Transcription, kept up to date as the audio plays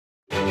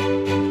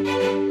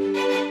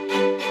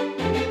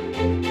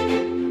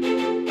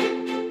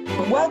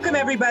Welcome,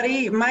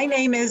 everybody. My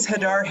name is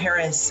Hadar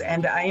Harris,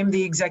 and I am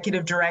the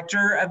Executive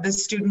Director of the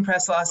Student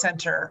Press Law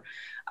Center.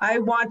 I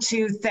want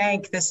to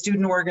thank the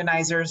student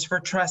organizers for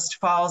Trust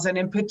Falls, and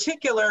in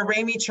particular,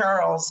 Ramey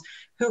Charles,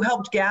 who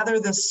helped gather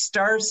the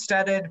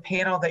star-studded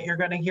panel that you're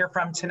going to hear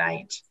from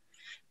tonight.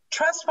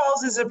 Trust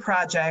Falls is a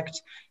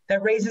project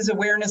that raises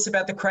awareness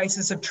about the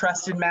crisis of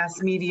trust in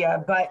mass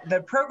media, but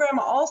the program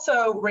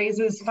also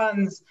raises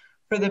funds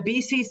for the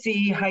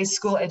BCC High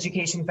School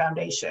Education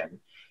Foundation.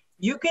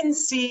 You can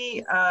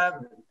see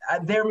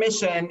their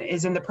mission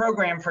is in the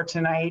program for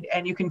tonight,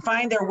 and you can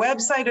find their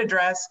website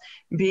address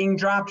being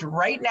dropped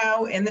right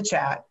now in the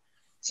chat.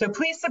 So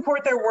please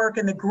support their work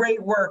and the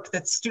great work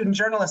that student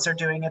journalists are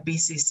doing at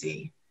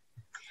BCC.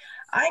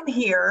 I'm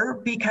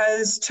here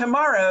because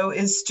tomorrow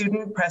is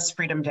Student Press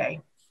Freedom Day.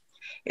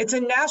 It's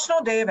a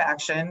national day of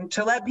action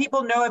to let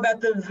people know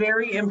about the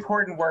very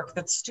important work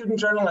that student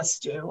journalists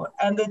do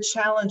and the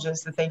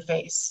challenges that they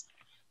face.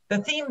 The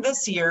theme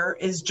this year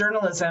is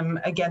journalism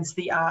against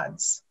the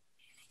odds.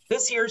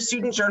 This year,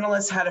 student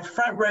journalists had a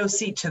front row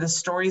seat to the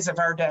stories of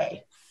our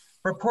day,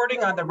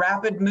 reporting on the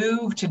rapid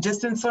move to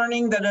distance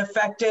learning that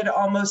affected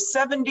almost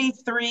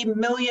 73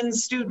 million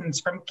students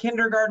from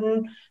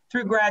kindergarten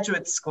through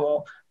graduate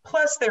school,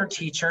 plus their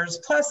teachers,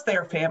 plus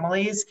their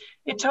families.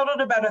 It totaled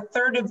about a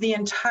third of the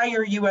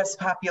entire US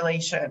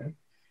population.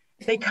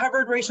 They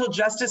covered racial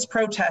justice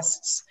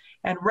protests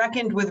and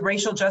reckoned with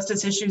racial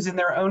justice issues in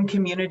their own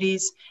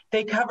communities.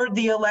 They covered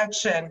the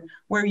election,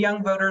 where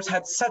young voters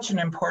had such an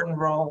important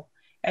role.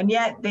 And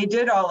yet they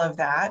did all of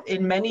that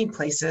in many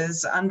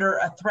places under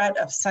a threat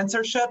of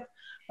censorship,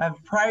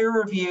 of prior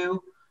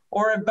review,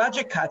 or of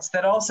budget cuts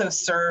that also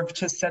served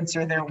to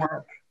censor their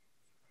work.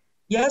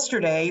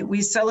 Yesterday,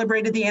 we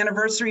celebrated the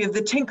anniversary of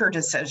the Tinker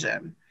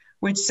decision,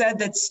 which said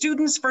that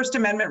students' First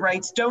Amendment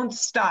rights don't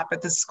stop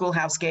at the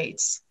schoolhouse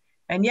gates.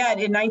 And yet,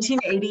 in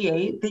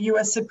 1988, the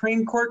US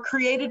Supreme Court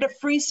created a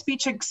free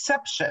speech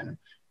exception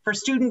for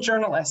student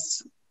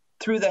journalists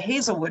through the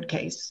Hazelwood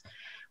case,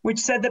 which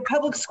said that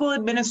public school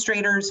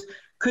administrators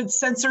could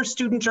censor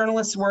student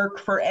journalists' work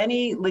for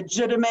any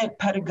legitimate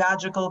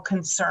pedagogical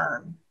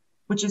concern,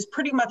 which is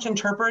pretty much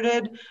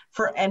interpreted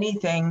for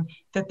anything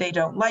that they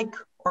don't like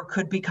or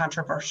could be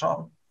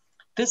controversial.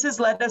 This has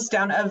led us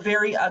down a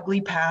very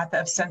ugly path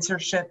of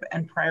censorship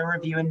and prior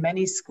review in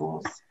many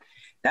schools.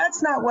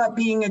 That's not what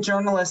being a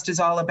journalist is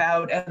all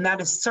about, and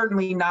that is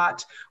certainly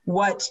not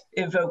what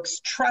evokes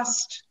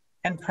trust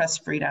and press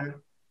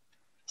freedom.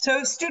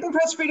 So Student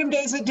Press Freedom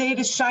Day is a day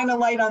to shine a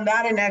light on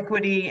that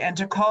inequity and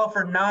to call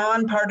for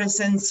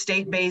nonpartisan,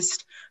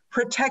 state-based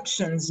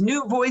protections,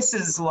 new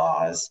voices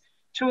laws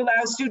to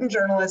allow student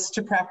journalists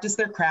to practice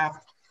their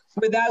craft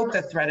without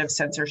the threat of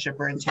censorship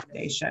or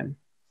intimidation.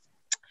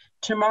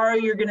 Tomorrow,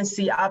 you're going to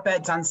see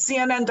op-eds on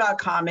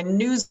CNN.com and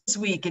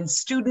Newsweek and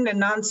student and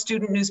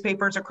non-student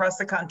newspapers across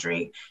the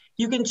country.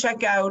 You can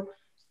check out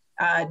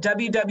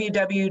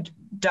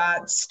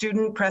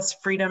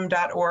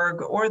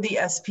www.studentpressfreedom.org or the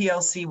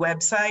SPLC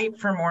website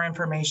for more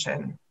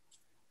information.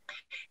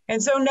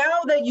 And so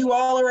now that you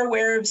all are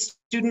aware of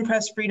Student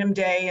Press Freedom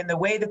Day and the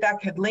way that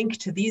that could link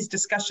to these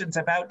discussions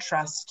about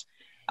trust,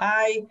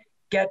 I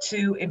get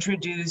to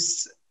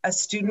introduce a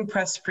student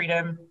press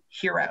freedom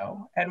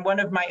hero and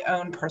one of my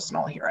own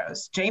personal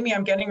heroes. Jamie,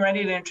 I'm getting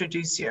ready to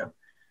introduce you.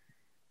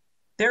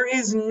 There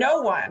is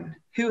no one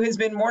who has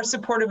been more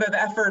supportive of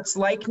efforts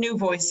like New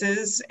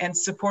Voices and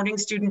supporting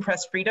student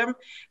press freedom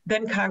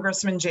than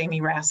Congressman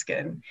Jamie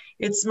Raskin.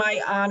 It's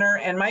my honor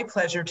and my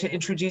pleasure to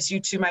introduce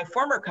you to my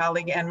former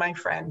colleague and my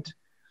friend.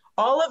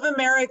 All of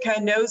America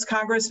knows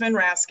Congressman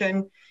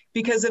Raskin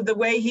because of the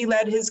way he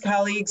led his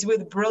colleagues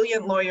with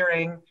brilliant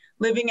lawyering,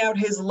 living out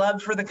his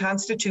love for the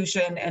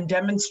Constitution and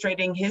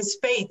demonstrating his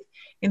faith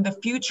in the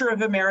future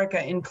of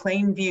America in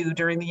plain view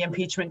during the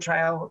impeachment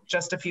trial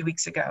just a few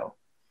weeks ago.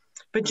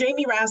 But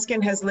Jamie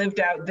Raskin has lived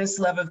out this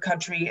love of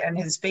country and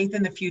his faith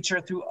in the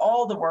future through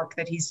all the work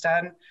that he's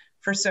done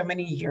for so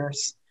many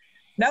years.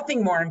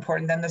 Nothing more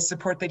important than the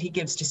support that he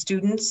gives to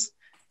students,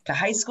 to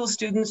high school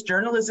students,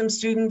 journalism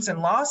students, and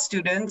law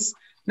students,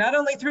 not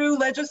only through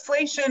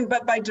legislation,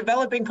 but by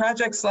developing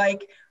projects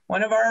like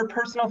one of our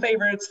personal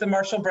favorites, the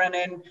Marshall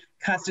Brennan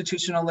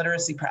Constitutional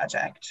Literacy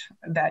Project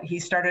that he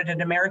started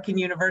at American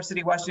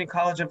University, Washington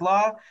College of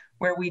Law,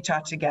 where we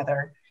taught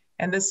together.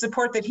 And the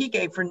support that he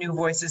gave for New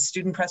Voices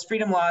student press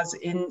freedom laws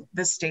in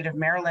the state of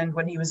Maryland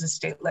when he was a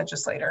state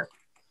legislator.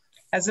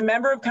 As a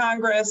member of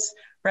Congress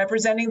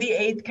representing the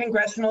 8th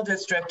Congressional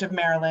District of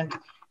Maryland,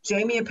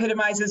 Jamie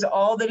epitomizes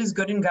all that is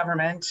good in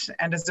government,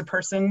 and as a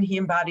person, he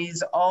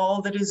embodies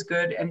all that is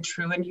good and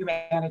true in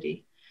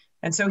humanity.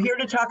 And so here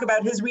to talk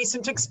about his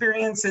recent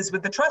experiences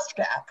with the trust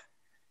gap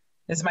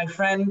is my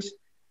friend,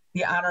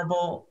 the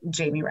Honorable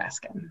Jamie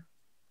Raskin.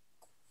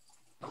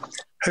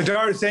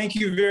 Hadar, thank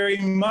you very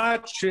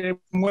much.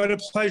 What a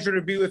pleasure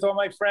to be with all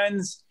my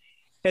friends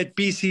at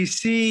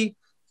BCC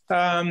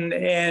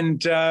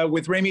and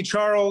with Ramey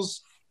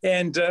Charles.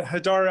 And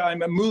Hadar, I'm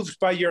moved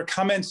by your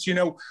comments. You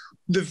know,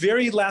 the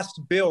very last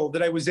bill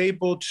that I was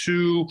able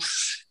to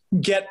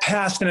get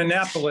passed in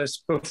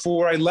Annapolis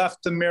before I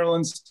left the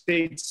Maryland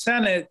State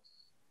Senate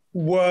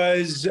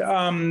was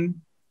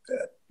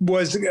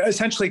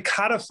essentially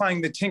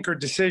codifying the Tinker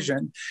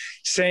decision,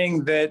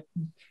 saying that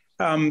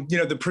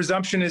the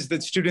presumption is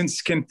that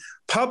students can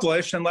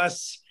publish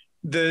unless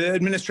the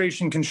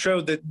administration can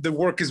show that the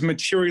work is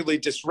materially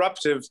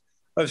disruptive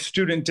of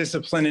student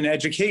discipline and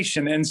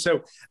education. And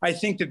so I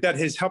think that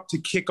has helped to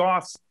kick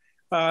off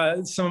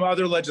some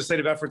other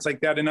legislative efforts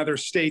like that in other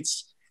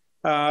states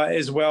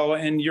as well.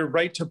 And you're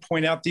right to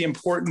point out the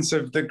importance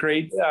of the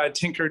great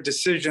Tinker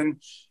decision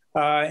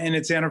and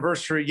its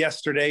anniversary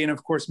yesterday. And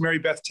of course, Mary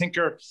Beth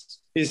Tinker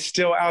is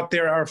still out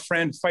there, our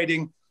friend,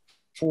 fighting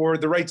for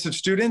the rights of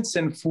students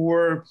and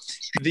for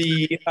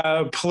the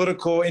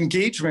political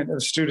engagement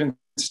of students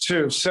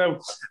too. So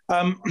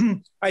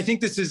I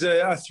think this is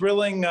a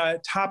thrilling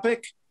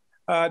topic.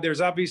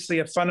 There's obviously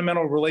a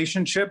fundamental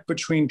relationship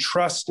between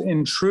trust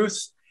and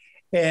truth.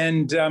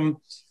 And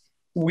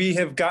we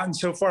have gotten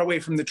so far away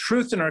from the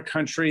truth in our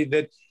country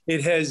that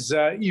it has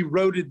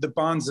eroded the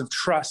bonds of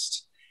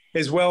trust,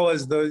 as well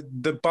as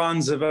the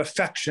bonds of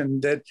affection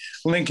that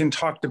Lincoln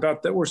talked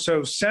about that were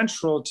so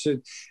central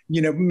to,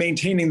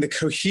 maintaining the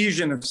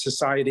cohesion of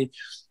society.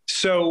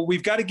 So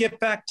we've got to get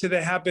back to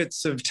the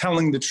habits of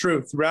telling the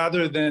truth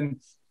rather than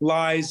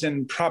lies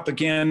and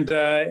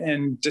propaganda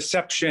and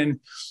deception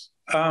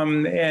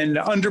and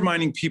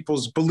undermining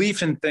people's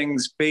belief in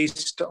things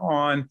based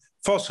on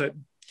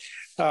falsehood.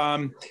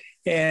 I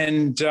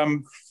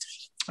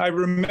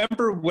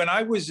remember when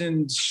I was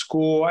in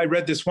school, I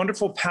read this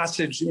wonderful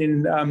passage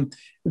in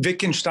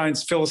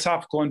Wittgenstein's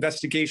Philosophical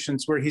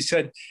Investigations, where he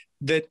said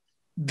that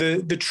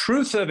the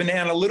truth of an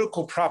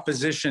analytical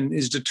proposition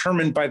is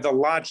determined by the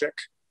logic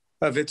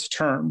of its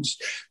terms.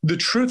 The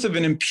truth of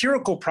an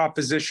empirical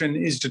proposition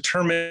is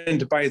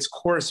determined by its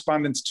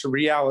correspondence to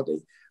reality,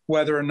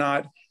 whether or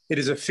not it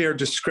is a fair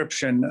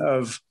description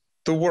of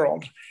the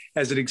world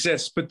as it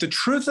exists. But the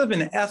truth of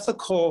an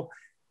ethical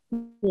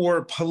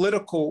or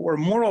political or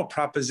moral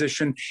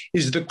proposition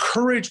is the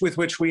courage with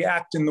which we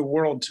act in the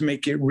world to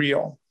make it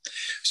real.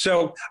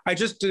 So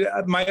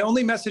my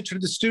only message to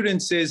the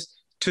students is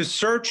to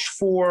search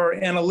for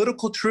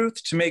analytical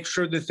truth, to make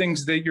sure the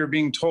things that you're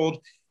being told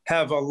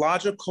have a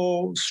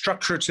logical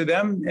structure to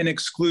them and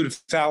exclude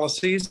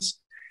fallacies.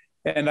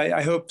 And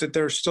I hope that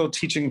they're still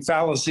teaching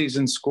fallacies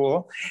in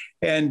school.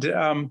 And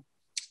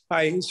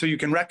so you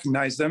can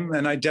recognize them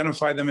and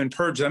identify them and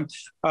purge them.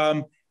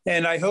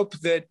 And I hope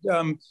that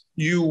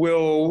you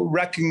will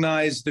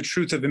recognize the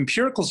truth of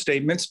empirical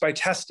statements by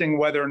testing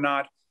whether or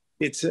not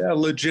it's a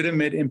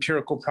legitimate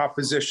empirical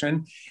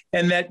proposition,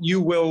 and that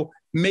you will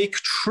make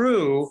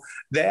true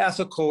the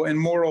ethical and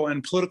moral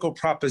and political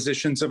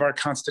propositions of our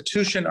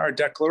Constitution, our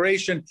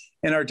Declaration,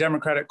 and our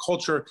democratic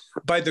culture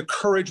by the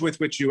courage with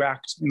which you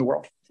act in the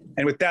world.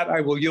 And with that,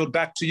 I will yield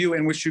back to you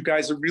and wish you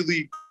guys a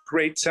really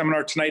great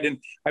seminar tonight. And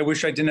I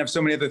wish I didn't have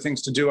so many other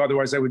things to do,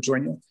 otherwise I would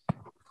join you.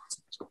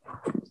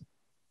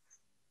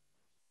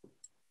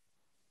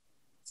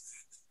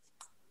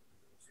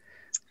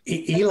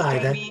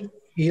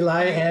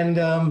 Eli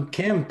and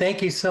Kim,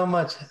 thank you so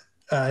much,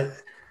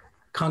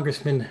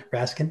 Congressman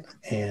Raskin.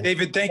 And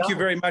David, thank you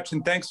very much,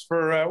 and thanks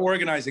for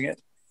organizing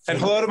it. And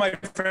hello to my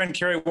friend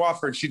Carrie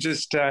Wofford. She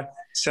just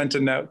sent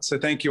a note, so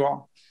thank you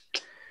all.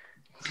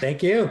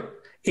 Thank you.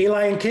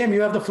 Eli and Kim,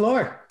 you have the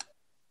floor.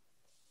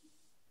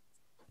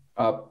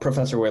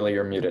 Professor Whaley,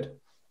 you're muted.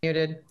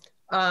 Muted.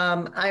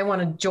 I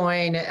want to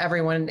join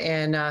everyone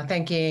in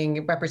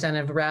thanking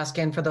Representative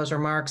Raskin for those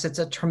remarks. It's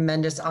a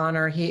tremendous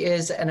honor. He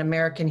is an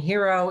American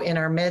hero in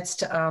our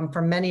midst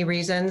for many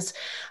reasons.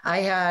 I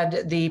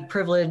had the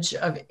privilege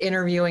of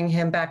interviewing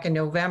him back in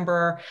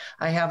November.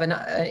 I have an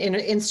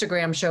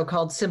Instagram show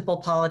called Simple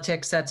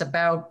Politics that's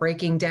about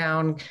breaking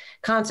down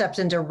concepts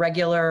into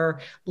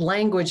regular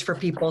language for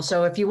people.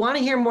 So if you want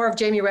to hear more of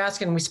Jamie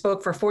Raskin, we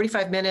spoke for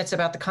 45 minutes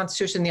about the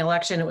Constitution and the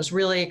election. It was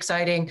really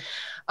exciting.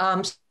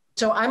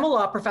 So I'm a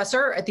law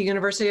professor at the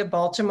University of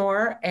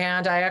Baltimore,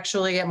 and I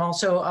actually am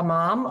also a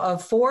mom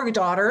of 4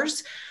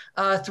 daughters,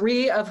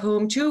 3 of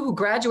whom, 2 who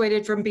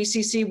graduated from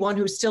BCC, 1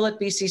 who's still at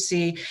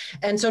BCC.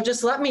 And so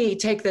just let me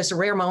take this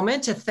rare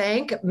moment to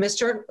thank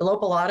Mr.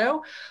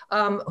 Lopalato,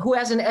 who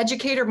as an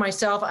educator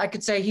myself, I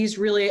could say he's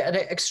really an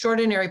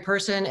extraordinary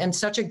person and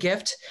such a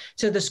gift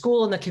to the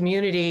school and the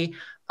community.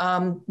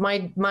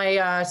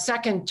 My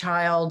second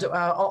child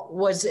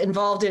was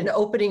involved in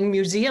opening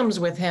museums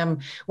with him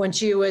when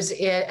she was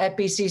at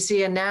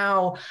BCC, and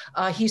now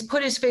he's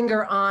put his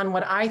finger on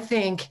what I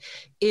think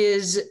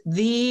is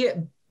the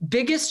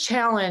biggest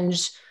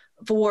challenge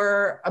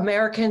for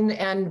American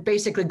and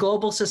basically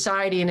global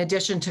society in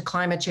addition to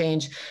climate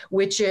change,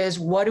 which is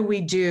what do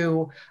we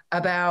do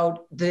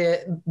about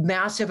the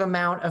massive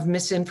amount of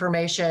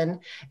misinformation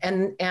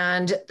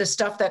and the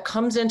stuff that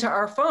comes into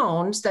our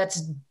phones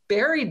that's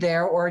buried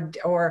there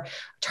or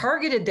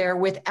targeted there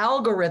with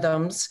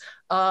algorithms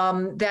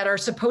that are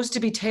supposed to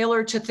be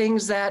tailored to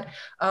things that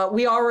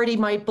we already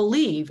might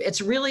believe.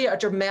 It's really a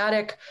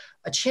dramatic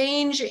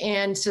change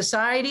in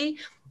society.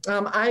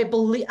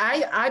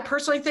 I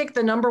personally think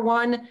the number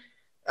one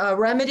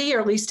remedy, or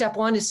at least step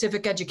one, is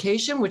civic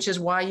education, which is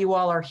why you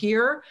all are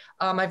here.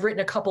 I've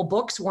written a couple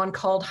books, one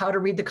called How to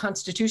Read the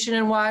Constitution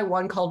and Why,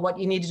 one called What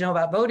You Need to Know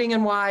About Voting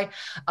and Why.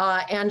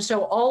 And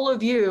so all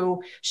of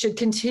you should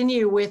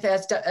continue with,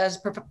 as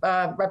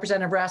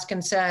Representative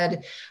Raskin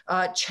said,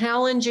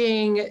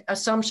 challenging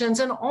assumptions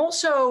and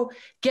also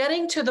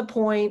getting to the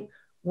point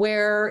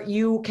where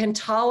you can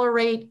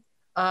tolerate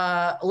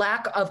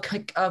lack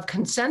of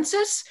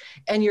consensus,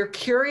 and you're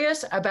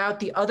curious about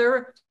the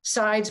other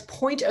side's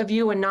point of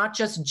view and not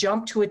just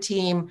jump to a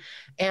team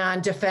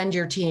and defend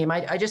your team.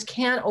 I just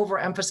can't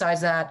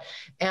overemphasize that.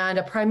 And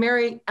a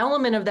primary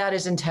element of that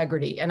is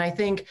integrity. And I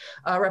think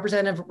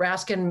Representative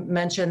Raskin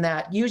mentioned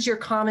that. Use your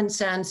common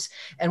sense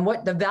and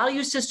what the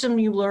value system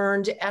you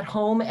learned at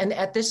home and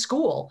at this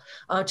school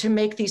to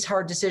make these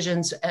hard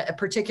decisions,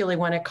 particularly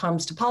when it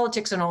comes to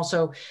politics and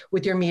also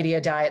with your media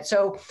diet.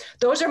 So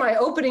those are my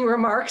opening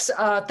remarks.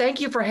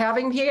 Thank you for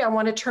having me. I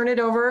want to turn it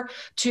over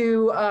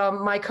to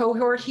my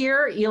cohort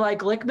here, Eli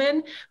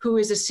Glickman, who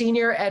is a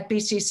senior at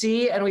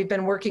BCC, and we've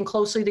been working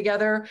closely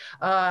together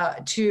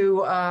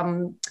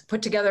to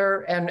put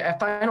together and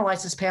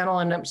finalize this panel.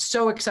 And I'm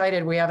so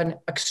excited. We have an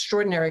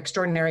extraordinary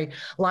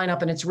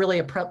lineup, and it's really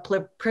a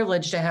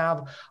privilege to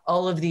have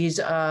all of these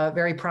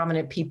very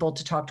prominent people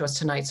to talk to us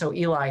tonight. So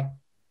Eli.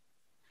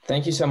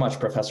 Thank you so much,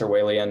 Professor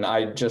Whaley. And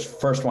I just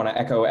first want to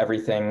echo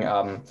everything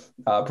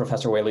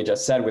Professor Whaley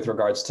just said with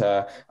regards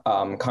to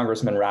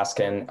Congressman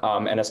Raskin,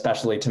 and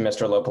especially to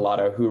Mr.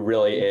 Lopalato, who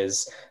really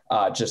is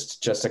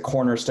just a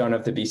cornerstone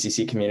of the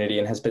BCC community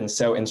and has been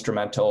so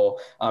instrumental,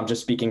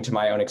 just speaking to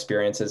my own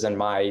experiences and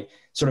my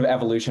sort of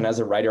evolution as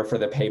a writer for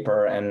the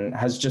paper, and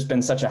has just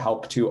been such a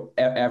help to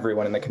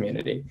everyone in the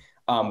community.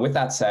 With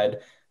that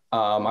said,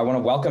 I want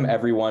to welcome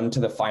everyone to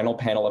the final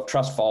panel of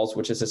Trust Falls,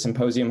 which is a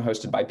symposium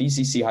hosted by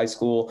BCC High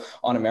School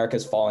on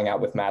America's falling out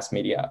with mass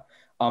media.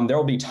 There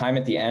will be time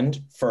at the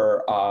end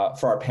for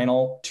our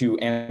panel to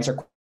answer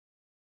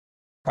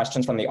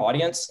questions from the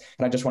audience.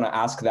 And I just want to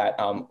ask that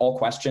all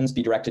questions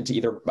be directed to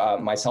either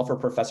myself or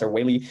Professor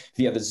Whaley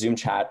via the Zoom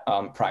chat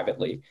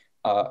privately.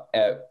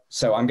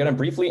 So I'm going to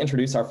briefly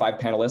introduce our 5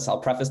 panelists. I'll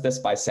preface this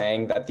by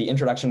saying that the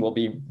introduction will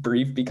be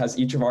brief because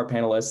each of our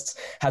panelists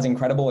has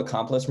incredible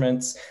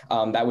accomplishments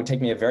that would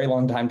take me a very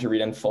long time to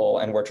read in full,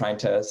 and we're trying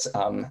to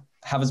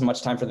have as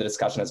much time for the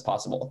discussion as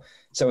possible.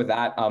 So with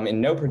that,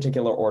 in no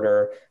particular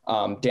order,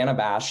 Dana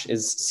Bash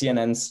is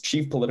CNN's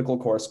chief political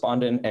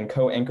correspondent and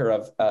co-anchor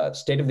of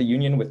State of the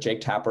Union with Jake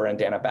Tapper and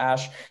Dana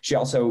Bash. She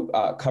also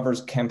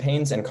covers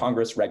campaigns and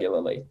Congress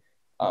regularly.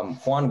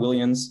 Juan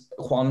Williams,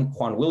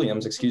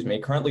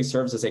 currently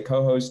serves as a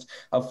co-host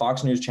of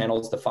Fox News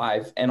Channel's The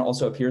Five and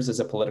also appears as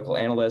a political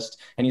analyst.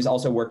 And he's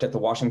also worked at the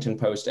Washington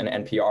Post and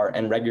NPR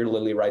and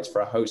regularly writes for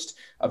a host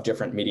of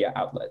different media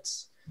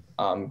outlets.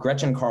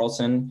 Gretchen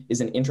Carlson is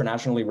an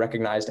internationally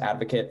recognized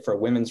advocate for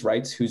women's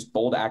rights whose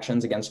bold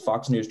actions against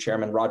Fox News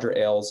chairman Roger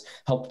Ailes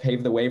helped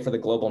pave the way for the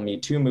global Me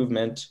Too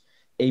movement.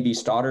 A.B.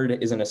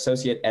 Stoddard is an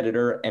associate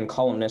editor and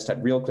columnist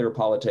at Real Clear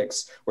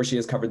Politics, where she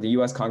has covered the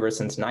U.S. Congress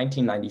since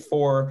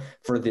 1994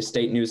 for the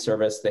state news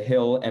service, The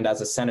Hill, and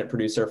as a Senate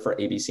producer for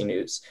ABC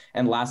News.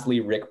 And lastly,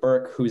 Rick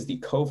Burke, who is the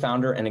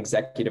co-founder and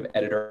executive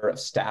editor of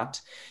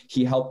STAT.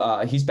 He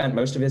spent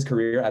most of his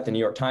career at the New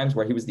York Times,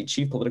 where he was the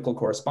chief political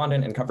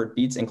correspondent and covered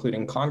beats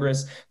including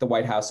Congress, the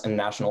White House, and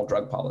national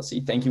drug policy.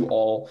 Thank you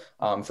all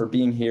for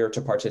being here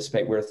to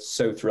participate. We're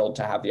so thrilled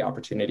to have the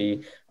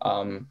opportunity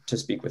to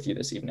speak with you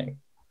this evening.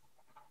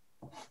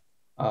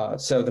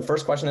 So the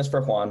first question is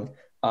for Juan.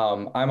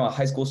 I'm a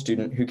high school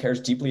student who cares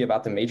deeply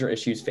about the major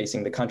issues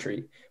facing the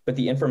country, but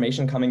the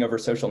information coming over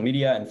social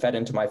media and fed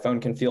into my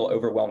phone can feel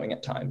overwhelming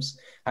at times.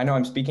 I know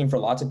I'm speaking for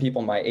lots of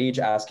people my age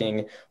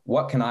asking,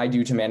 what can I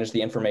do to manage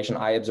the information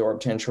I absorb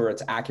to ensure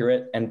it's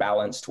accurate and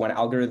balanced when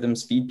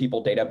algorithms feed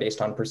people data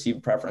based on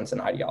perceived preference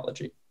and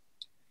ideology?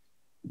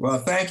 Well,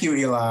 thank you,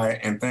 Eli,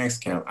 and thanks,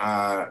 Kim.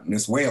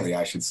 Ms. Whaley,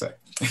 I should say.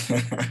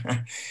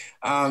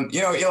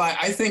 Eli,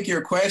 I think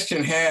your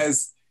question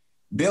has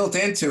built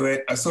into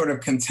it a sort of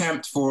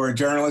contempt for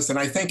journalists, and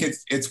I think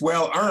it's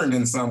well earned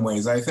in some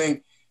ways. I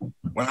think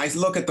when I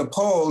look at the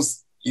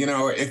polls,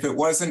 if it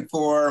wasn't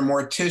for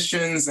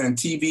morticians and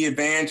TV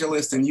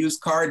evangelists and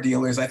used car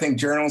dealers, I think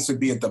journalists would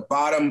be at the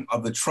bottom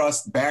of the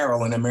trust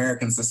barrel in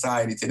American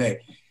society today.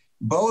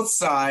 Both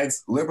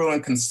sides, liberal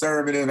and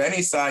conservative,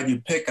 any side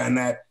you pick on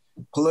that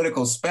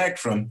political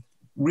spectrum,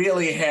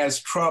 really has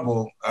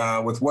trouble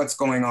with what's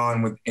going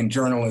on in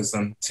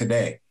journalism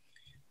today.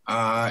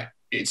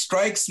 It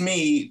strikes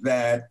me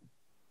that,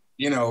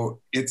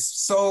 it's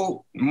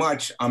so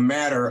much a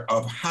matter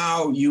of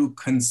how you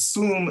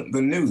consume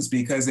the news,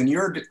 because in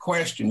your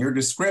question, your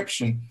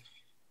description,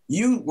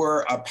 you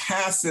were a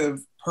passive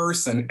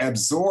person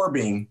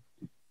absorbing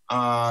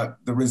the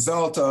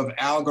result of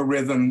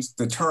algorithms,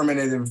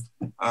 determinative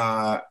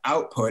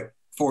output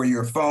for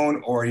your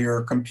phone or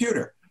your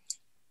computer.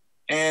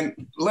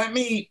 And let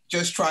me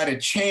just try to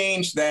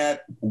change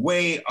that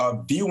way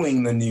of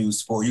viewing the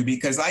news for you,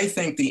 because I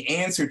think the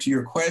answer to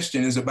your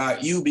question is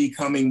about you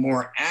becoming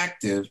more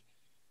active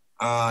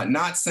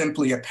not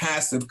simply a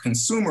passive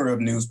consumer of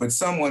news, but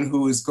someone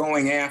who is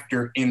going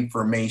after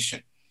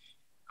information.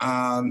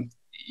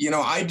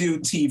 I do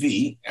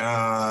TV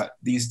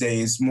these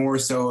days more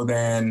so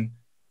than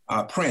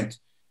print.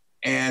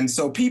 And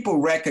so people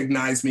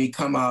recognize me,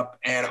 come up,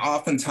 and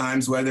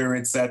oftentimes, whether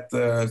it's at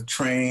the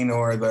train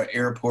or the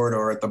airport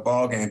or at the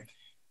ball game,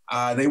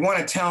 they want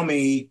to tell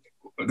me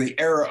the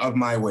error of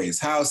my ways,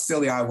 how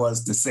silly I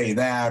was to say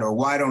that, or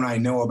why don't I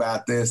know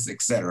about this,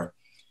 etc.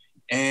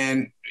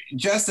 And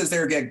just as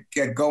they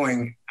get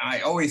going, I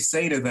always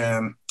say to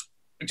them,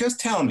 just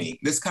tell me.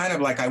 This kind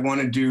of like I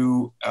want to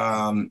do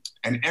an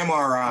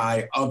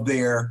MRI of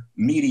their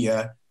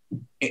media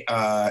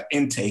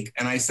intake.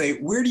 And I say,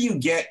 where do you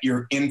get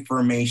your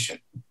information?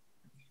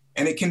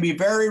 And it can be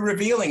very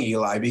revealing,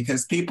 Eli,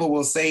 because people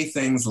will say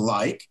things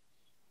like,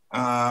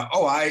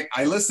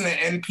 I listen to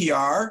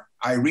NPR,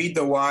 I read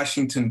the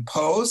Washington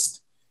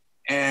Post,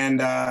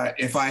 and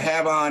if I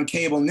have on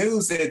cable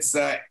news, it's,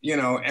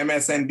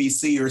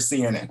 MSNBC or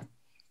CNN.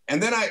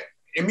 And then I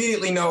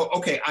immediately know,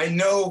 okay, I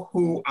know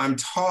who I'm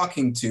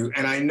talking to,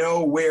 and I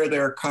know where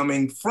they're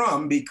coming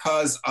from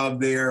because of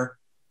their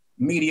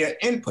media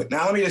input.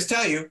 Now, let me just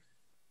tell you,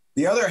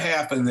 the other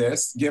half of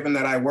this, given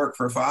that I work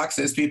for Fox,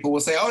 is people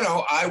will say, oh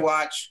no, I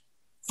watch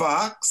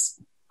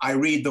Fox. I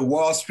read the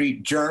Wall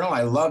Street Journal.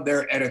 I love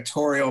their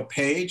editorial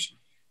page.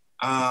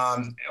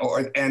 And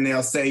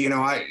they'll say,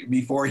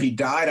 before he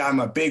died, I'm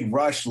a big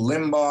Rush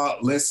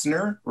Limbaugh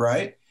listener,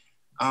 right?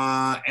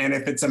 And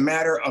if it's a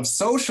matter of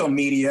social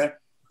media,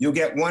 you'll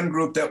get one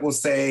group that will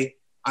say,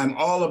 I'm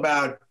all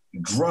about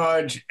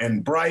Drudge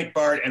and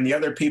Breitbart, and the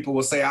other people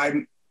will say,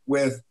 I'm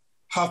with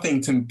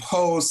Huffington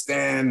Post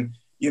and,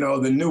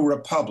 the New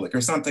Republic or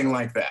something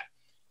like that.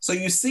 So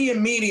you see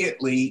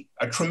immediately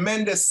a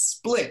tremendous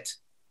split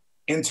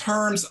in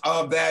terms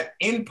of that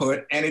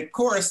input. And of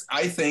course,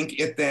 I think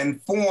it then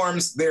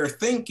forms their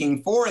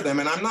thinking for them.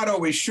 And I'm not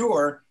always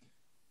sure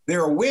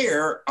they're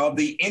aware of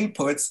the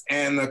inputs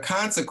and the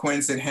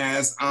consequence it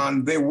has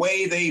on the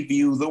way they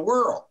view the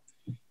world.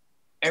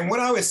 And what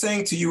I was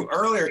saying to you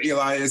earlier,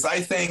 Eli, is I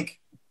think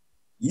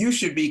you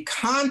should be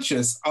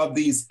conscious of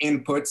these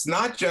inputs,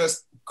 not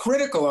just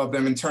critical of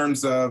them in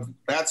terms of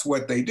that's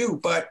what they do,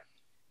 but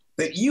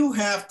that you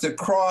have to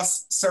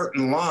cross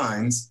certain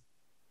lines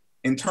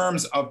in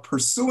terms of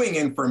pursuing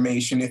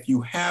information if you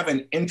have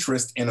an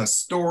interest in a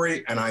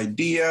story, an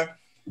idea,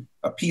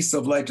 a piece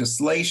of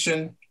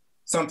legislation,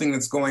 something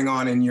that's going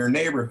on in your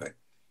neighborhood.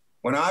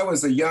 When I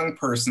was a young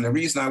person, the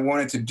reason I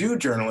wanted to do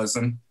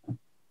journalism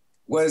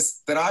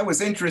was that I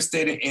was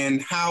interested in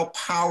how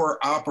power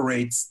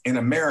operates in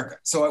America.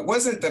 So it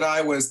wasn't that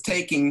I was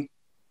taking,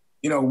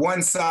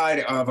 one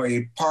side of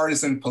a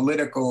partisan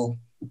political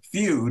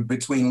feud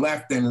between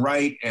left and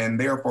right and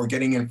therefore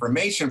getting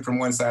information from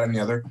one side and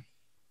the other.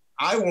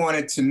 I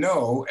wanted to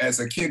know, as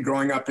a kid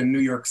growing up in New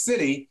York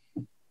City,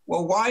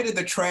 well, why did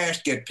the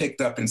trash get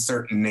picked up in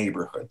certain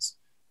neighborhoods?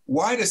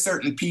 Why do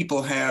certain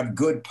people have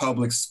good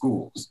public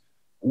schools?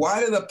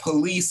 Why do the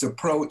police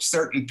approach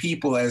certain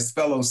people as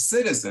fellow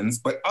citizens,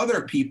 but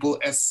other people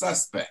as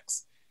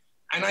suspects?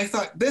 And I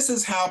thought, this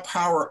is how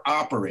power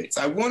operates.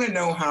 I want to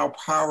know how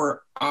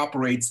power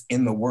operates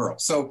in the world.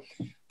 So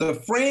the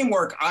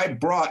framework I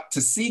brought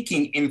to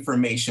seeking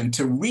information,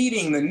 to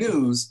reading the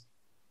news,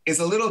 is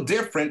a little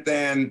different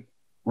than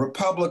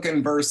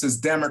Republican versus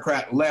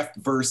Democrat, left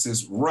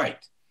versus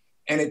right.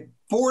 And it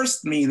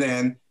forced me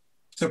then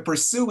to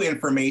pursue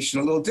information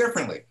a little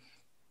differently.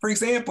 For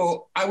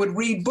example, I would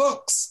read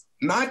books,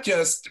 not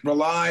just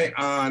rely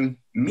on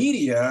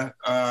media,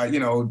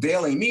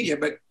 daily media,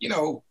 but,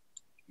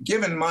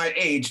 given my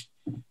age,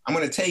 I'm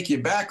going to take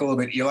you back a little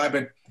bit, Eli,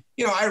 but,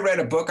 I read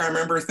a book. I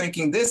remember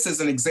thinking this is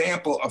an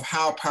example of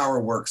how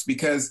power works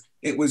because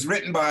it was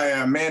written by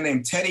a man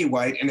named Teddy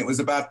White, and it was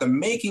about the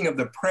making of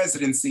the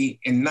presidency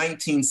in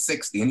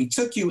 1960. And he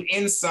took you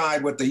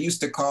inside what they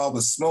used to call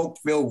the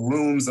smoke-filled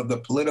rooms of the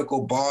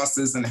political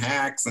bosses and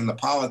hacks and the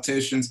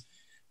politicians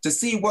to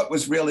see what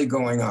was really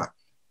going on.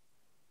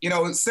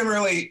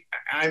 Similarly,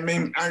 I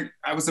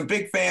was a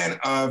big fan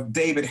of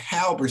David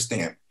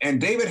Halberstam. And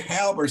David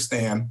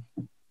Halberstam,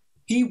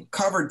 he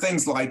covered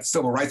things like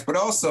civil rights, but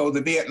also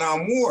the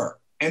Vietnam War.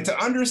 And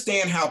to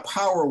understand how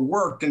power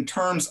worked in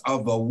terms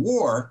of the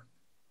war,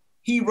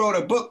 he wrote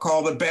a book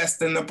called The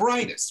Best and the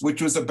Brightest,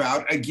 which was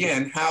about,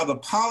 again, how the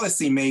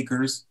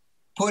policymakers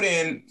put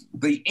in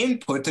the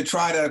input to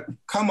try to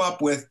come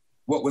up with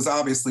what was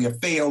obviously a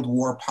failed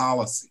war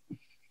policy.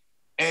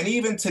 And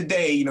even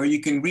today, you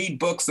can read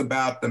books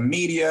about the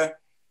media,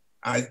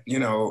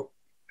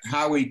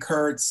 Howie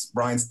Kurtz,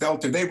 Brian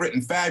Stelter, they've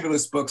written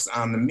fabulous books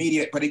on the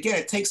media. But again,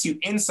 it takes you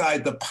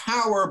inside the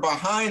power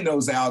behind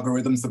those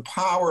algorithms, the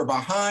power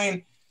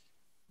behind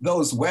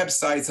those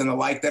websites and the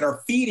like that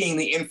are feeding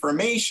the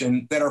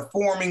information that are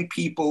forming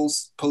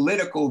people's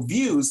political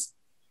views.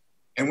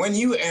 And when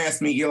you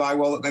ask me, Eli,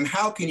 well, then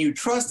how can you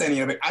trust any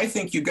of it? I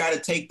think you got to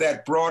take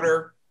that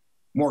broader,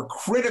 more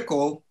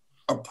critical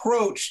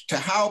approach to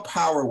how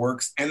power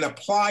works and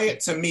apply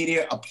it to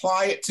media,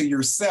 apply it to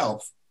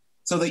yourself,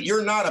 so that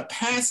you're not a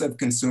passive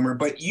consumer,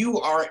 but you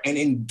are an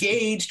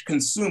engaged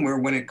consumer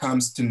when it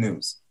comes to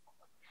news.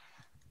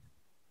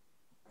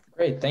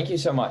 Great, thank you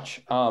so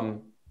much.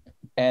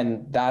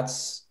 And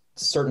that's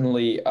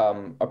certainly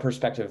a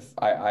perspective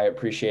I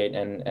appreciate,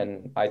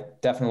 and I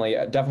definitely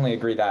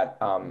agree that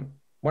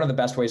one of the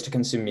best ways to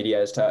consume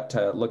media is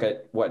to look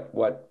at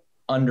what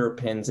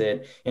underpins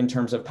it in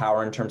terms of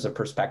power, in terms of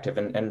perspective,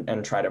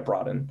 and try to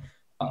broaden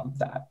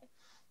that.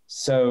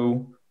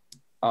 So,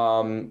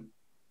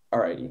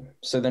 alrighty.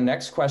 So the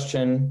next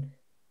question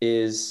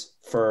is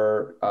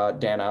for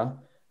Dana.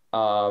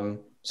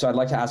 So I'd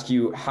like to ask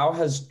you, how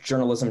has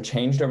journalism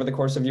changed over the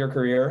course of your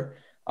career?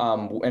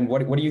 And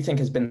what do you think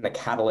has been the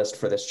catalyst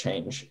for this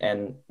change?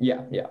 And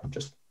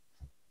just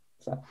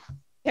that.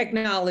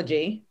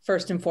 Technology,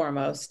 first and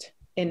foremost,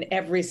 in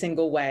every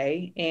single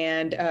way,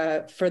 and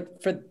for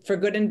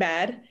good and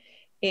bad.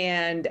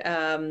 And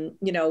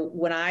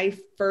when I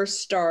first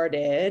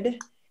started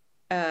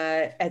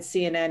at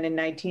CNN in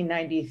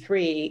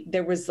 1993,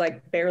 there was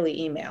like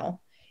barely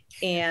email,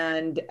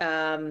 and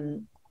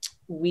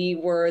we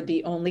were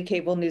the only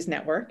cable news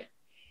network.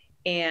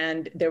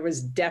 And there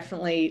was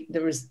the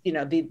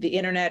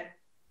internet,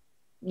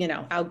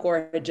 Al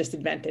Gore had just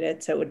invented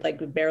it, so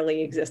it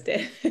barely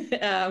existed.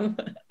 It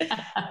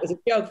was a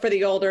joke for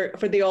the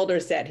older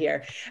set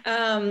here.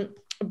 You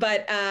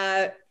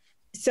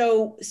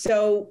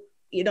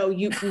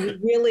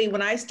really,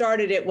 when I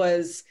started, it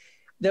was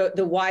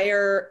the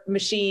wire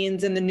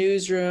machines in the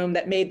newsroom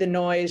that made the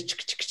noise,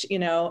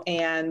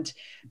 and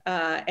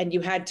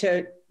you had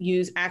to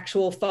use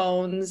actual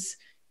phones.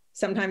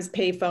 Sometimes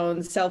pay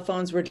phones, cell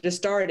phones were just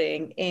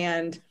starting.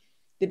 And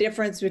the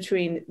difference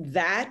between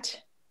that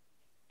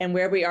and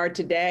where we are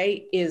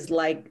today is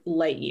like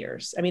light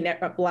years. I mean,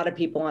 a lot of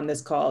people on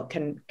this call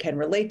can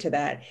relate to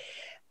that.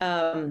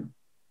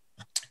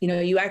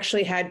 You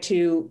actually had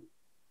to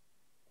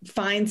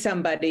find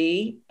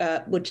somebody,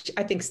 which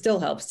I think still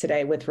helps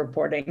today with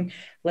reporting.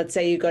 Let's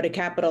say you go to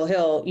Capitol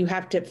Hill, you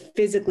have to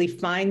physically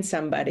find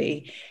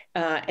somebody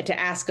to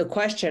ask a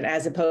question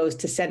as opposed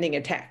to sending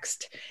a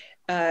text.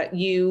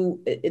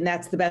 And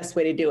that's the best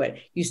way to do it.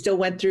 You still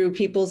went through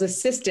people's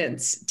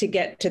assistants to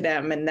get to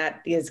them, and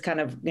that is kind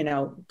of,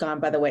 gone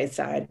by the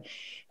wayside.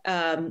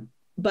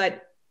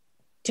 But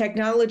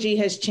technology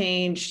has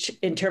changed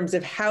in terms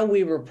of how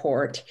we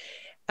report,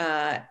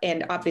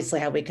 and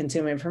obviously how we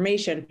consume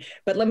information.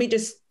 But let me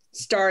just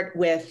start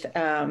with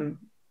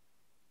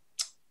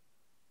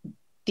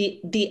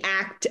the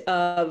act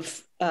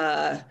of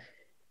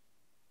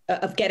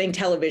getting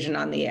television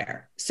on the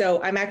air.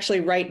 So I'm actually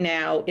right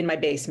now in my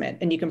basement,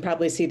 and you can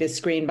probably see this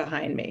screen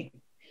behind me.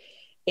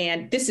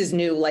 And this is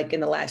new, like in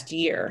the last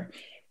year.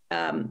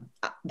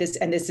 This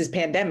is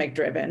pandemic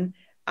driven.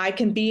 I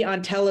can be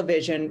on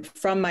television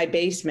from my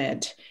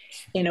basement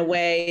in a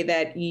way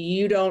that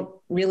you don't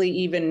really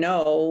even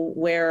know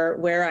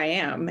where I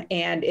am.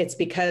 And it's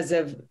because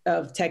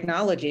of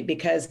technology,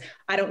 because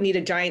I don't need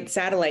a giant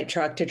satellite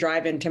truck to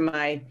drive into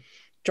my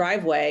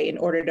driveway in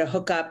order to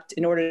hook up,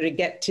 in order to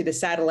get to the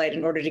satellite,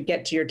 in order to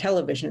get to your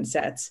television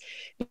sets,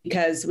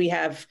 because we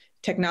have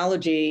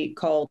technology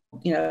called,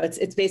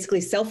 it's basically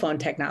cell phone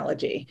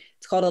technology.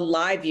 It's called a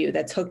live view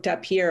that's hooked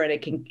up here, and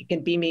it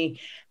can beam me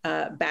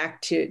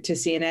back to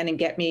CNN and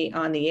get me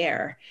on the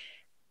air.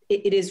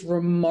 It is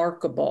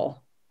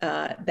remarkable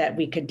that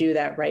we could do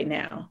that right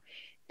now.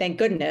 Thank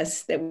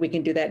goodness that we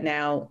can do that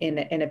now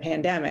in a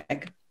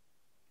pandemic.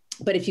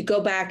 But if you go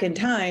back in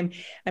time,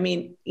 I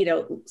mean,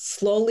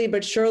 slowly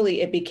but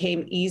surely it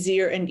became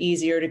easier and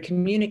easier to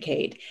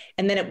communicate.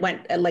 And then it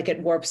went like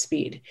at warp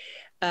speed.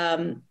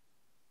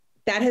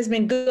 That has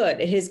been good.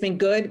 It has been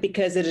good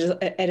because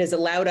it has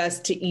allowed us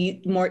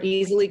to more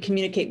easily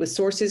communicate with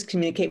sources,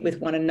 communicate with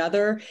one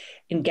another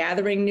in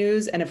gathering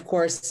news, and of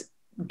course,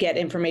 get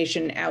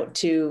information out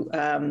to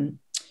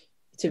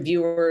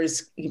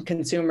viewers,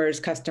 consumers,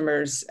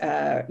 customers,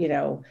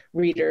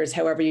 readers,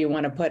 however you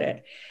want to put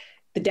it.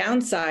 The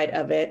downside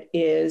of it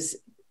is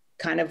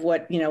kind of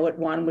what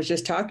Juan was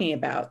just talking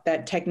about,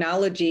 that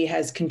technology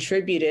has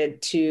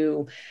contributed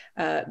to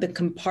the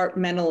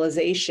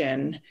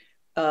compartmentalization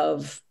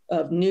of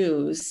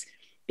news,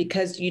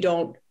 because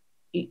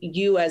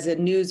you as a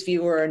news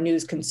viewer or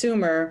news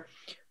consumer,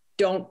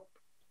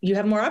 you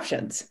have more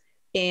options.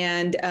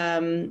 And,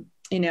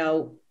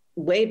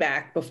 way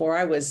back before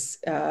I was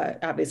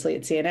obviously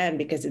at CNN,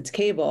 because it's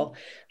cable,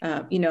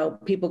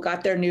 people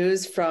got their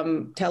news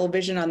from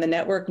television on the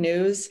network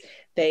news.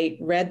 They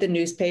read the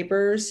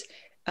newspapers.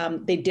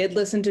 They did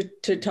listen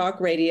to talk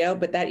radio,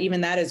 but that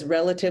is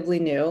relatively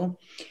new.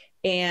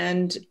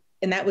 And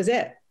that was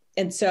it.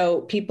 And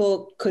so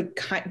people could,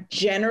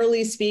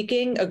 generally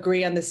speaking,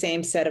 agree on the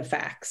same set of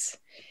facts.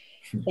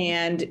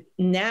 And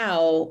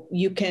now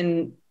you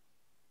can,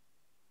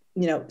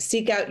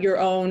 seek out your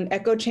own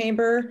echo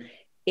chamber,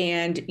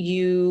 and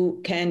you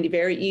can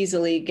very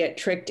easily get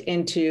tricked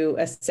into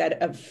a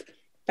set of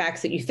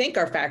facts that you think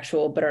are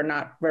factual, but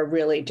are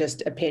really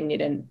just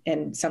opinion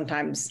and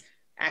sometimes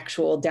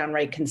actual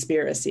downright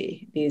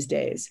conspiracy these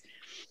days.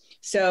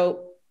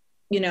 So,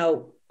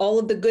 all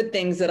of the good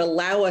things that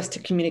allow us to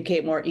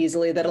communicate more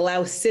easily, that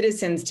allow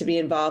citizens to be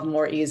involved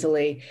more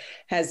easily,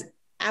 has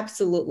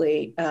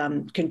absolutely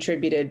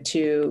contributed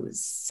to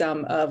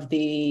some of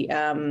the,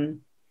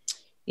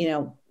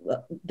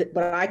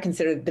 what I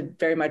consider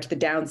very much the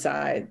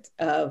downside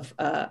of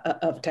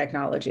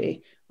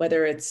technology,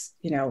 whether it's,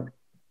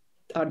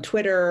 on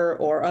Twitter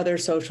or other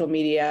social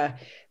media.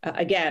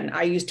 Again,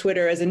 I use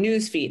Twitter as a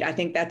news feed. I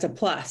think that's a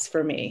plus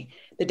for me.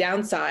 The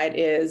downside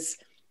is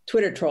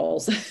Twitter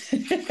trolls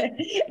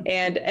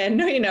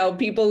and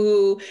people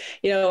who,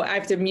 I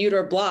have to mute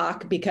or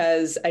block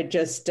because I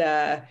just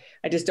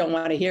don't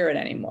want to hear it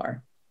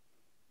anymore.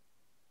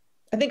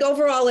 I think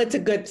overall it's a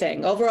good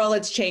thing. Overall,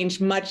 it's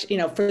changed much,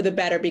 for the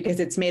better, because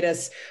it's made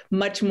us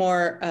much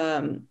more,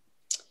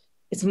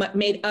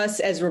 made us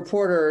as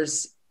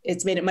reporters,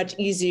 it's made it much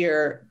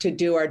easier to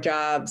do our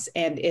jobs,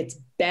 and it's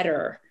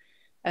better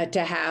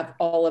to have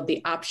all of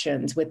the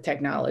options with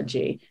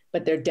technology,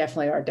 but there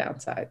definitely are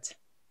downsides.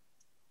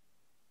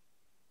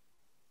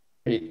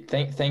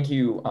 Thank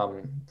you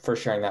for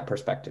sharing that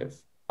perspective.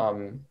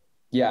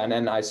 Yeah, and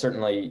then I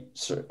certainly,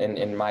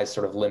 in my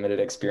sort of limited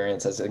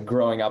experience as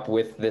growing up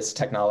with this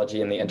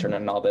technology and the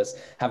internet and all this,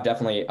 have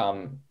definitely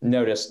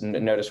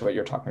noticed what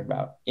you're talking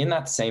about. In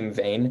that same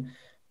vein,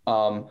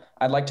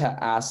 I'd like to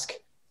ask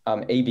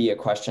AB a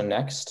question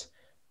next,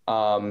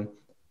 and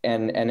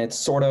it's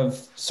sort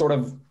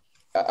of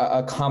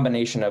a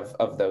combination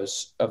of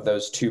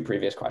those two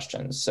previous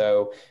questions.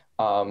 So,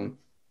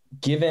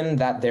 given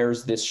that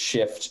there's this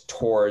shift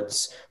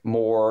towards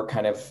more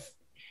kind of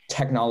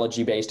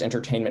technology-based,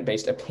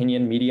 entertainment-based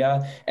opinion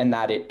media, and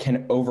that it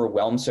can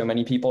overwhelm so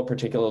many people,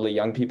 particularly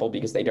young people,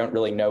 because they don't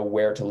really know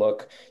where to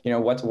look.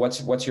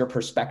 What's your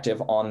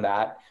perspective on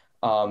that?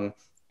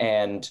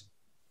 And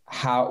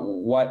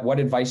what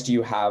advice do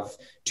you have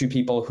to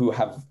people who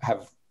have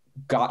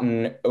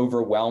gotten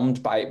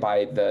overwhelmed by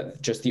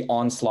the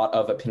onslaught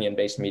of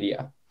opinion-based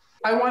media?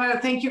 I want to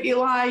thank you,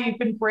 Eli. You've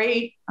been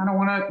great. I don't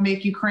want to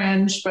make you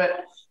cringe,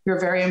 but you're a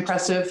very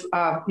impressive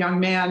young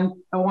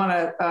man. I want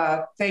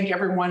to thank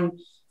everyone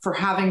for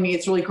having me.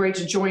 It's really great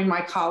to join my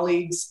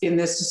colleagues in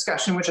this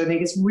discussion, which I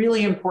think is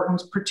really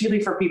important,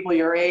 particularly for people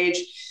your age.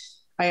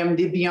 I am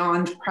the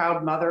beyond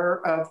proud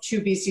mother of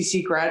 2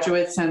 BCC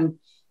graduates and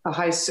a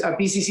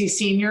BCC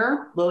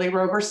senior, Lily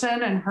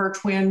Roberson, and her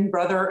twin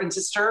brother and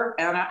sister,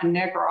 Anna and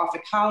Nick, are off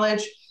at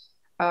college.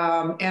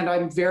 And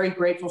I'm very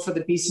grateful for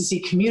the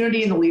BCC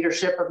community and the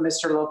leadership of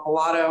Mr.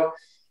 Lopalato.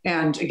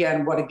 And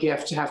again, what a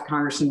gift to have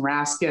Congressman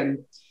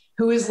Raskin,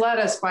 who has led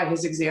us by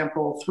his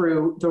example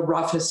through the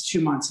roughest 2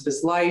 months of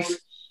his life.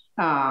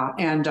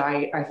 And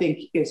I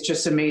think it's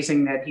just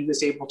amazing that he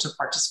was able to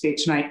participate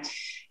tonight.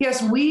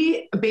 Yes,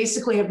 we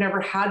basically have never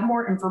had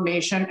more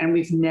information, and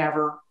we've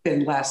never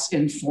been less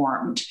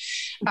informed.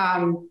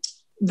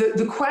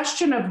 The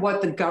question of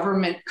what the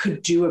government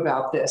could do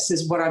about this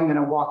is what I'm going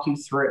to walk you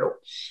through.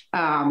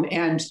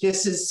 And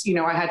this is,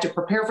 I had to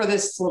prepare for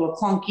this. It's a little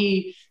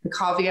clunky. The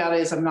caveat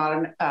is I'm not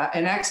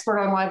an expert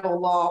on libel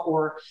law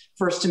or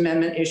First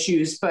Amendment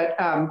issues, but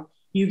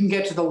you can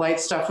get to the light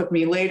stuff with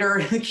me later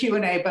in the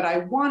Q&A. But I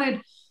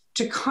wanted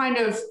to kind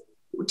of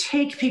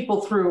take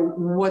people through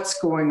what's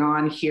going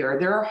on here.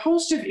 There are a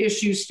host of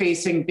issues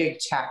facing big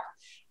tech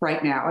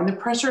right now. And the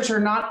pressures are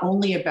not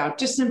only about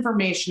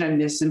disinformation and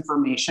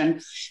misinformation,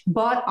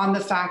 but on the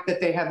fact that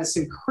they have this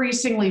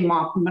increasingly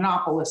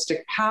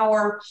monopolistic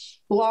power,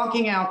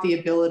 blocking out the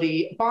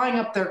ability, buying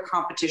up their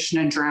competition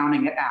and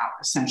drowning it out,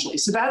 essentially.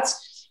 So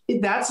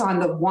that's on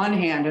the one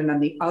hand. And on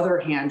the other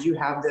hand, you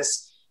have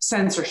this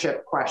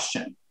censorship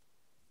question.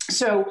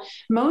 So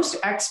most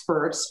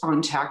experts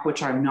on tech,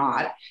 which I'm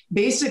not,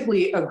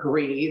 basically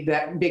agree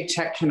that big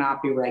tech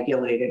cannot be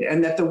regulated,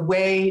 and that the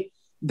way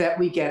that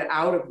we get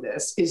out of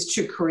this is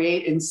to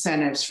create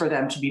incentives for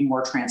them to be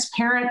more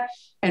transparent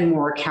and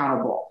more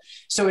accountable.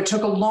 So it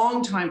took a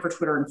long time for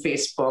Twitter and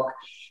Facebook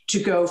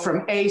to go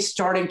from A,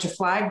 starting to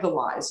flag the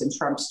lies in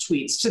Trump's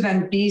tweets, to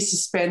then B,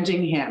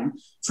 suspending him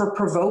for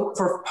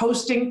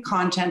posting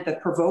content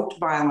that provoked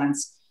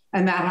violence.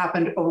 And that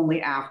happened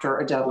only after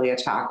a deadly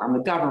attack on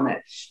the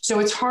government. So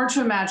it's hard to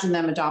imagine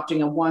them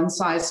adopting a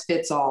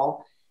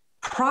one-size-fits-all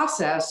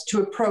process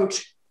to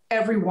approach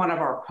every one of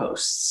our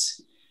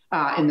posts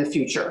in the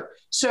future.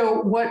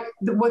 So what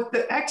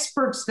the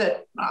experts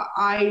that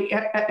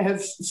I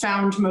have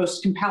found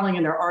most compelling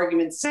in their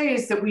arguments say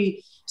is that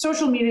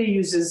social media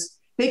uses,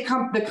 the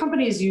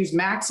companies use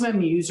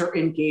maximum user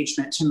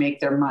engagement to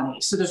make their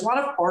money. So there's a lot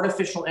of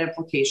artificial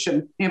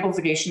amplification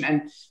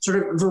and sort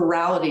of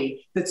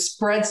virality that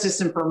spreads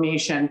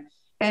disinformation.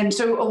 And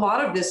so a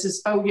lot of this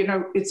is, we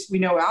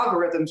know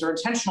algorithms are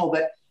intentional,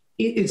 but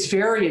it's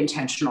very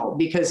intentional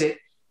because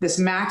this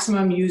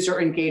maximum user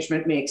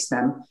engagement makes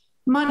them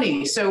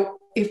money. So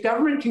if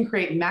government can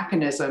create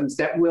mechanisms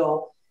that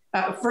will,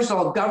 first of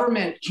all,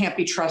 government can't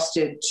be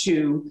trusted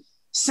to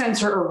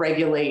censor or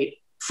regulate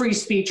free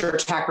speech or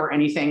tech or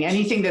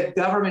anything that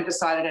government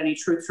decided any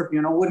truth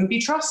tribunal wouldn't be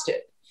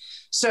trusted.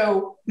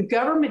 So the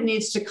government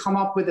needs to come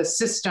up with a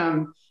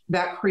system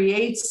that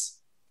creates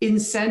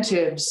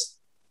incentives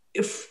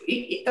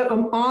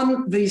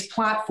on these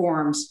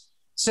platforms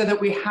so that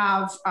we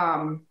have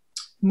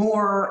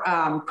more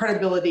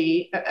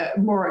credibility,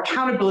 more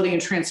accountability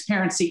and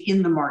transparency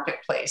in the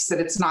marketplace, that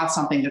it's not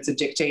something that's a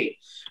dictate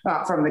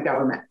from the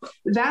government.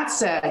 That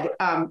said,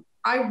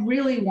 I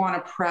really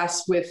want to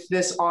press with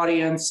this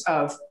audience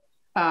of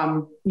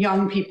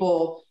young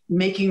people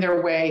making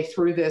their way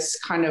through this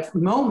kind of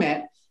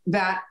moment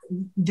that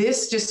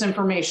this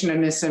disinformation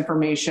and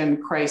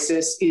misinformation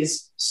crisis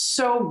is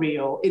so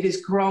real. It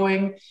is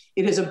growing.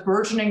 It is a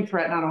burgeoning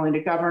threat not only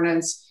to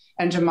governance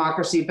and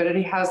democracy, but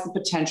it has the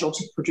potential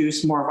to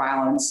produce more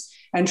violence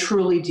and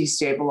truly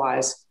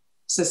destabilize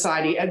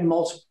society at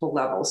multiple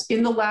levels.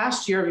 In the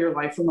last year of your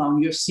life alone,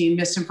 you have seen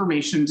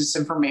misinformation,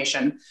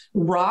 disinformation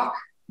rock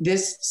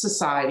this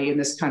society in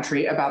this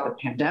country about the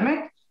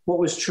pandemic, what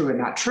was true and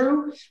not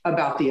true,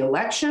 about the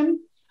election,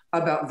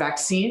 about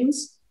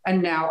vaccines,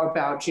 and now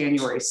about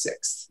January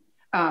 6th.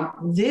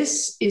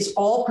 This is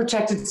all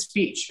protected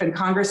speech, and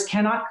Congress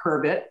cannot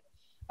curb it.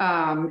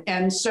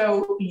 And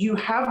so you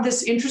have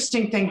this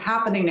interesting thing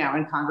happening now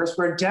in Congress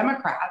where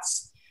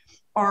Democrats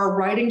are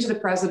writing to the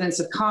presidents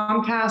of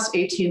Comcast,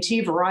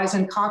 AT&T,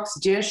 Verizon, Cox,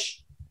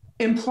 Dish,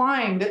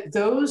 implying that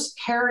those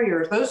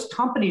carriers, those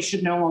companies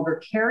should no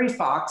longer carry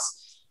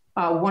Fox,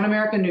 One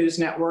American News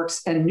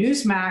Networks, and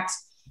Newsmax,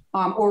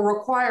 or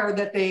require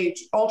that they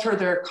alter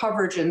their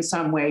coverage in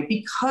some way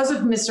because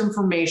of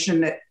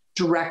misinformation that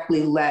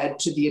directly led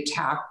to the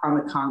attack on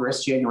the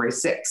Congress January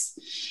 6th.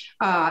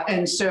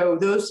 And so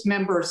those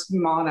members,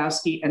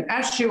 Malinowski and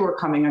Eshoo, are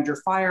coming under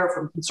fire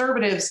from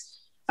conservatives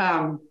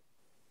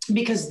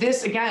because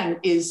this, again,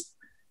 is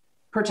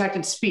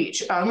protected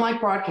speech. Unlike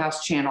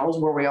broadcast channels,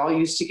 where we all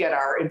used to get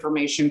our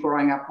information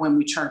growing up when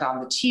we turned on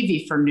the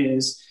TV for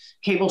news,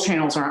 cable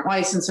channels aren't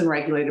licensed and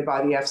regulated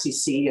by the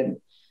FCC, and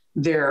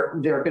they're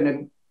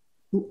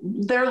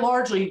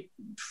largely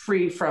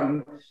free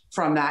from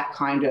that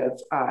kind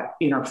of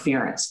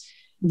interference.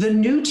 The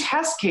new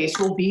test case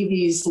will be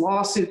these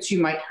lawsuits you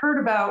might have heard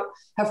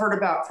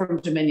about from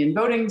Dominion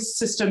Voting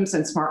Systems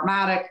and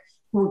Smartmatic,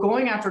 who are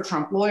going after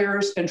Trump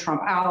lawyers and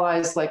Trump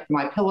allies like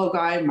MyPillow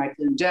guy, Mike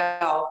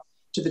Lindell,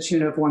 to the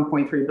tune of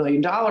 $1.3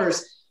 billion,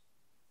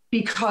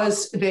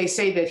 because they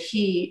say that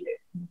he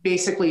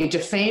basically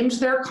defamed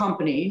their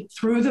company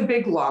through the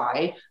big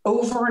lie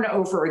over and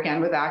over again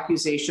with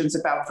accusations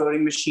about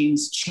voting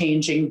machines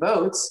changing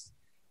votes.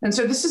 And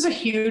so this is a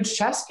huge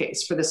chess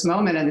case for this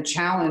moment and the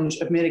challenge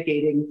of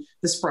mitigating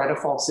the spread of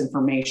false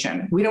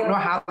information. We don't know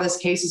how this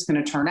case is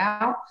going to turn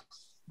out,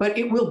 but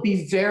it will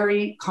be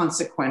very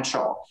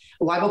consequential.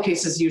 Libel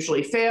cases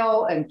usually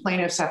fail, and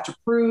plaintiffs have to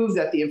prove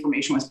that the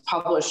information was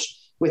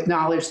published with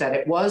knowledge that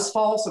it was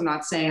false. I'm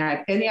not saying I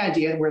have any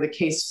idea where the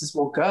cases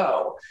will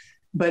go,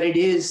 but it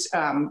is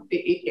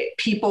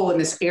people in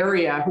this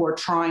area who are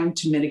trying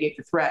to mitigate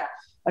the threat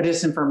of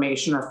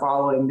disinformation are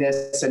following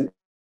this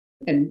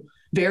and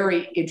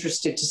very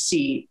interested to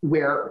see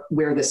where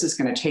this is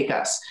going to take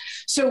us.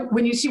 So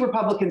when you see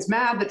Republicans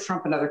mad that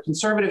Trump and other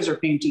conservatives are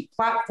being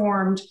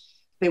deplatformed,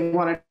 they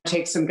want to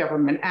take some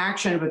government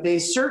action, but they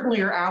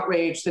certainly are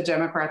outraged that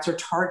Democrats are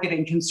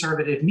targeting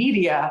conservative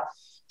media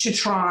to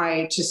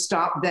try to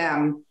stop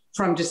them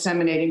from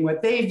disseminating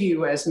what they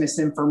view as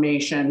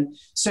misinformation.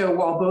 So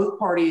while both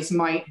parties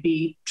might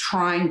be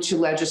trying to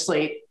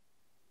legislate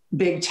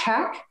big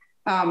tech,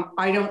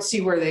 I don't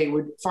see where they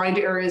would find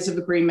areas of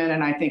agreement,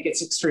 and I think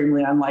it's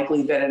extremely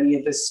unlikely that any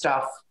of this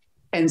stuff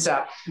ends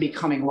up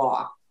becoming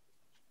law.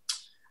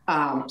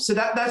 So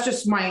that's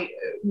just my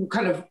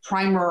kind of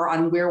primer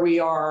on where we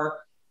are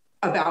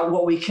about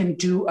what we can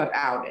do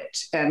about it.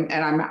 And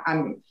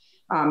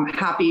I'm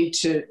happy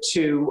to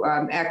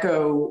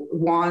echo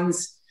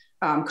Juan's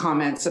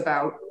comments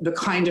about the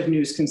kind of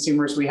news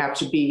consumers we have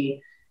to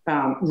be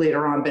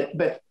later on.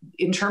 But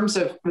in terms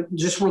of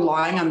just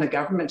relying on the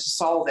government to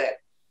solve it,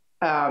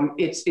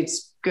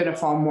 it's going to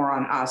fall more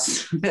on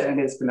us than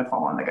it is going to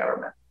fall on the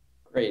government.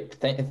 Great.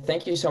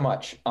 Thank you so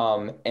much.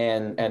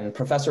 And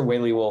Professor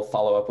Whaley will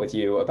follow up with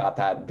you about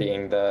that,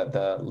 being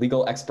the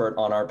legal expert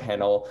on our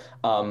panel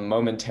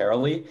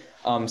momentarily.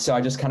 So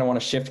I just kind of want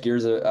to shift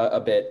gears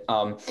a bit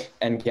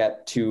and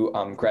get to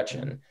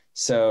Gretchen.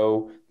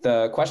 So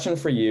the question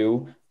for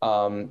you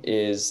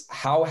is,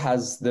 how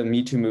has the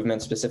Me Too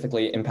movement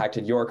specifically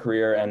impacted your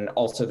career and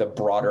also the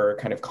broader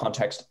kind of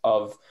context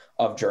of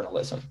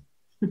journalism?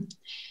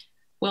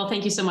 Well,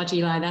 thank you so much,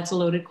 Eli. That's a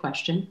loaded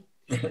question.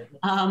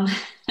 So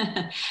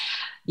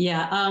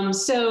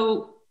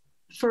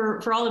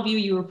for all of you,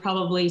 you were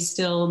probably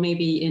still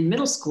maybe in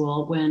middle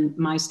school when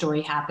my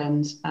story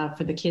happened.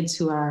 For the kids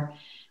who are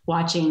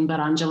watching, but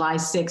on July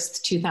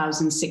 6th,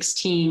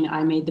 2016,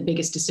 I made the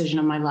biggest decision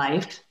of my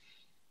life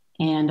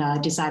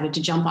and decided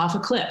to jump off a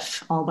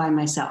cliff all by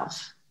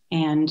myself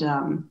and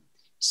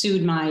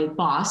sued my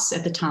boss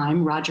at the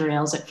time, Roger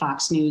Ailes at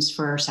Fox News,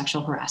 for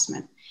sexual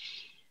harassment.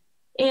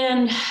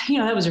 And,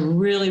 that was a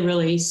really,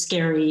 really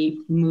scary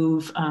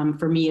move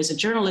for me as a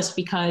journalist,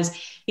 because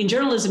in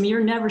journalism,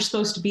 you're never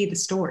supposed to be the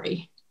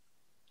story.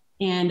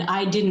 And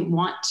I didn't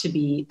want to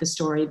be the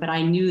story, but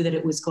I knew that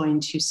it was going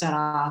to set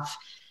off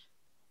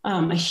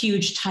a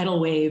huge tidal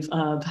wave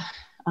of,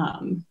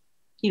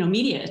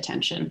 media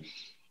attention.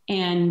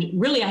 And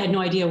really, I had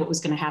no idea what was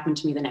going to happen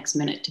to me the next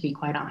minute, to be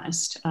quite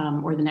honest,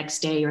 or the next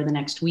day or the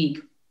next week.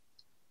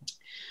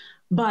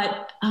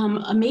 But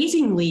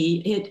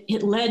amazingly,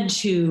 it led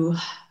to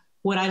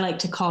what I like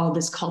to call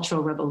this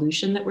cultural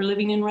revolution that we're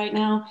living in right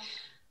now.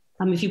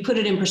 If you put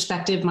it in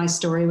perspective, my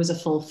story was a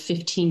full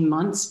 15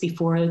 months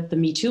before the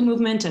Me Too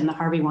movement and the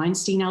Harvey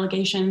Weinstein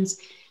allegations.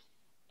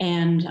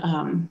 And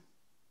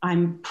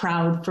I'm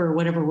proud for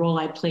whatever role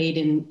I played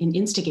in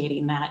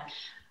instigating that.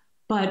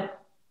 But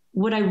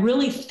what I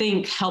really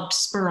think helped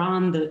spur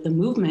on the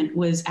movement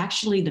was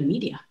actually the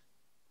media.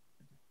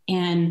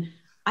 And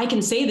I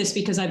can say this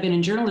because I've been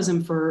in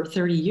journalism for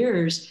 30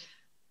 years.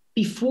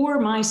 Before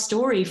my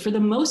story, for the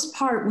most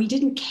part, we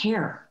didn't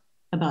care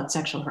about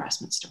sexual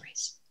harassment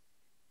stories.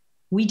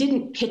 We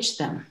didn't pitch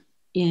them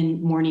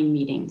in morning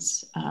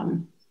meetings.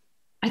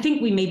 I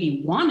think we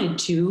maybe wanted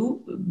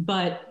to,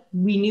 but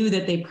we knew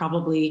that they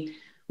probably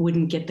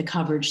wouldn't get the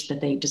coverage that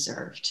they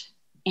deserved.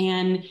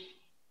 And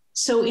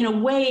so in a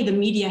way, the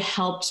media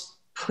helped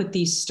put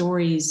these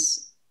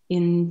stories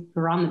on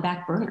the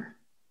back burner.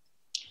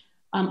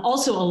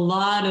 Also, a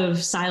lot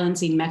of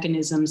silencing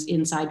mechanisms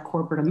inside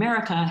corporate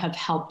America have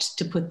helped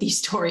to put these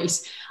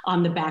stories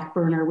on the back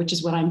burner, which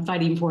is what I'm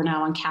fighting for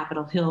now on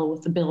Capitol Hill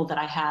with the bill that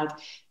I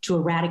have to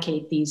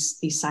eradicate these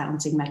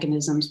silencing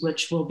mechanisms,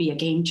 which will be a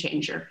game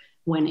changer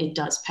when it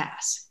does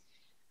pass.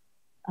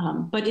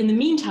 But in the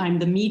meantime,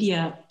 the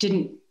media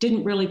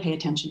didn't really pay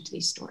attention to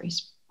these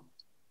stories.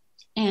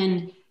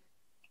 And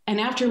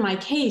after my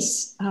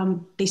case,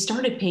 they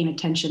started paying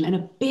attention. And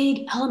a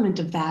big element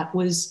of that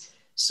was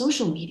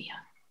social media.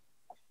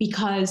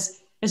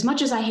 Because as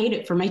much as I hate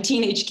it for my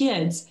teenage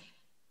kids,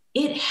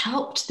 it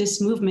helped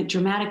this movement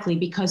dramatically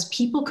because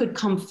people could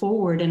come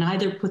forward and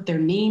either put their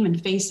name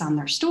and face on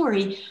their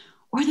story,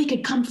 or they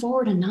could come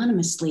forward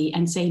anonymously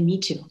and say, "Me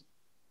too."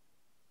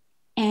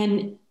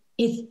 And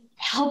it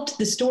helped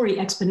the story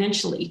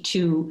exponentially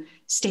to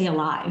stay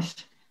alive.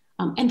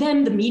 And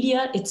then the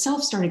media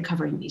itself started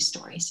covering these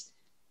stories.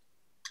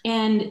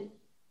 And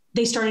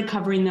they started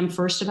covering them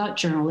first about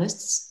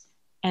journalists,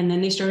 and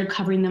then they started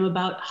covering them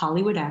about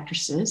Hollywood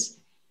actresses.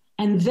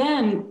 And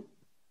then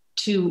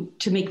to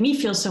make me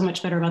feel so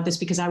much better about this,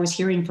 because I was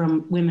hearing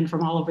from women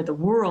from all over the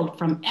world,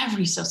 from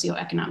every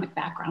socioeconomic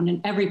background and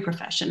every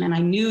profession. And I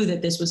knew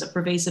that this was a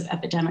pervasive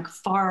epidemic,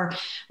 far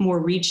more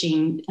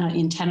reaching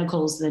in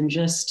tentacles than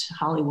just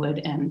Hollywood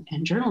and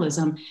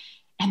journalism.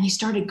 And they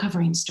started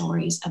covering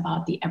stories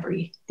about the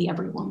every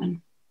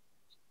woman.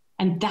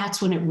 And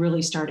that's when it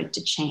really started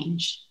to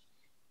change.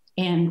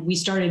 And we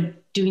started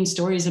doing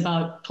stories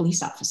about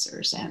police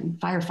officers and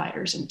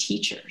firefighters and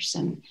teachers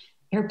and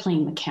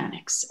airplane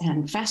mechanics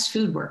and fast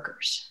food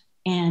workers.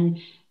 And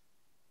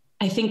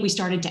I think we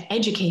started to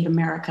educate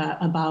America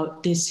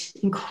about this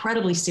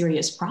incredibly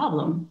serious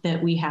problem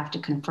that we have to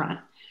confront.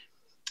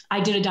 I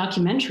did a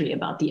documentary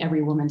about the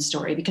Every Woman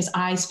story because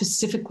I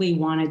specifically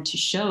wanted to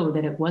show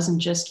that it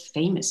wasn't just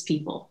famous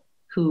people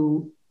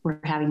who were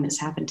having this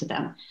happen to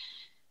them.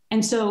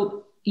 And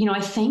so,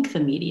 I thank the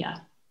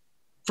media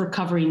for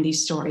covering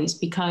these stories,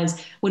 because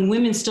when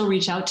women still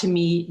reach out to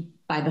me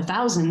by the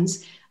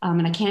thousands,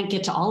 and I can't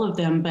get to all of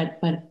them, but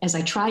as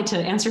I try to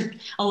answer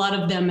a lot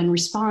of them and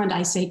respond,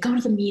 I say, go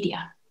to the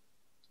media.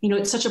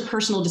 It's such a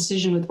personal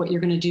decision with what you're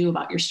going to do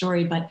about your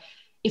story. But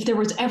if there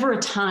was ever a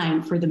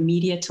time for the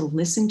media to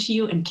listen to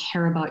you and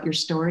care about your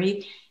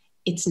story,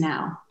 it's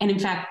now. And in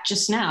fact,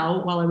 just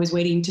now, while I was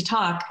waiting to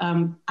talk,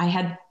 I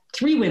had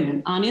 3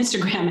 women on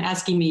Instagram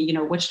asking me,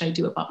 what should I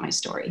do about my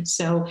story?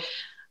 So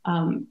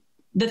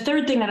the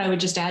third thing that I would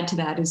just add to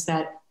that is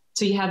that,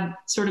 so you have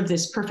sort of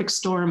this perfect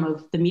storm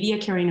of the media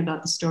caring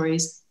about the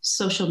stories,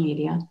 social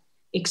media,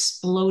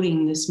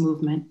 exploding this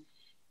movement.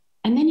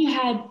 And then you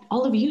had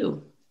all of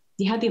you.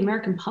 You had the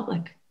American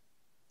public.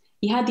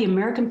 You had the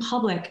American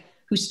public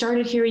who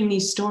started hearing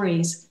these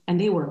stories and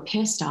they were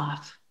pissed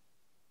off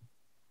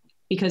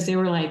because they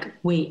were like,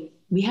 wait,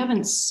 we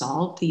haven't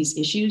solved these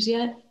issues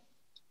yet.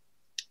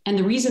 And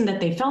the reason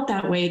that they felt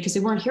that way, because they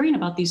weren't hearing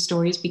about these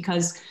stories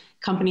because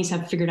companies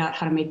have figured out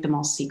how to make them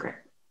all secret.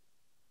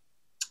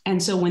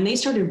 And so when they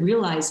started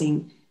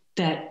realizing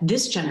that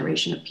this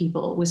generation of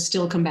people was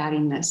still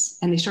combating this,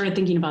 and they started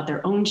thinking about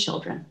their own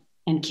children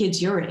and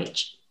kids your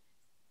age,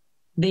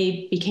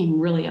 they became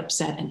really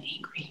upset and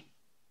angry.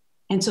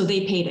 And so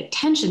they paid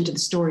attention to the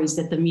stories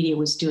that the media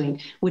was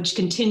doing, which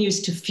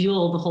continues to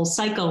fuel the whole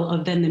cycle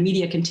of then the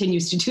media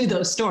continues to do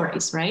those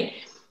stories, right?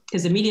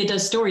 Because the media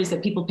does stories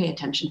that people pay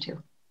attention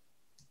to.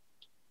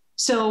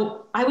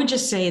 So I would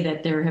just say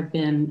that there have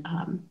been,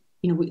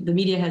 the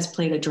media has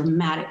played a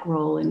dramatic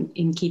role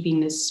in keeping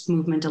this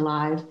movement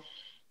alive.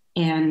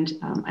 And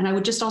I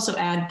would just also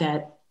add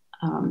that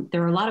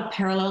there are a lot of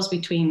parallels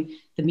between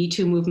the Me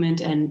Too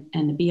movement and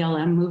the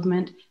BLM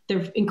movement.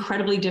 They're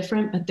incredibly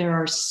different, but there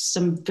are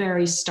some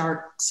very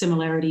stark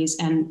similarities.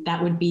 And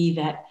that would be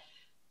that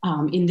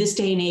in this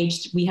day and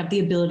age, we have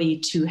the ability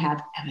to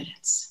have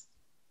evidence.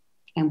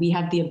 And we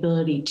have the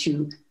ability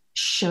to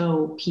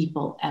show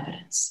people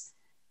evidence.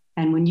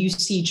 And when you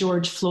see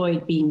George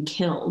Floyd being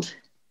killed,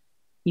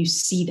 you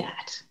see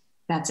that.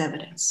 That's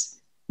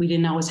evidence. We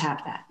didn't always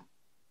have that.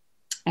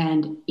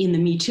 And in the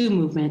Me Too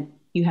movement,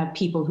 you have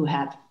people who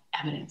have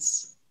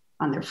evidence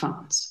on their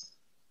phones.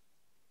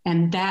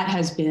 And that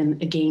has been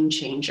a game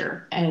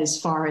changer as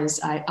far as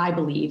I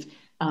believe,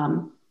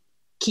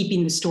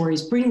 keeping the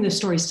stories, bringing the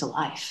stories to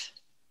life.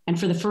 And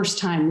for the first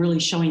time, really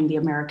showing the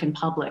American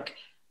public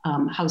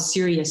how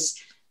serious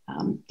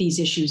these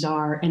issues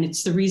are. And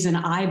it's the reason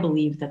I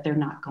believe that they're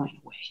not going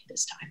away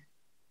this time.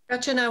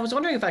 Gretchen, I was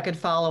wondering if I could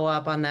follow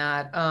up on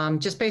that,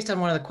 just based on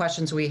one of the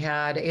questions we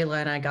had,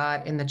 Ayla and I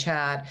got in the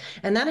chat.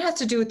 And that has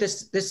to do with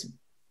this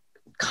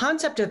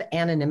concept of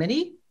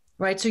anonymity,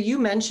 right? So you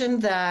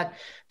mentioned that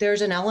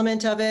there's an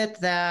element of it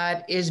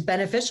that is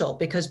beneficial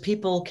because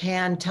people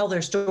can tell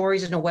their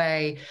stories in a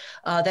way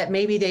that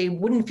maybe they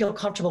wouldn't feel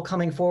comfortable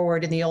coming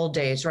forward in the old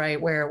days,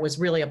 right? Where it was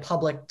really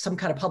some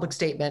kind of public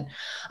statement.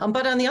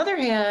 But on the other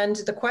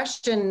hand, the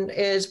question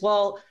is,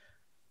 well,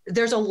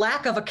 there's a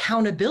lack of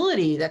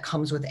accountability that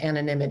comes with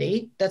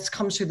anonymity that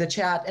comes through the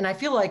chat. And I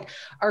feel like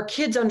our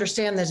kids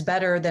understand this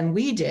better than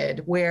we did,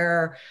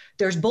 where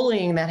there's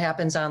bullying that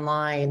happens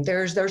online.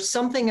 There's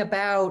something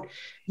about,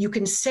 you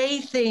can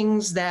say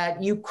things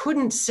that you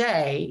couldn't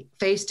say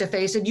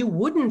face-to-face and you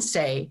wouldn't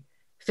say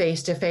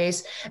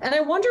face-to-face. And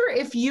I wonder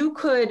if you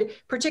could,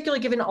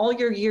 particularly given all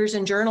your years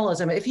in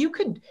journalism, if you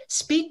could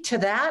speak to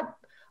that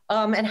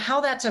and how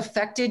that's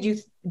affected you.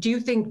 Do you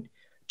think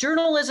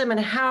journalism and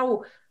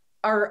how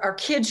our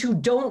kids who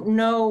don't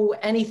know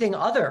anything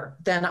other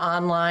than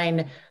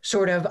online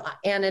sort of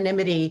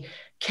anonymity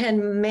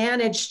can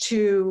manage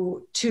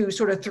to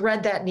sort of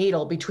thread that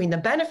needle between the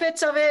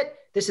benefits of it,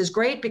 this is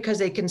great because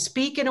they can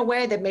speak in a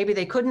way that maybe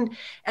they couldn't,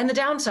 and the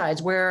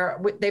downsides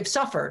where they've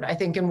suffered, I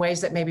think, in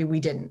ways that maybe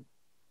we didn't?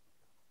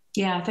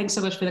 Yeah, thanks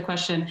so much for the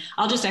question.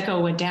 I'll just echo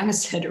what Dana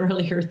said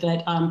earlier,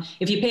 that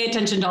if you pay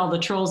attention to all the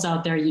trolls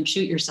out there, you'd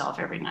shoot yourself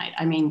every night.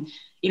 I mean,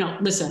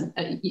 listen,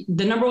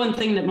 the number one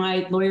thing that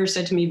my lawyer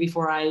said to me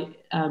before I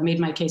made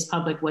my case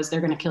public was,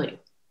 they're going to kill you.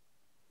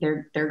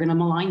 They're going to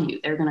malign you.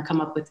 They're going to come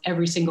up with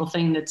every single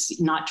thing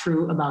that's not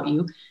true about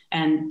you.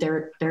 And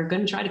they're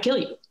going to try to kill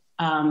you.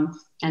 And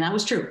that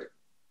was true.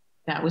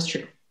 That was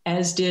true,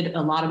 as did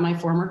a lot of my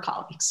former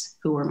colleagues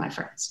who were my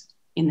friends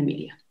in the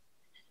media.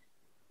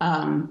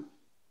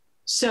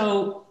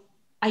 So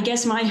I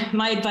guess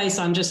my advice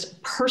on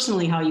just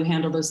personally how you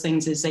handle those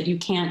things is that you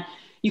can't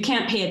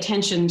pay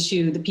attention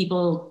to the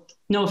people,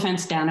 no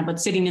offense, Dana, but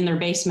sitting in their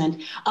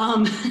basement,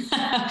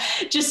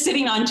 just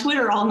sitting on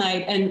Twitter all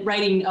night and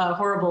writing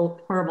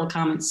horrible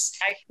comments.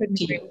 I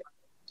couldn't agree.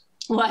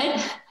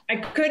 What? I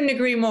couldn't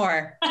agree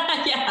more.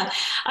 Yeah,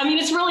 I mean,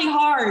 it's really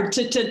hard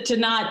to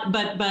not,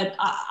 but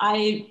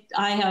I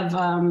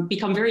have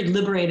become very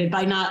liberated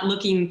by not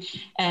looking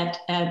at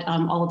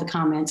all of the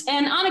comments.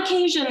 And on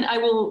occasion, I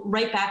will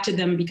write back to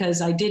them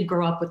because I did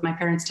grow up with my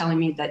parents telling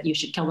me that you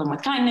should kill them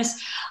with kindness.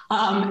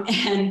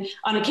 And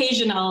on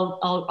occasion,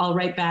 I'll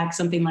write back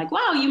something like,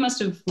 "Wow, you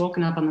must have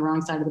woken up on the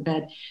wrong side of the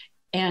bed."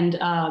 And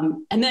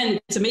then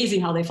it's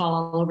amazing how they fall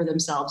all over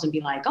themselves and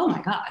be like, "Oh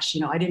my gosh,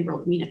 I didn't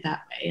really mean it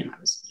that way." And I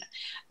was.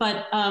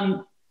 But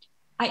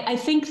I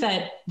think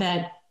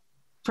that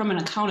from an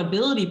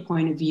accountability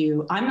point of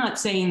view, I'm not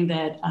saying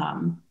that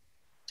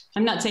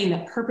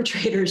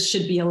perpetrators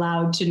should be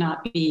allowed to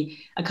not be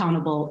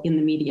accountable in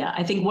the media.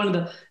 I think one of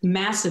the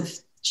massive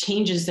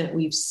changes that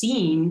we've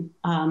seen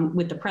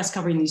with the press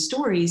covering these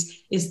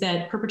stories is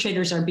that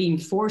perpetrators are being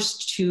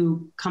forced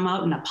to come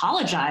out and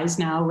apologize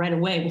now right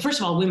away. Well,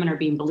 first of all, women are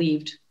being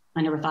believed.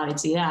 I never thought I'd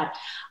see that.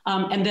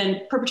 And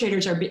then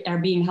perpetrators are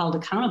being held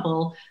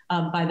accountable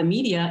by the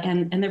media,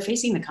 and they're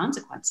facing the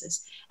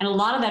consequences. And a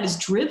lot of that is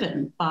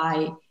driven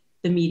by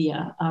the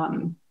media.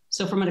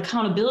 So from an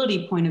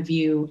accountability point of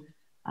view,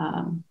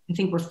 I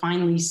think we're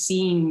finally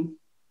seeing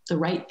the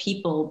right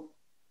people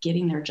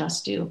getting their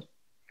just due.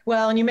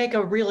 Well, and you make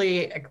a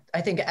really, I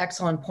think,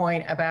 excellent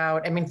point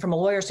about, from a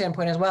lawyer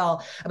standpoint as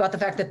well, about the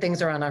fact that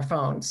things are on our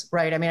phones,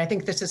 right? I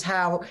think this is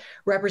how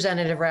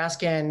Representative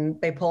Raskin,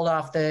 they pulled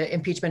off the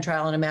impeachment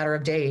trial in a matter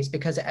of days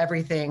because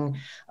everything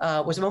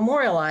was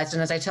memorialized.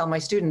 And as I tell my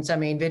students,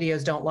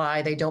 videos don't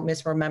lie, they don't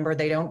misremember,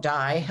 they don't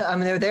die.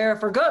 They're there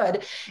for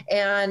good.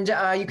 And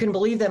you can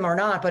believe them or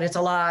not, but it's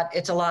a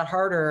lot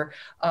harder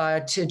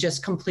to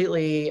just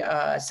completely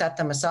set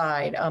them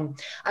aside.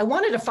 I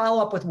wanted to follow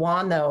up with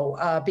Juan,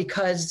 though,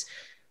 because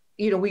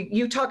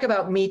you talk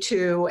about Me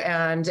Too,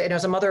 and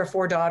as a mother of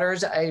 4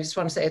 daughters, I just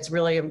want to say it's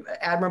really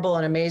admirable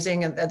and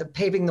amazing, and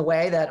paving the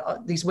way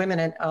that these women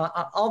and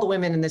all the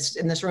women in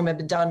this room have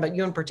been done, but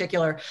you in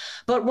particular.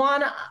 But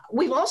Juan,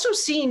 we've also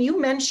seen, you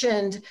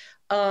mentioned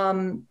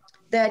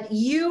that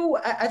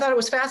I thought it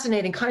was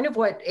fascinating, kind of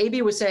what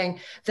A.B. was saying,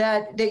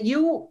 that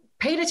you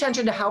paid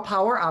attention to how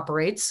power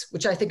operates,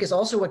 which I think is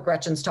also what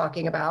Gretchen's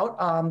talking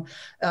about,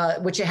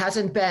 which it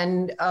hasn't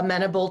been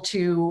amenable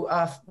to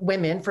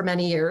women for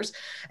many years.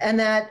 And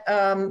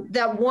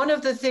that one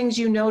of the things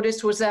you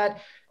noticed was that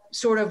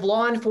sort of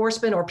law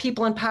enforcement or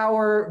people in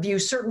power view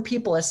certain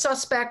people as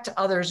suspect,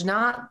 others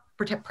not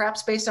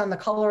perhaps based on the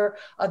color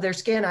of their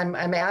skin. I'm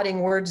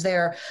adding words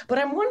there, but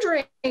I'm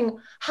wondering,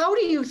 how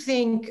do you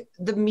think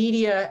the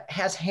media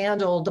has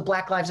handled the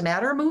Black Lives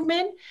Matter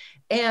movement?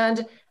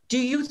 And do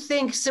you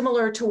think,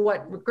 similar to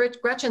what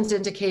Gretchen's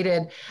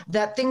indicated,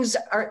 that things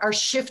are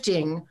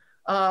shifting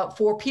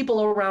for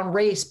people around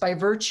race by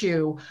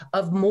virtue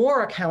of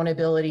more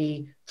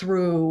accountability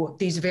through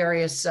these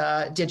various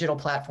digital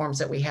platforms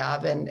that we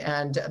have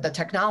and the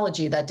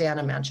technology that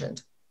Dana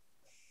mentioned?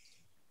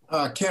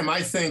 Kim,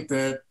 I think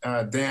that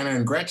Dana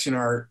and Gretchen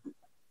are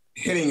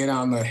hitting it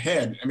on the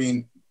head. I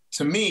mean,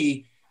 to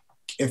me,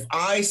 if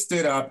I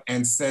stood up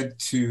and said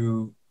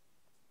to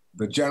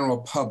the general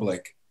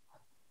public,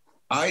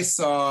 I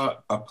saw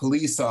a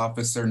police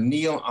officer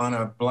kneel on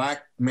a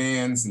Black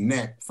man's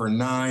neck for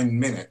 9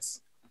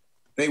 minutes,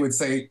 they would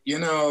say, you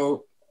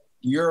know,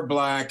 you're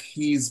Black,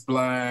 he's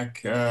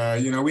Black,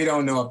 you know, we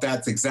don't know if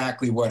that's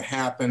exactly what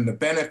happened. The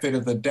benefit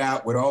of the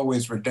doubt would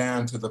always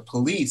redound to the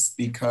police,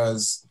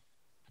 because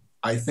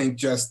I think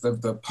just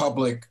the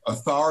public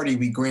authority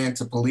we grant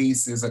to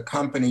police is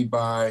accompanied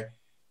by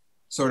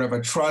sort of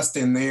a trust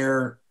in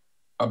their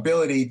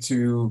ability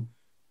to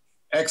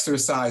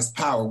exercise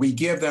power. We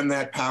give them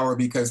that power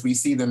because we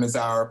see them as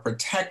our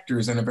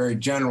protectors in a very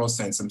general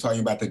sense. I'm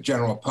talking about the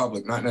general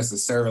public, not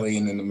necessarily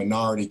in the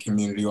minority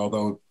community,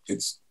 although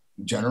it's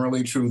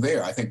generally true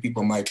there. I think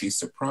people might be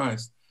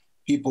surprised.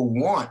 People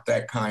want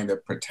that kind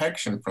of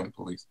protection from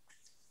police.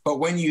 But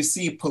when you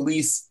see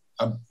police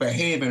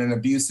behave in an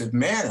abusive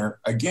manner,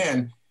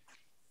 again,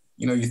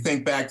 you know, you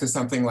think back to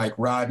something like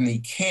Rodney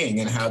King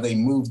and how they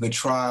moved the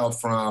trial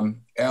from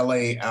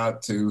LA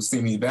out to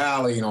Simi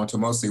Valley, you know, to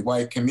mostly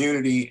white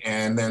community.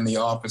 And then the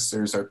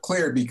officers are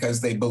cleared because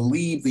they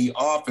believe the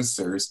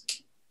officers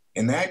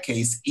in that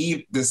case,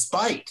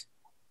 despite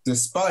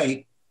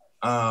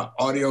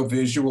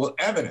audiovisual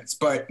evidence.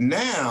 But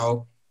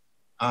now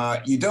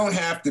you don't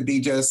have to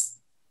be just,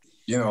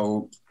 you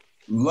know,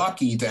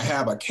 lucky to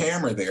have a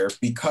camera there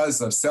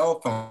because of cell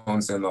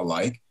phones and the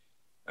like.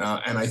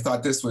 And I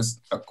thought this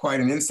was quite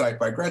an insight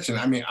by Gretchen.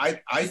 I mean,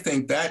 I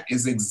think that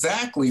is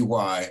exactly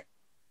why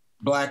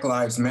Black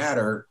Lives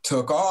Matter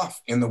took off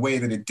in the way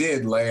that it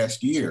did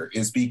last year,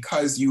 is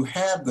because you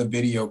have the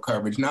video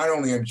coverage, not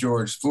only of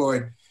George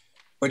Floyd,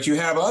 but you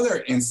have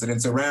other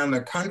incidents around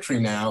the country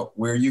now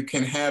where you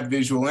can have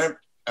visual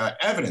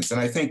evidence. And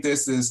I think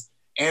this is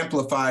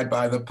amplified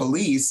by the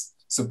police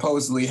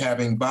supposedly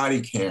having body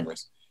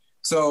cameras.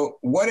 So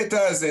what it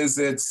does is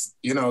it's,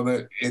 you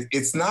know,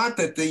 it's not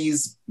that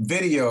these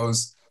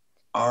videos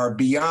are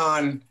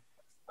beyond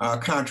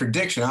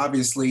contradiction.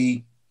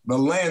 Obviously, the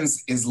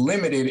lens is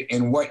limited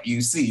in what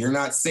you see. You're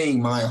not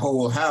seeing my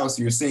whole house.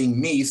 You're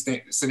seeing me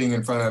sitting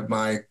in front of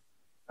my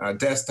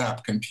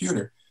desktop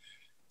computer.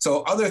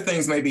 So other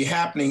things may be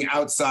happening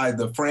outside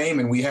the frame,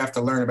 and we have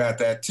to learn about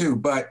that too.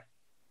 But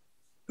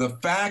the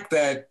fact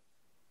that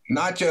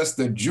not just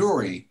the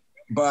jury,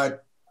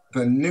 but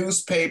the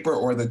newspaper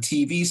or the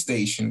TV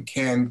station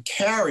can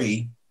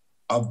carry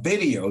a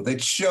video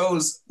that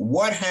shows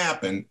what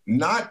happened,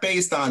 not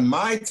based on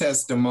my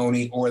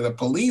testimony or the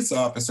police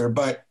officer,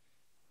 but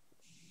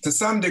to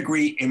some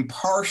degree,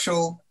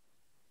 impartial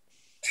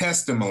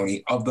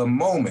testimony of the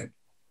moment,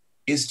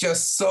 is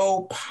just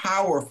so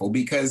powerful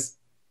because,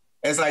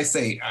 as I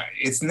say,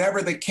 it's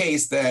never the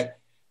case that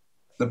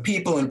the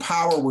people in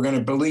power were going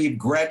to believe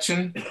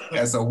Gretchen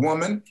as a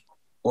woman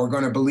or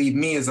going to believe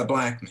me as a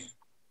Black man.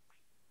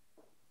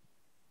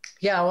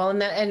 Yeah, well,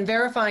 and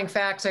verifying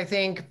facts, I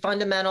think,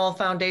 fundamental,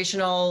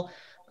 foundational,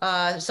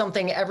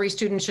 something every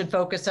student should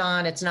focus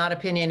on. It's not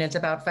opinion, it's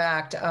about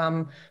fact.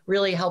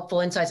 Really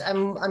helpful insights.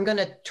 I'm going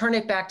to turn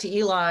it back to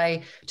Eli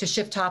to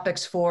shift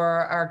topics for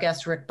our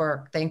guest, Rick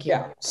Burke. Thank you.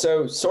 Yeah,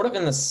 so sort of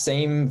in the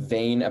same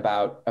vein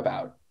about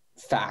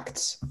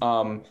facts,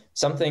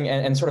 something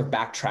and sort of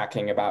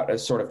backtracking about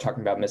sort of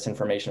talking about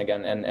misinformation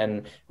again.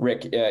 And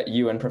Rick,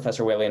 you and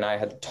Professor Whaley and I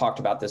had talked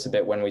about this a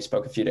bit when we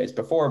spoke a few days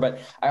before, but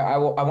I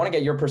want to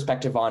get your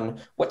perspective on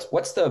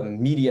what's the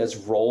media's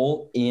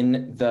role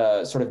in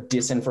the sort of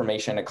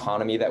disinformation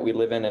economy that we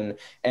live in,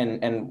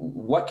 and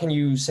what can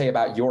you say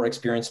about your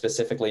experience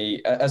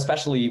specifically,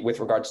 especially with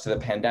regards to the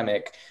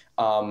pandemic?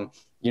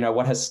 You know,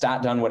 what has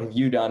STAT done? What have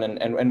you done?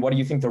 And what do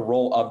you think the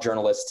role of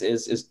journalists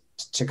is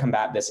to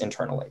combat this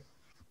internally?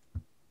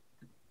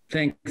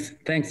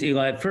 Thanks,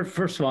 Eli.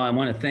 First of all, I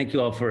want to thank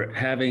you all for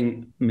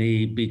having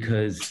me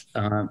because,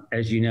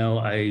 as you know,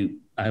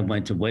 I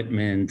went to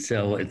Whitman,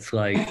 so it's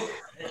like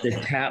the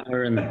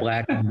Tatler and the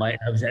Black and White.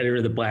 I was editor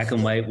of the Black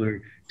and White.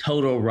 We're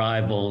total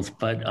rivals,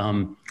 but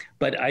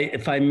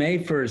if I may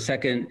for a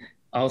second,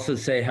 also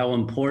say how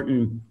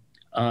important,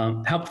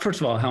 first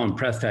of all, how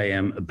impressed I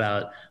am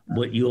about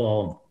what you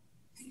all,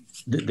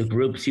 the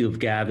groups you've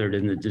gathered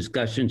and the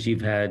discussions you've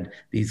had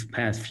these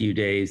past few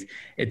days.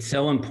 It's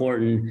so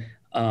important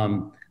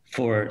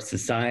for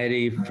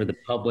society, for the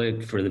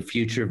public, for the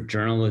future of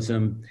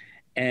journalism.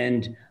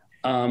 And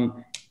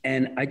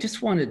I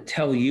just want to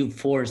tell you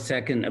for a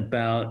second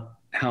about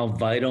how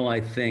vital I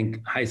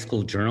think high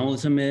school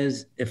journalism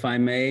is, if I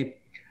may.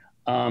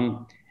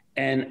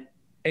 And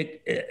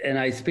and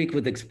I speak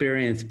with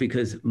experience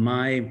because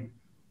my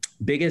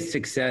biggest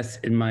success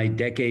in my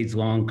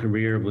decades-long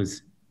career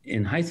was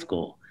in high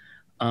school.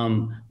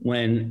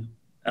 When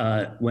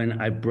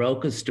I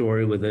broke a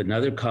story with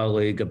another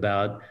colleague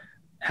about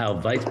how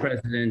Vice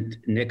President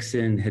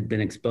Nixon had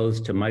been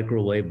exposed to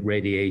microwave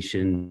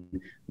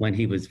radiation when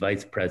he was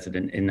vice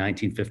president in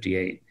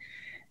 1958.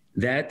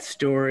 That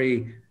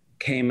story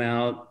came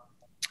out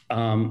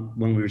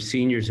when we were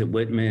seniors at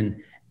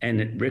Whitman, and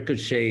it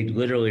ricocheted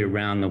literally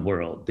around the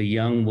world, the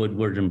young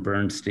Woodward and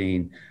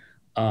Bernstein.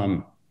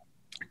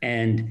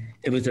 And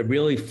it was a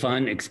really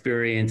fun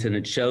experience, and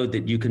it showed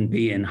that you can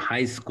be in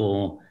high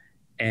school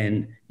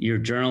and your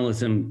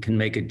journalism can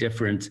make a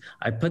difference.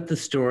 I put the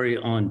story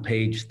on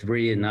page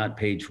 3 and not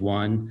page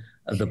 1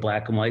 of the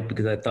Black and White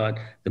because I thought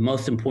the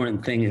most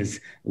important thing is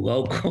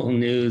local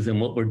news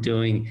and what we're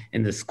doing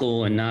in the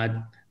school and not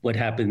what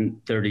happened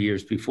 30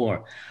 years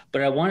before.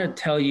 But I want to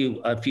tell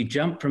you, if you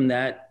jump from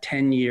that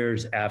 10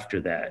 years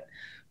after that,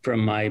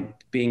 from my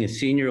being a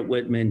senior at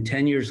Whitman,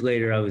 10 years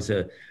later, I was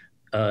a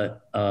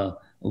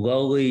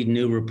lowly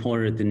new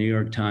reporter at the New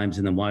York Times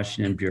and the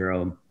Washington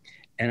Bureau.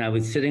 And I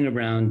was sitting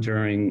around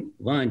during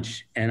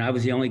lunch, and I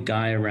was the only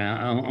guy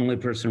around, only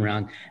person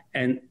around.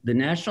 And the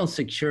national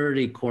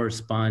security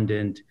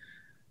correspondent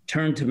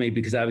turned to me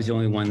because I was the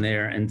only one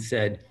there and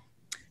said,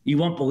 "You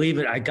won't believe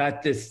it. I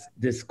got this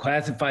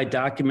classified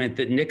document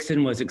that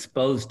Nixon was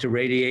exposed to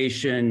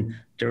radiation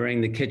during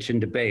the kitchen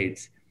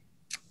debates."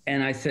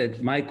 And I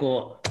said,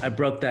 "Michael, I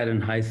broke that in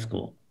high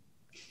school."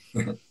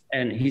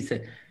 And he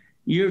said,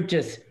 "You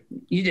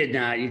did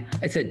not."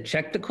 I said,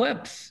 "Check the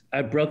clips.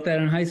 I broke that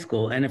in high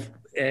school." And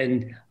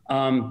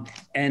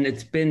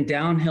it's been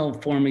downhill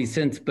for me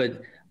since.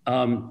 But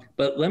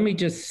let me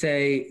just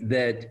say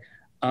that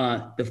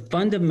the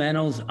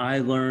fundamentals I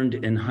learned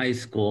in high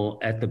school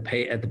at the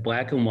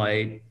Black and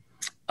White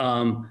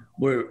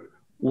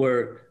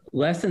were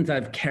lessons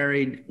I've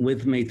carried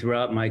with me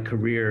throughout my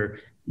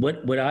career.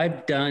 What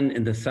I've done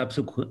in the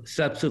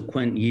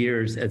subsequent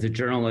years as a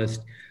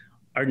journalist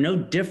are no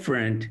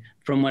different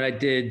from what I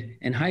did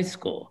in high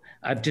school.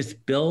 I've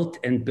just built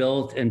and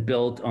built and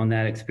built on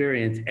that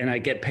experience, and I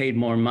get paid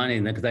more money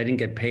because I didn't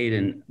get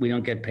paid we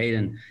don't get paid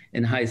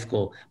in high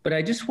school. But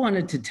I just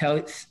wanted to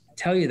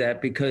tell you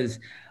that because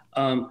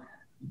of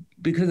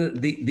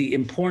the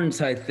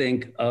importance, I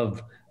think,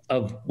 of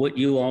what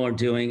you all are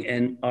doing.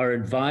 And our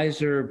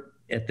advisor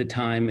at the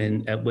time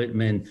at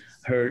Whitman,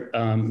 her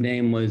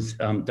name was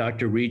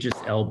Dr. Regis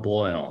L.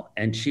 Boyle,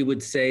 and she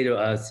would say to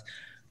us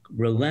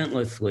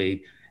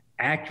relentlessly,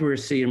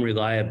 accuracy and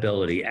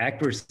reliability,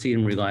 accuracy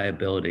and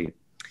reliability.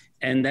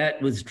 And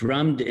that was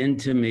drummed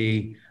into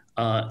me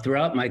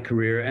throughout my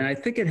career. And I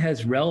think it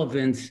has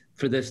relevance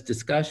for this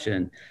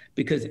discussion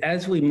because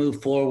as we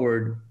move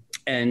forward,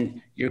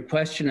 and your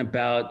question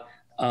about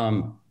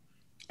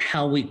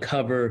how we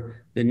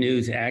cover the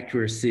news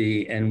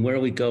accuracy and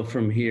where we go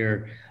from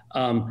here,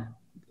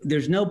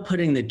 there's no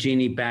putting the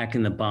genie back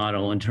in the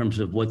bottle in terms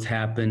of what's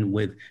happened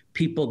with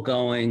people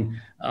going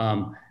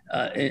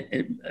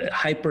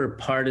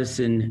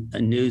hyper-partisan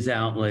news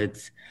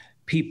outlets,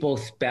 people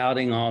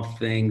spouting off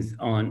things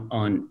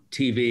on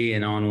TV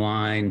and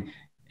online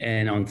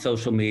and on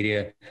social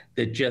media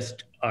that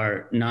just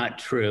are not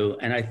true.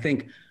 And I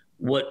think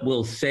what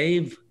will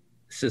save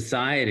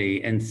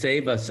society and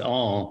save us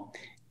all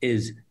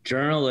is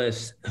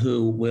journalists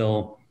who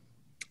will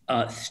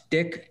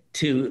stick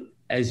to,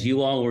 as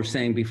you all were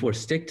saying before,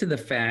 stick to the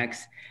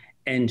facts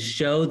and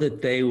show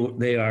that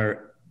they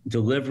are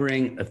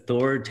delivering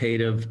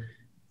authoritative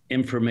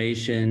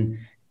information.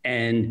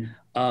 And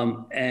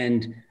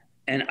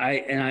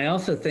I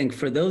also think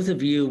for those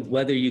of you,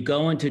 whether you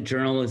go into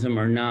journalism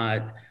or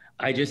not,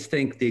 I just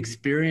think the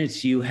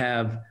experience you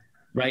have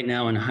right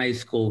now in high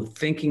school,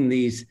 thinking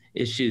these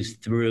issues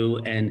through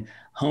and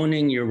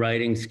honing your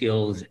writing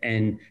skills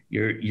and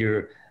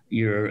you're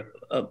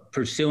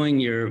pursuing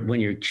when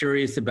you're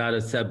curious about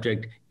a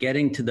subject,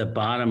 getting to the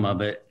bottom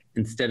of it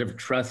instead of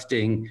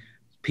trusting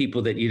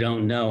people that you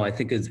don't know, I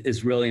think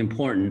is really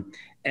important.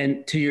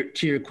 And to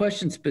your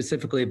question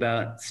specifically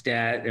about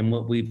STAT and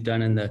what we've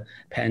done in the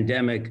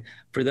pandemic,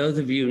 for those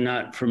of you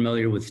not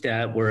familiar with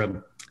STAT, we're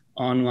an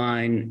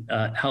online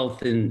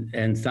health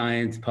and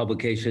science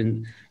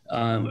publication,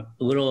 a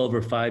little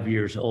over 5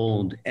 years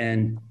old.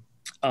 And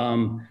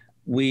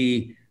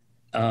we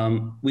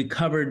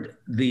covered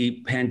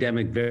the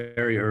pandemic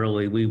very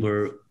early. We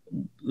were,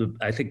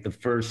 I think, the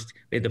first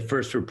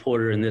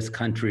reporter in this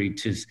country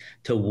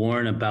to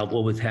warn about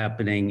what was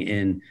happening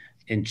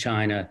in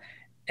China.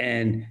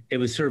 And it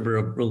was sort of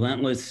a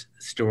relentless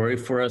story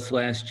for us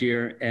last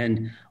year.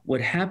 And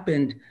what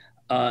happened,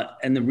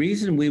 and the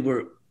reason we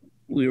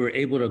were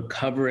able to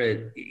cover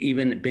it,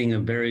 even being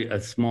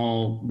a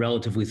small,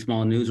 relatively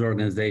small news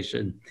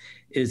organization,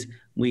 is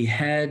we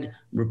had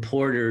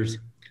reporters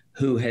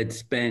who had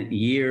spent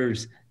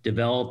years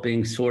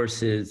developing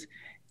sources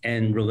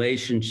and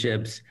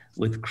relationships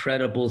with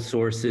credible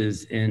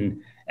sources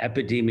in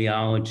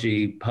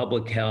epidemiology,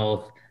 public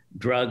health,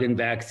 drug and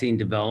vaccine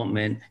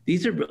development.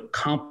 These are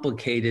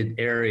complicated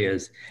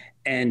areas.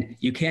 And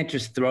you can't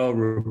just throw a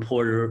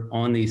reporter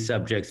on these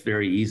subjects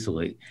very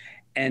easily.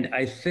 And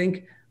I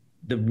think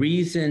the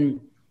reason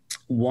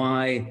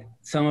why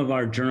some of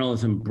our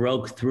journalism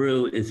broke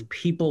through is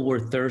people were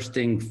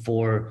thirsting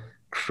for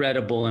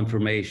credible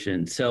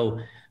information. So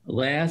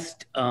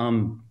last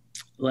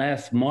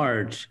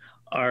March,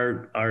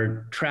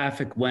 our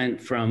traffic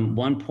went from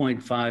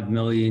 1.5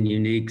 million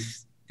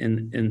uniques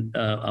in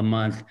a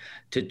month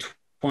to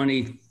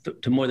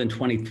more than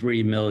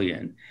 23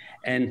 million.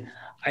 And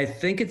I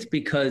think it's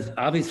because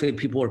obviously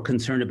people are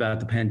concerned about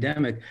the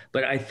pandemic,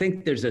 but I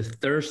think there's a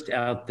thirst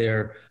out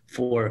there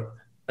for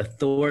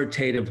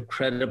authoritative,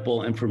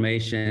 credible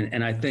information.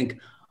 And I think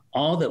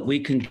all that we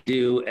can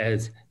do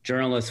as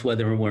journalists,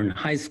 whether we're in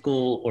high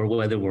school or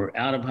whether we're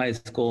out of high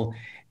school,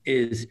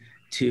 is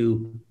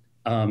to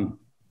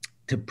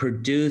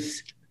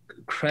produce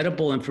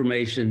credible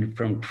information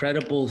from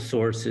credible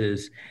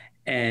sources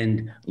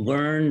and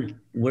learn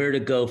where to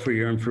go for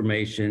your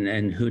information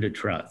and who to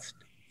trust.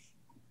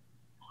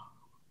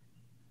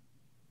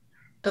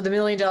 So the $1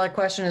 million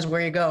question is where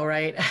you go,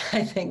 right?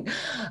 I think.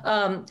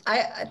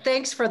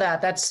 Thanks for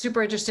that. That's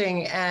super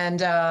interesting,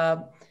 and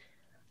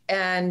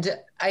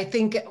I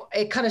think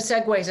it kind of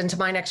segues into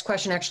my next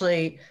question,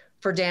 actually,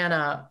 for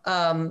Dana,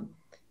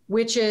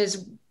 which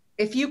is,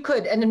 if you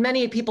could, and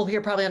many people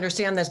here probably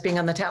understand this being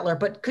on the Tatler,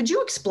 but could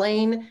you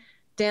explain,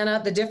 Dana,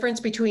 the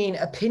difference between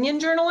opinion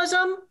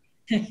journalism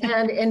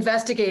and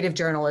investigative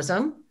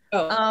journalism?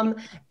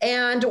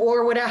 And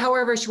or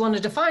however she wanted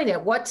to define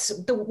it,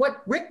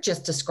 what Rick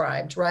just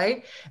described,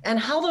 right? And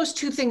how those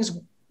two things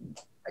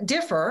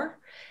differ.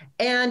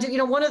 And,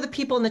 one of the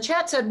people in the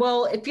chat said,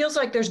 well, it feels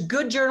like there's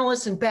good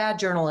journalists and bad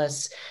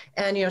journalists.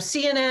 And,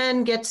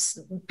 CNN gets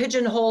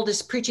pigeonholed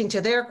as preaching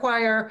to their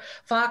choir.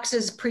 Fox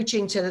is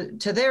preaching to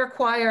their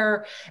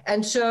choir.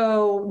 And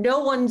so no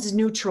one's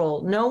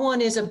neutral. No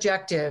one is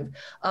objective.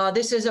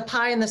 This is a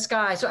pie in the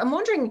sky. So I'm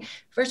wondering,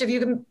 first, if you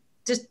can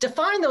just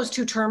define those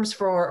two terms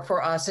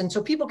for us. And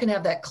so people can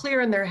have that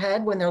clear in their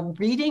head when they're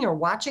reading or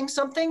watching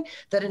something,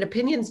 that an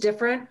opinion's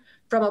different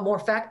from a more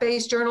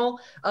fact-based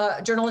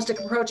journalistic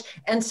approach.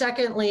 And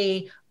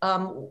secondly,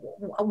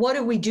 what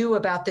do we do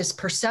about this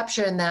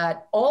perception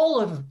that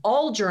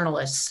all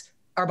journalists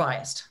are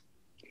biased?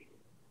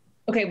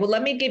 Okay, well,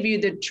 let me give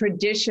you the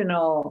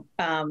traditional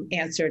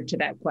answer to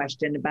that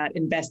question about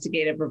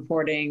investigative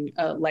reporting,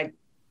 like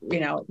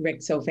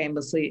Rick so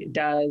famously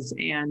does,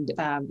 and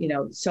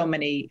so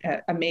many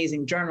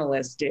amazing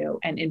journalists do.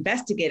 And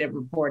investigative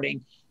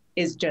reporting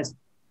is just,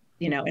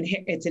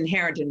 it's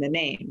inherent in the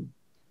name.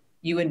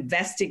 You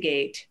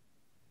investigate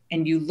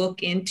and you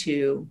look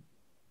into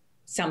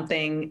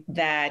something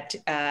that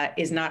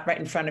is not right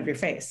in front of your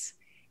face.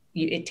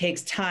 It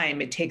takes time,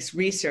 it takes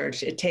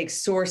research, it takes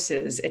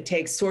sources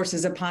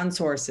upon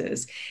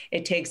sources.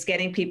 It takes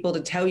getting people to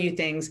tell you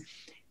things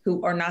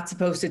who are not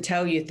supposed to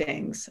tell you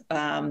things,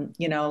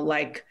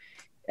 like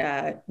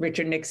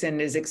Richard Nixon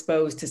is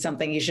exposed to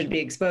something he should be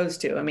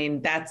exposed to. I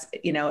mean, that's,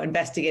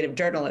 investigative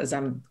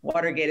journalism.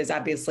 Watergate is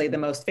obviously the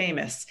most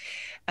famous,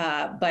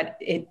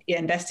 but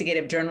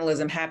investigative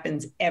journalism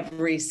happens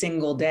every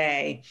single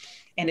day.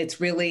 And it's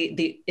really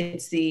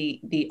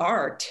the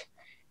art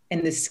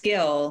and the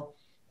skill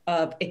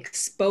of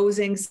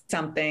exposing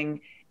something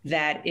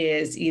that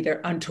is either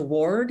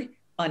untoward,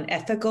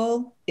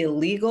 unethical,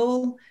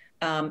 illegal,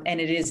 and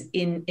it is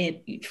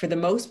for the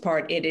most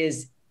part,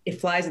 it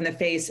flies in the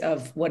face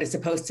of what is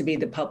supposed to be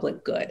the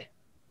public good,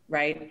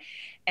 right?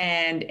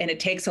 And it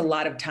takes a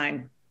lot of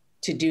time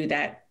to do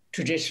that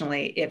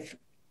traditionally if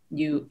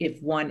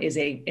one is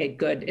a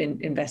good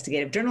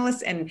investigative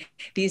journalist. And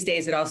these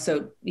days it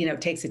also,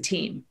 takes a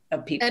team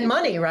of people. And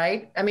money,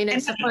 right? I mean,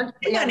 it's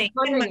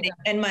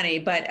money,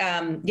 but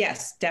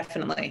yes,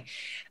 definitely.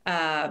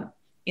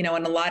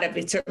 And a lot of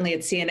it, certainly at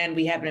CNN,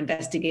 we have an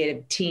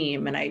investigative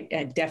team. And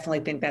I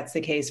definitely think that's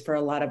the case for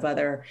a lot of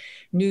other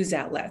news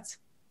outlets.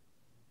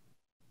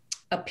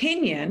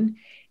 Opinion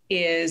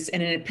is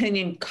in an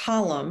opinion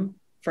column,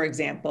 for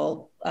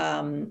example,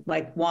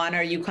 like Juan,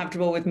 are you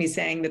comfortable with me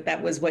saying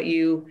that's what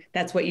you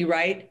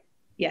write?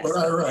 Yes. What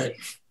I write.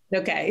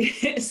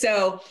 Okay.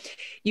 So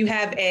you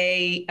have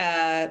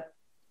the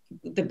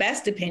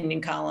best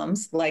opinion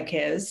columns like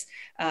his,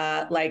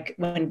 like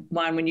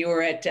when you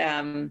were at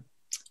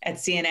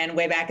CNN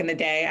way back in the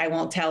day. I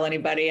won't tell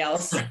anybody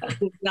else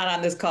who's not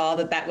on this call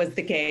that was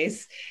the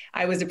case.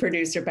 I was a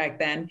producer back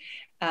then.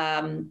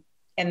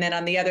 And then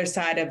on the other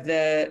side of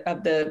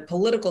the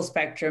political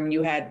spectrum,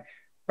 you had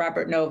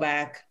Robert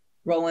Novak,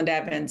 Roland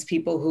Evans,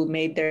 people who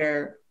made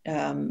their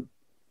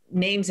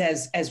names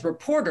as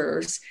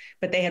reporters,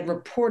 but they had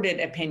reported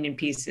opinion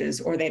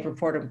pieces or they'd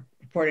reported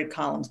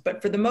columns.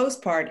 But for the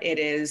most part, it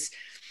is,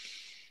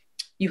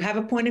 you have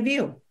a point of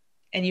view.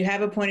 And you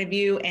have a point of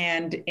view,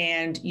 and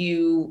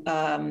you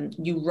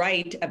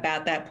write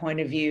about that point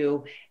of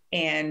view,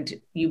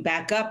 and you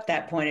back up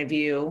that point of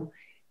view.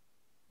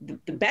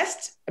 The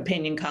best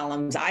opinion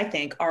columns, I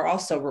think, are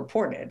also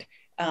reported.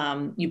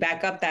 You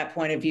back up that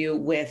point of view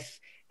with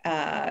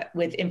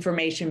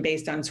information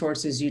based on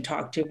sources you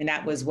talk to, and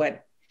that was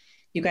what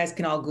you guys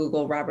can all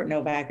Google Robert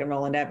Novak and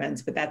Roland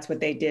Evans, but that's what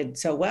they did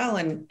so well,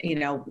 and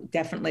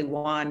definitely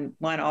won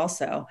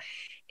also.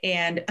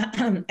 And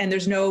and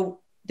there's no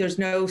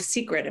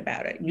secret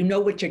about it. You know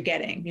what you're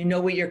getting. You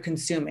know what you're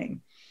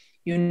consuming.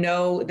 You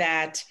know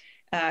that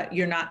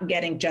you're not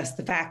getting just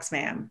the facts,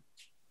 ma'am.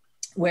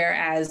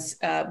 Whereas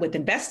with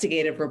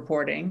investigative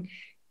reporting,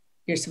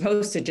 you're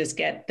supposed to just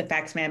get the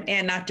facts, ma'am.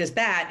 And not just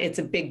that, it's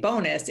a big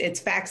bonus. It's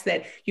facts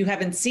that you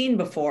haven't seen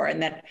before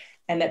and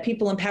that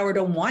people in power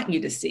don't want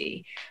you to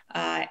see.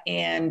 So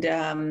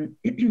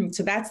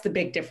that's the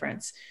big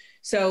difference.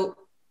 So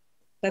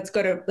let's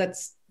sort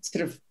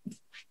of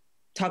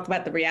talk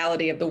about the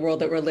reality of the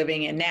world that we're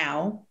living in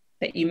now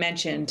that you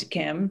mentioned,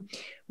 Kim,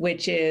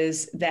 which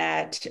is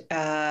that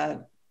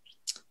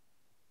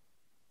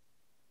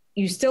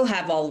you still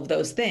have all of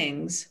those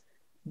things,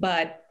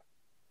 but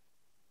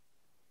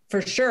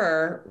for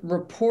sure,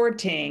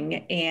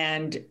 reporting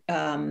and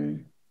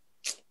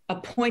a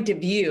point of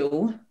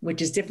view,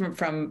 which is different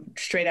from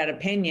straight out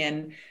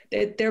opinion,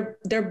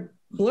 they're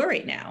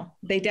blurry now.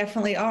 They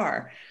definitely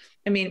are.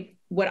 I mean,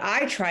 what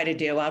I try to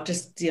do, I'll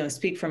just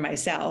speak for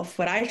myself.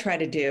 What I try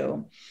to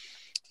do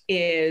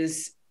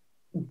is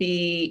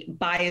be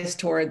biased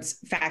towards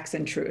facts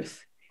and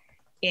truth.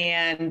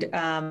 And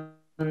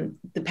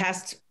the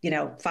past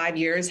 5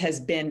 years has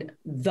been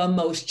the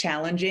most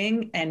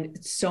challenging,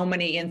 and so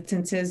many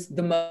instances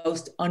the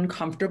most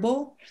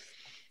uncomfortable,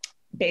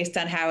 based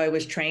on how I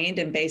was trained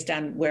and based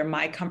on where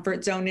my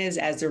comfort zone is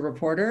as a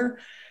reporter,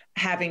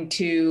 having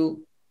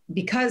to,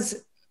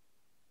 because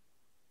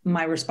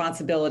my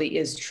responsibility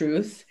is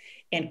truth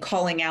and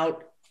calling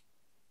out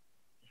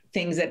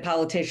things that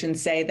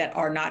politicians say that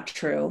are not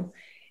true,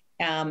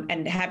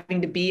 and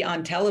having to be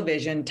on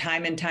television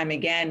time and time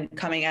again,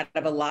 coming out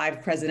of a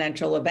live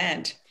presidential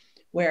event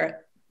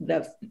where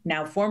the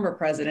now former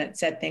president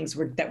said things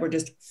that were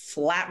just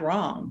flat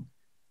wrong,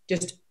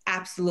 just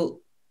absolute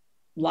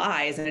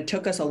lies. And it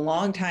took us a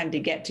long time to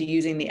get to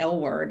using the L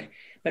word.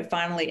 But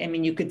finally, I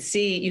mean, you could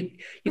see,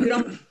 you could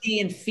almost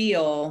see and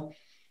feel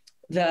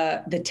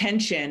the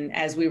tension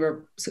as we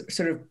were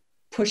sort of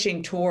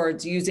pushing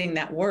towards using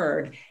that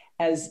word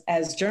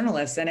as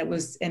journalists. And it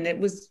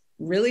was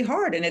really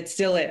hard, and it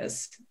still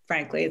is,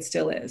 frankly, it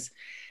still is.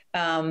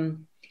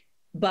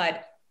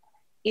 But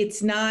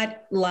it's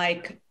not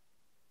like,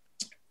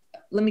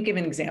 let me give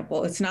an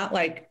example. It's not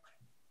like,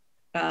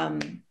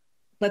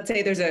 let's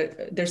say there's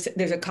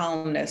a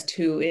columnist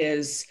who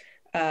is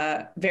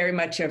very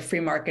much a free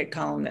market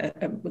columnist,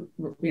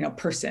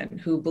 person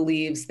who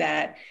believes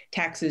that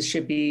taxes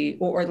should be,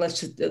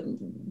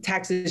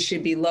 taxes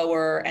should be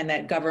lower, and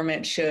that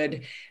government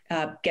should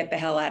get the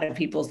hell out of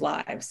people's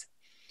lives.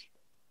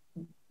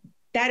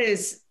 That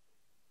is,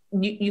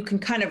 you can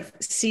kind of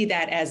see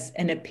that as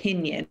an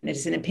opinion.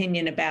 It's an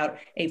opinion about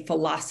a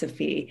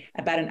philosophy,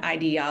 about an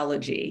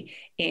ideology.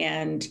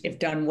 And if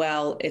done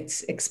well,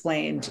 it's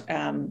explained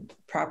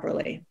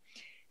properly.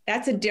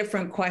 That's a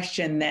different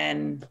question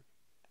than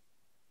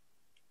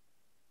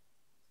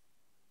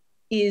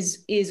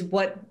is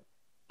what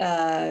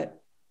a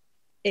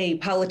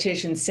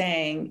politician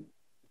saying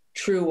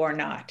true or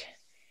not?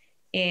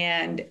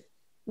 And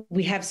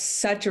we have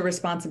such a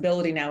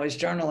responsibility now as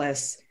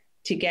journalists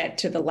to get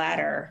to the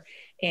latter.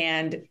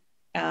 And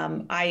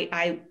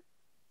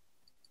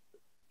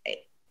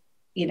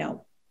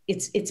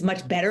it's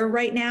much better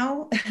right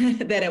now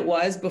than it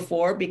was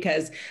before,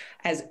 because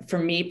for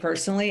me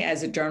personally,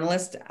 as a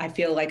journalist, I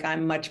feel like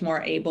I'm much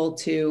more able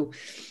to,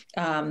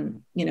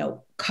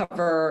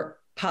 cover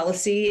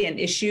policy and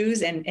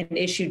issues and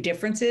issue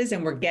differences.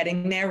 And we're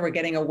getting there. We're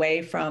getting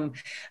away from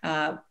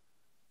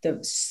the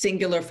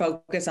singular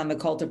focus on the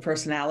cult of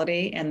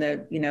personality and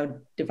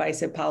the,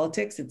 divisive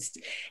politics.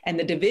 And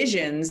the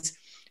divisions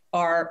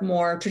are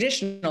more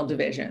traditional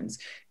divisions.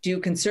 Do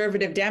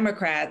conservative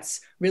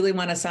Democrats really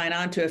want to sign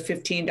on to a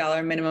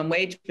 $15 minimum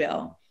wage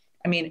bill?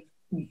 I mean,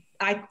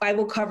 I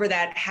will cover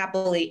that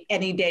happily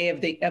any day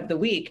of the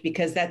week,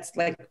 because that's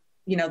like,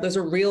 those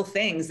are real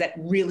things that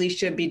really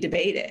should be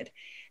debated,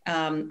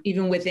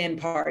 even within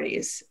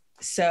parties.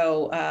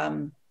 So,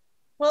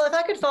 well, if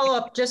I could follow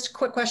up, just a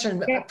quick question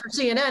for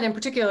CNN in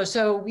particular.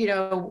 So,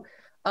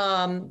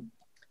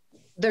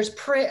 there's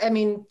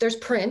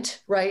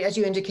print, right? As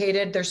you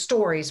indicated, there's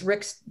stories.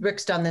 Rick's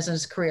done this in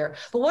his career.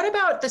 But what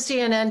about the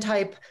CNN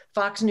type,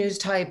 Fox News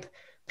type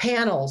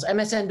panels,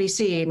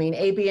 MSNBC? I mean,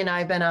 AB and I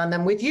have been on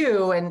them with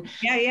you, and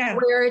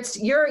where it's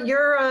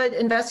you're an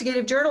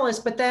investigative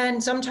journalist, but then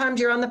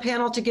sometimes you're on the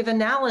panel to give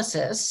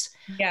analysis.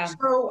 Yeah.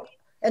 So,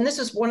 and this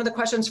is one of the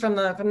questions from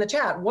the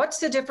chat. What's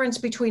the difference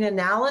between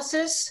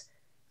analysis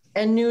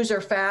and news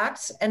or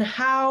facts, and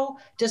how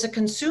does a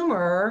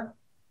consumer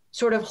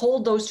sort of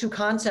hold those two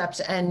concepts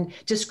and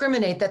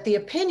discriminate that the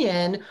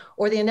opinion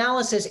or the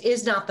analysis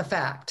is not the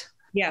fact?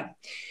 Yeah.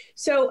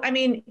 So, I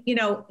mean,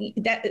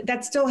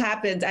 that still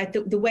happens.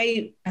 The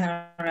way,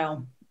 I don't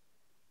know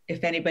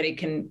if anybody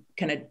can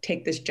kind of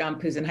take this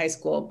jump who's in high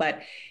school,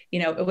 but,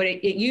 what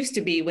it used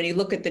to be, when you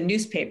look at the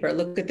newspaper,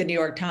 look at the New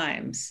York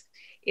Times,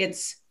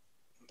 it's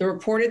the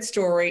reported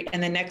story,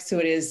 and then next to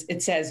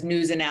it says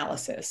news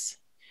analysis.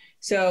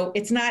 So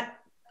it's not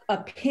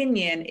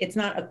opinion, it's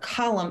not a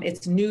column,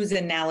 it's news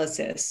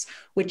analysis,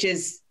 which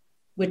is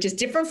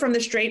different from the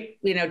straight,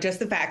 just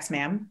the facts,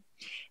 ma'am.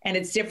 And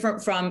it's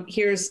different from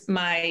here's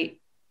my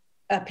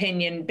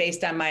opinion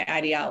based on my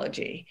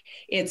ideology.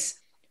 It's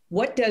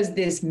what does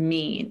this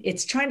mean?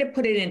 It's trying to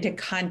put it into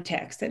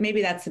context. That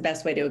maybe that's the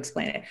best way to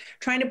explain it.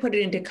 Trying to put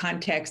it into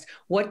context.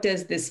 What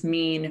does this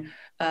mean?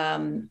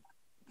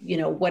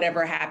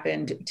 Whatever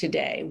happened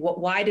today.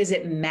 Why does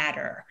it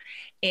matter?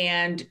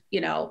 And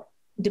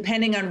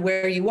depending on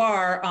where you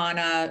are on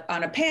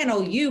a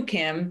panel,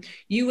 Kim,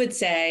 you would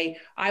say,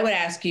 I would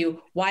ask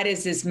you, why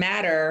does this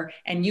matter?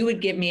 And you would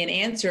give me an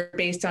answer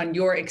based on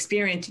your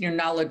experience and your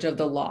knowledge of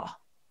the law.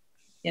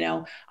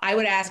 I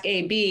would ask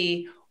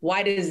AB,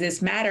 why does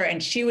this matter?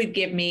 And she would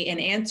give me an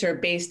answer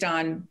based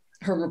on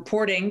her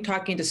reporting,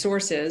 talking to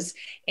sources,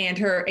 and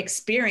her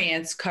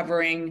experience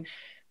covering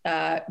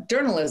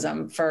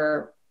journalism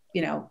for,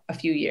 a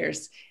few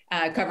years,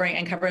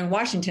 covering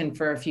Washington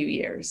for a few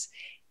years.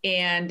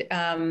 And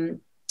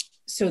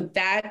so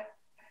that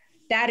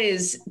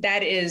is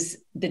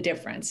the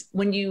difference.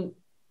 When you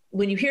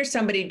hear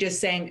somebody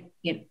just saying,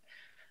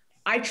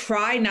 I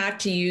try not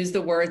to use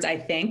the words I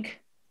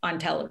think on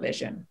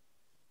television.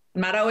 I'm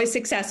not always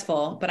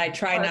successful, but I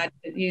try not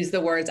to use the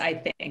words I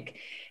think,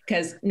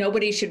 because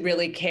nobody should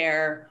really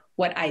care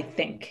what I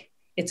think.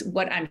 It's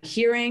what I'm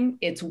hearing.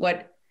 It's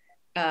what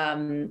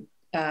I'm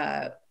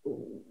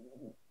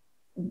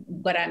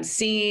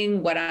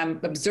seeing, what I'm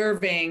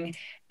observing.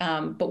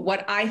 But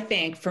what I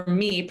think, for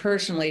me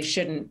personally,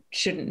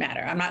 shouldn't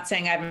matter. I'm not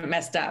saying I haven't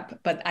messed up,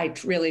 but I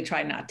really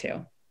try not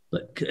to.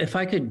 If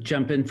I could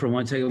jump in for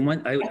 1 second,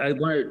 I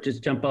want to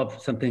just jump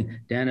off something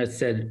Dana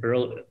said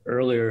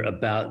earlier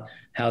about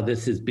how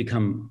this has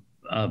become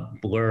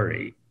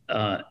blurry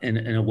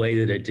in a way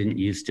that it didn't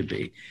used to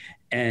be.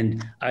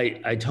 And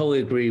I totally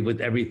agree with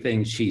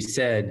everything she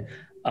said.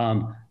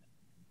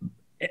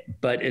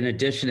 But in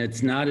addition,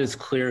 it's not as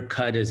clear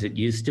cut as it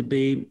used to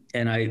be.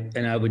 And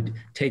I would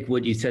take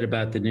what you said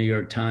about the New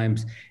York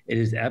Times. It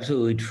is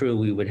absolutely true.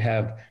 We would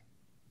have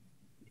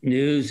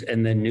news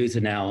and then news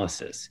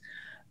analysis.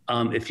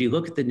 If you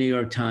look at the New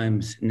York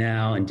Times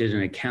now and did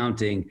an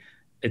accounting,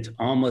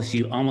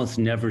 you almost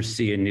never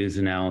see a news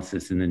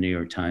analysis in the New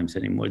York Times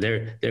anymore.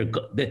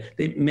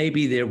 They may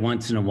be there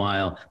once in a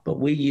while, but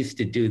we used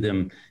to do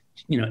them.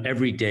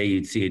 Every day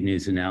you'd see a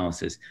news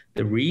analysis.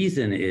 The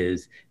reason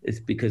is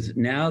because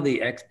now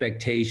the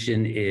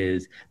expectation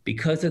is,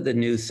 because of the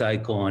news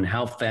cycle and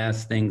how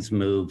fast things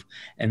move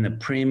and the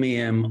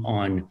premium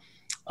on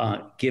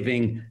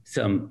giving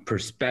some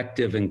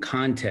perspective and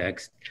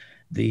context,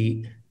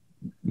 the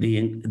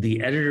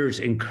editors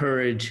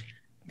encourage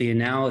the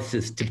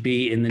analysis to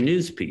be in the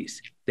news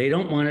piece. They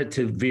don't want it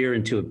to veer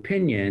into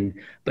opinion,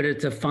 but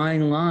it's a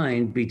fine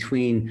line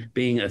between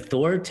being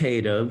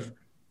authoritative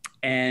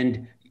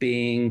and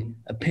being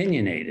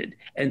opinionated.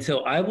 And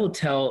so I will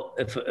tell,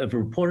 if a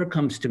reporter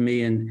comes to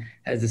me and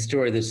has a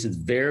story that's just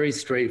very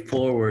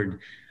straightforward,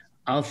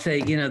 I'll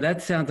say,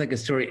 that sounds like a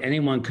story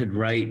anyone could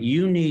write.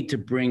 You need to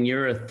bring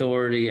your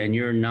authority and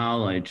your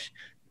knowledge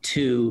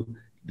to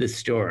the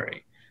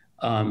story.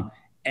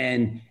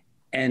 And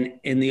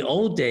in the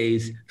old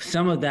days,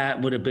 some of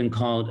that would have been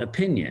called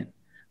opinion,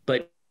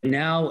 but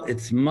now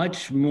it's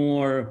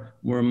we're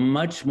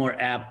much more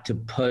apt to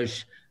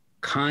push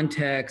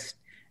context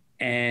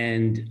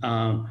and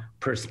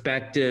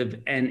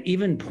perspective and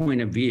even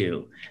point of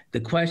view. The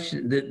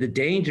question, the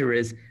danger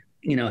is,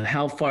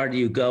 how far do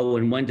you go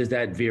and when does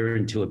that veer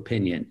into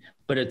opinion?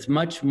 But it's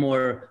much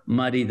more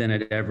muddy than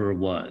it ever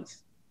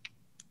was.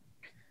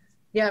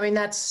 Yeah,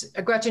 that's,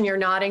 Gretchen, you're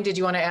nodding. Did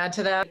you want to add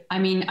to that?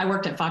 I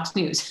worked at Fox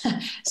News.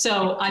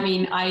 So,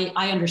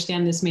 I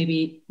understand this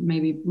maybe,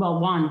 well,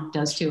 Juan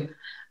does too.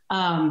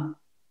 In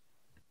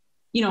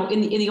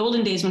the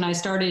olden days when I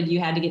started,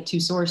 you had to get two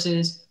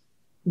sources,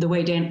 the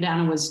way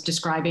Dana was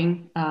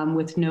describing,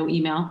 with no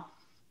email.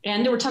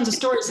 And there were tons of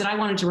stories that I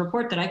wanted to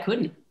report that I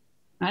couldn't.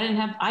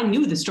 I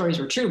knew the stories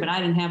were true, but I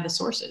didn't have the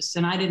sources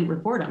and I didn't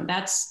report them.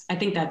 I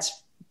think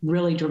that's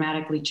really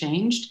dramatically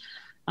changed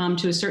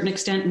to a certain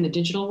extent in the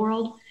digital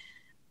world.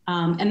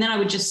 And then I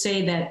would just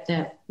say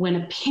that when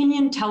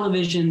opinion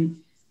television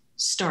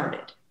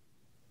started,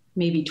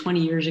 maybe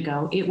 20 years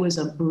ago, it was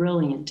a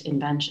brilliant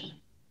invention.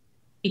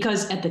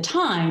 Because at the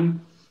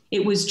time,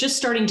 it was just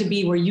starting to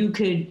be where you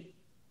could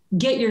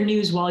get your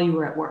news while you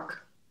were at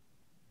work.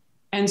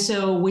 And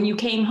so when you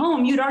came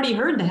home, you'd already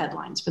heard the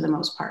headlines for the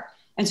most part.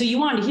 And so you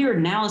wanted to hear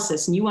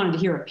analysis and you wanted to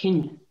hear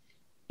opinion.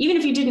 Even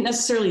if you didn't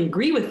necessarily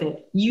agree with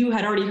it, you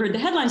had already heard the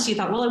headlines. So you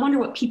thought, well, I wonder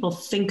what people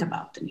think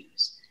about the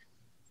news.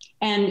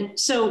 And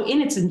so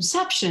in its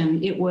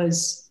inception, it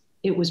was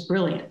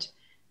brilliant.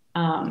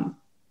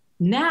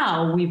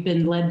 Now we've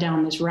been led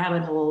down this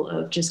rabbit hole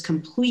of just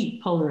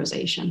complete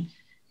polarization.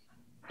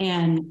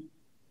 And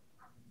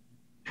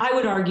I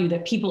would argue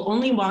that people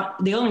only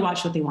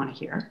watch what they want to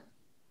hear.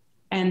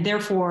 And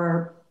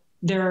therefore,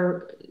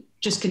 they're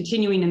just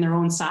continuing in their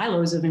own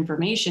silos of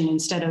information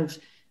instead of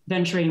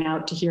venturing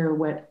out to hear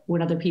what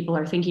other people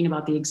are thinking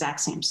about the exact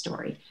same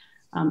story.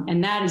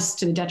 And that is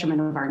to the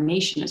detriment of our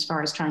nation as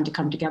far as trying to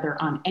come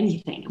together on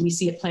anything. And we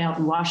see it play out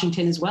in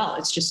Washington as well.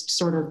 It's just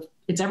sort of,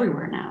 it's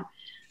everywhere now.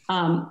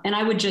 And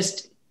I would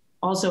just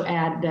also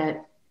add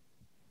that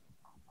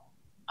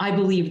I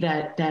believe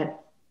that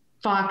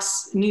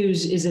Fox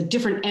News is a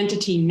different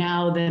entity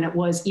now than it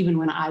was even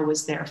when I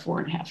was there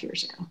 4.5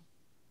 years ago.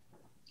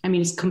 I mean,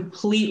 it's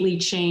completely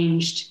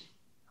changed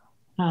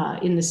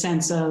in the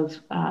sense of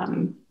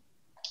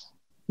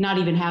not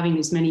even having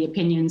as many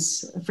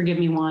opinions, forgive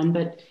me, Juan,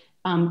 but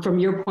from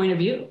your point of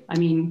view, I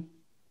mean,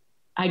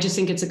 I just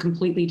think it's a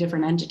completely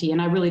different entity,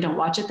 and I really don't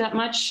watch it that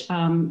much,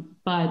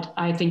 but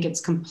I think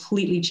it's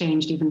completely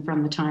changed even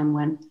from the time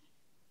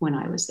when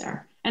I was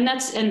there. And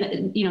that's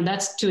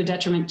to a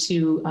detriment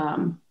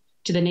to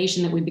the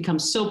nation, that we've become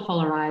so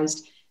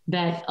polarized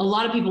that a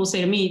lot of people will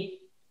say to me,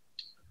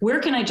 where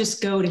can I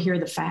just go to hear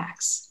the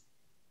facts?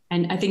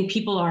 And I think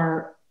people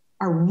are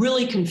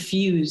really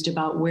confused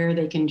about where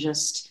they can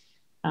just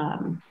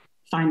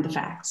find the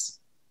facts.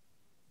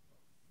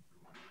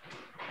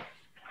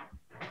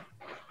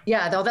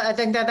 Yeah, though I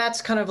think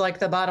that's kind of like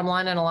the bottom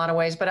line in a lot of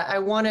ways. But I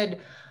wanted,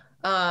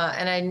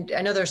 and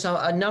I know there's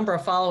a number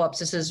of follow-ups.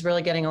 This is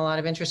really getting a lot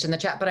of interest in the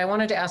chat. But I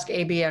wanted to ask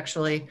AB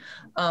actually,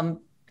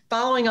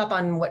 following up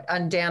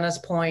on Dana's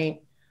point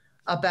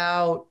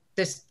about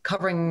this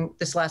covering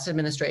this last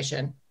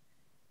administration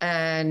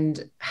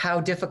and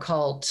how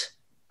difficult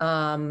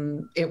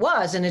it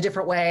was in a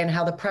different way, and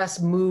how the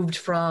press moved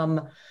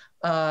from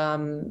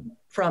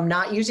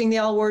not using the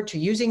L word to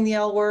using the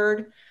L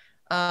word.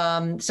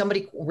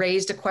 Somebody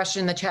raised a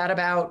question in the chat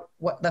about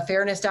what the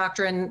fairness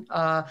doctrine,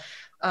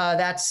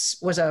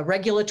 was a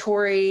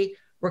regulatory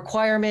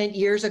requirement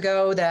years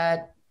ago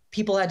that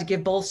people had to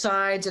give both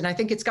sides. And I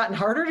think it's gotten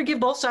harder to give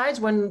both sides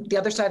when the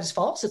other side is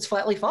false. It's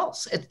flatly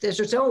false.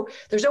 There's no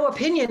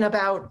opinion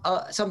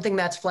about something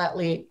that's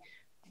flatly,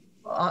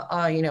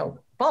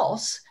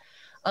 false.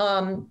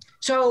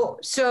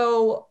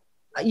 So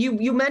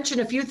you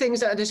mentioned a few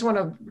things. I just want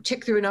to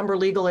tick through a number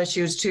of legal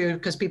issues too,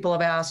 because people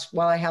have asked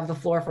while I have the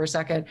floor for a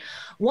second.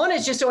 One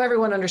is just so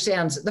everyone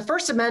understands, the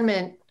First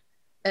Amendment,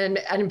 and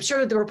I'm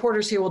sure the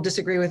reporters here will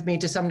disagree with me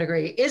to some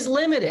degree, is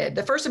limited.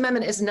 The First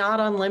Amendment is not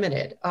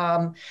unlimited.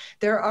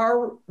 There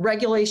are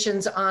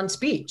regulations on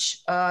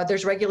speech.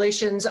 There's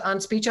regulations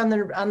on speech on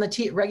the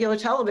regular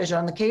television,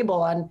 on the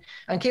cable, on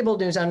cable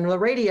news, on the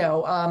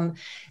radio.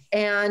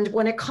 And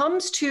when it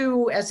comes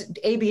to, as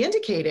AB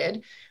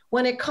indicated,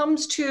 when it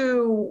comes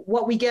to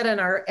what we get in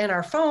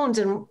our phones,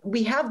 and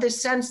we have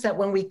this sense that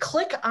when we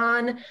click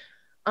on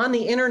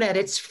the internet,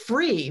 it's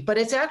free, but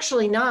it's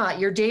actually not.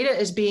 Your data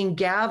is being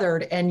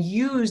gathered and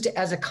used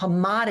as a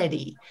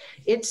commodity.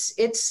 It's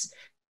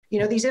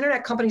these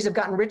internet companies have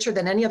gotten richer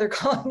than any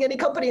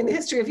company in the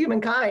history of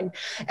humankind.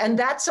 And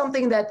that's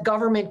something that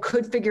government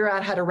could figure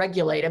out how to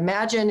regulate.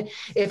 Imagine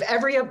if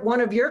every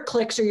one of your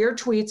clicks or your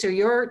tweets or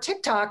your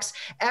TikToks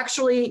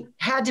actually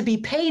had to be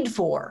paid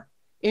for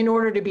in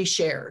order to be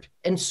shared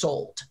and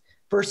sold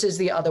versus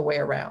the other way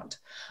around.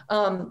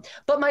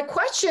 But my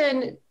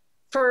question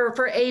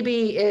for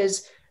AB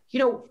is,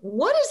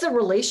 what is the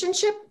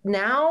relationship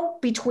now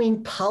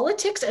between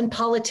politics and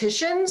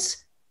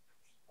politicians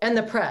and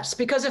the press?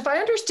 Because if I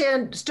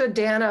understood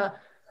Dana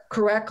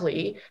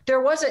correctly,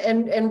 there was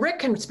and Rick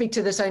can speak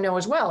to this, I know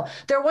as well,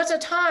 there was a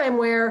time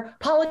where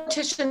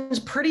politicians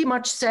pretty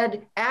much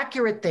said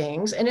accurate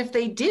things, and if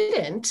they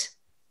didn't,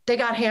 they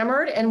got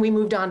hammered and we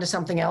moved on to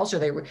something else, or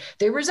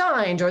they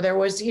resigned, or there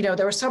was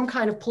some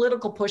kind of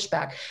political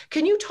pushback.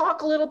 Can you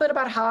talk a little bit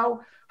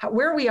about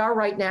where we are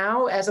right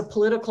now as a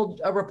political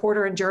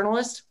reporter and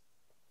journalist?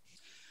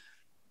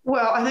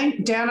 Well, I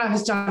think Dana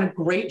has done a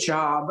great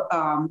job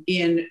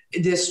in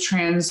this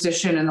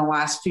transition in the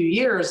last few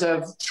years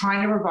of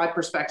trying to provide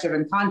perspective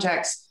and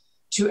context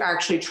to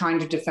actually trying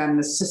to defend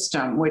the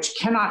system, which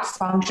cannot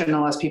function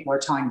unless people are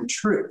telling the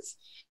truth.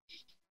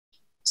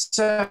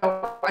 So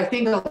I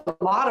think a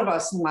lot of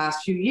us in the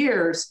last few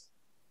years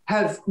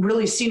have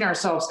really seen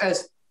ourselves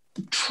as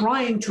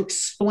trying to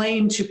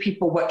explain to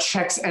people what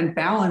checks and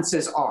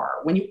balances are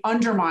when you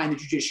undermine the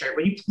judiciary,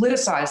 when you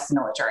politicize the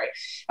military,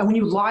 and when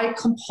you lie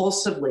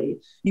compulsively,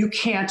 you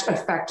can't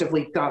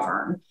effectively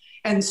govern.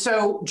 And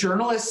so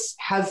journalists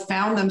have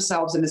found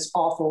themselves in this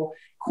awful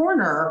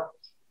corner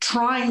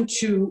trying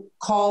to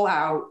call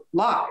out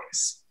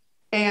lies.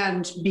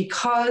 And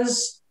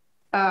because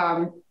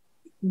for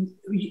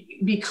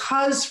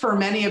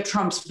many of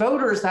Trump's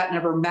voters that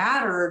never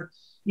mattered,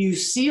 you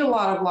see a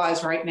lot of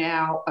lies right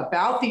now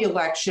about the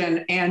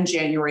election and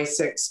January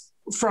 6th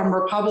from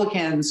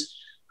Republicans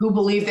who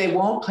believe they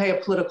won't pay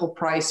a political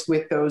price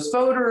with those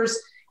voters,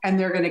 and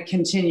they're going to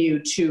continue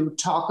to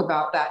talk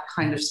about that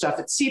kind of stuff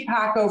at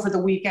CPAC over the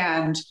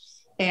weekend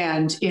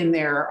and in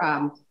their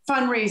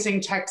fundraising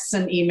texts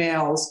and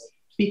emails,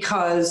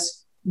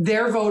 because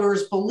their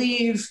voters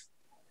believe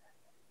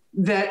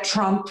that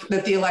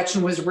the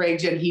election was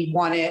rigged and he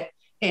won it,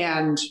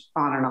 and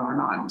on and on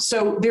and on.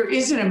 So there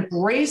is an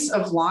embrace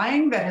of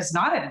lying that has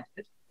not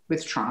ended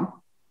with Trump.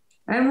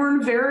 And we're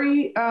in a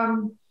very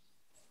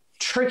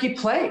tricky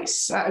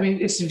place. I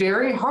mean, it's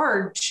very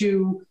hard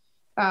to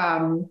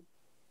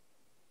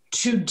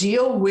to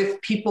deal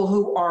with people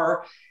who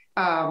are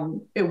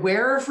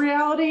aware of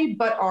reality,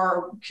 but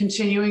are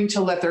continuing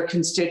to let their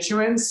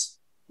constituents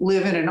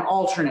live in an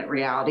alternate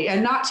reality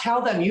and not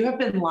tell them you have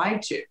been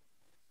lied to.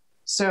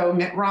 So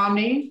Mitt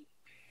Romney,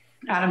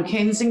 Adam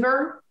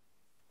Kinzinger,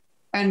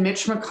 and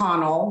Mitch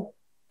McConnell,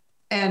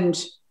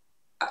 and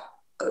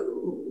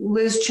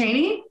Liz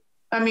Cheney.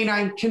 I mean,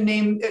 I can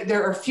name,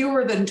 there are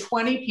fewer than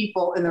 20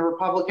 people in the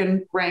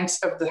Republican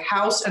ranks of the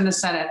House and the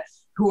Senate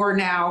who are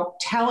now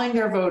telling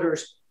their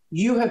voters,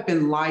 you have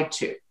been lied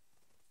to.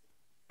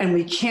 And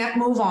we can't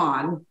move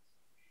on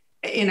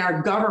in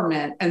our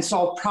government and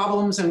solve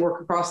problems and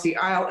work across the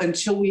aisle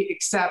until we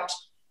accept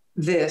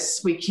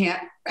this. We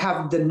can't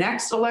have the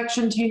next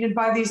election tainted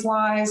by these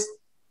lies.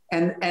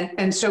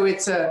 And so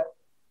it's a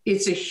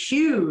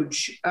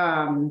huge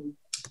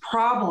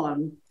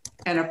problem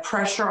and a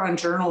pressure on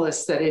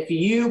journalists that if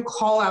you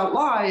call out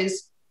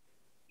lies,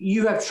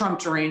 you have Trump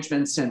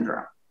derangement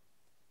syndrome.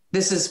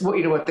 This is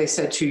what they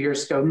said 2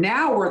 years ago.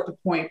 Now we're at the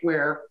point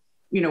where,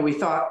 we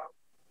thought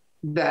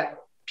that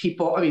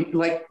people,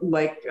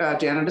 like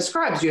Dana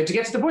describes, you had to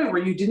get to the point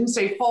where you didn't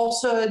say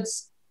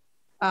falsehoods,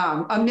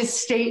 a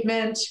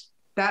misstatement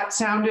that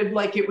sounded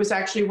like it was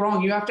actually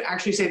wrong. You have to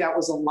actually say that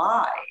was a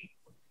lie.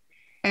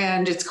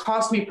 And it's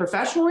cost me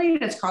professionally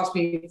and it's cost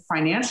me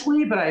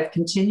financially, but I've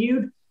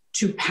continued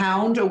to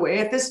pound away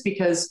at this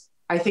because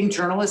I think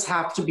journalists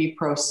have to be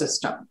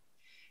pro-system.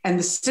 And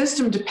the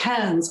system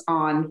depends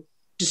on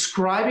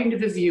describing to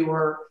the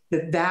viewer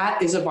that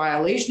that is a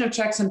violation of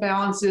checks and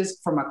balances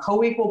from a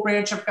co-equal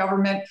branch of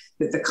government,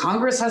 that the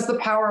Congress has the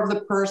power of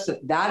the purse,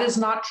 that that is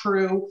not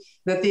true,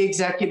 that the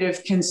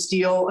executive can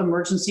steal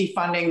emergency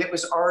funding that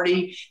was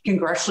already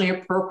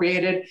congressionally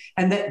appropriated,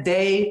 and that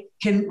they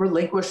can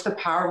relinquish the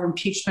power of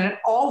impeachment.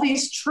 All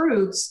these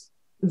truths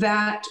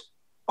that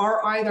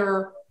are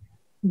either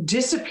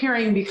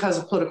disappearing because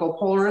of political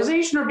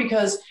polarization or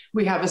because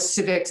we have a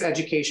civics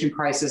education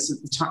crisis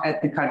at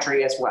the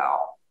country as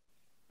well.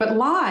 But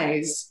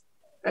lies,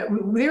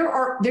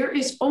 there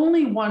is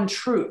only one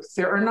truth.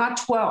 There are not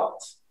 12.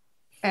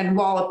 And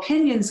while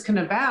opinions can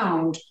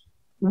abound,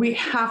 we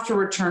have to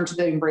return to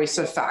the embrace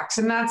of facts.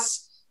 And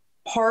that's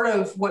part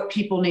of what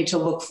people need to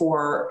look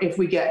for if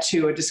we get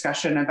to a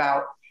discussion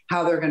about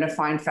how they're going to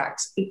find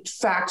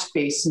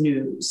fact-based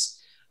news.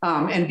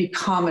 And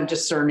become a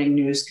discerning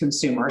news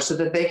consumer so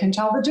that they can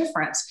tell the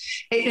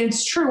difference.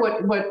 It's true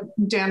what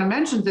Dana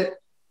mentioned, that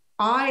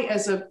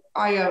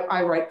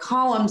I write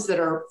columns that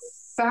are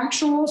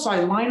factual, so I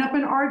line up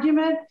an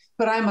argument,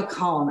 but I'm a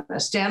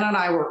columnist. Dana and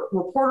I were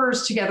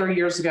reporters together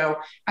years ago.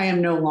 I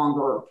am no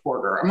longer a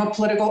reporter. I'm a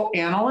political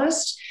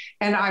analyst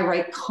and I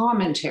write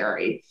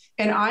commentary.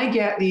 And I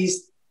get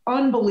these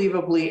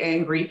unbelievably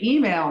angry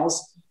emails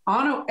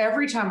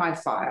every time I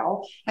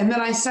file. And then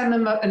I send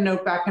them a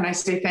note back and I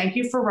say, thank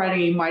you for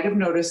writing. You might have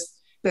noticed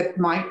that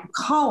my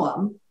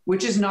column,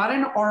 which is not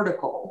an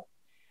article,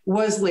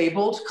 was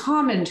labeled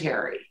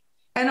commentary.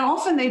 And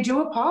often they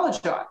do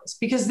apologize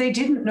because they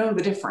didn't know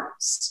the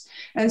difference.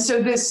 And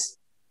so this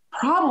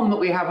problem that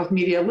we have with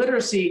media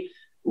literacy,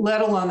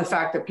 let alone the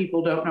fact that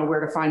people don't know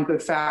where to find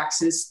good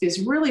facts,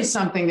 is really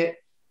something that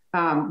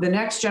the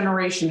next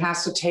generation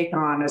has to take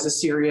on as a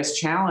serious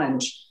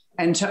challenge.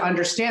 And to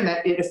understand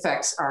that it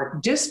affects our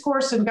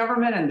discourse in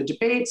government and the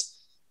debates.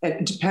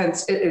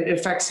 It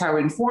affects how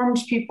informed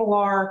people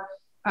are.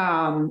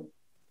 And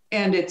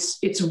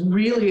it's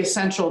really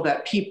essential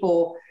that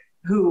people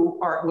who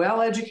are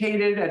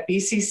well-educated at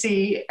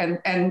BCC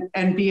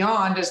and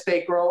beyond as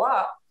they grow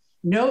up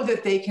know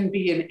that they can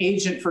be an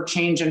agent for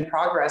change and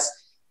progress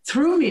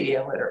through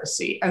media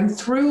literacy and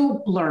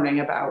through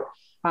learning about,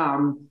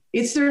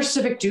 it's their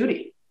civic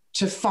duty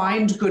to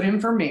find good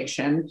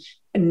information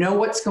and know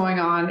what's going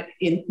on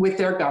with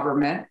their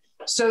government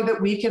so that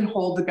we can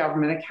hold the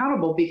government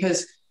accountable,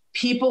 because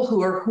people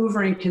who are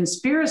hoovering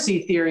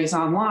conspiracy theories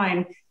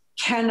online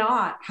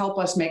cannot help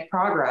us make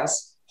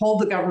progress,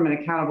 hold the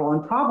government accountable,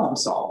 and problem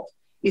solve.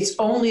 It's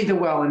only the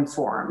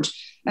well-informed.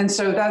 And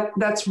so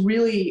that's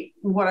really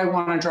what I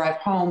want to drive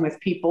home with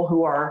people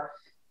who are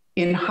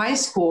in high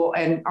school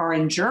and are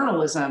in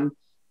journalism.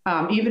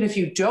 Even if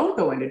you don't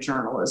go into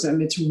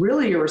journalism, it's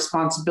really your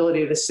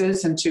responsibility as a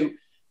citizen to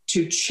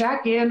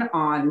check in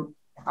on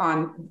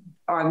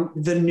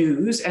the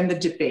news and the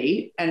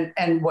debate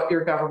and what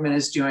your government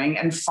is doing,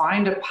 and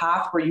find a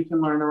path where you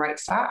can learn the right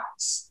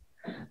facts.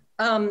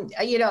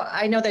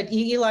 I know that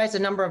Eli has a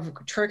number of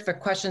terrific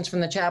questions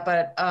from the chat,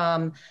 but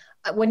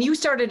when you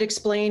started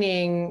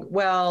explaining,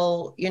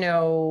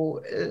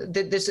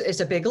 this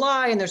is a big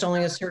lie and there's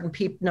only a certain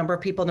number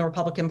of people in the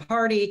Republican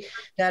Party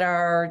that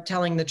are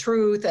telling the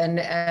truth, and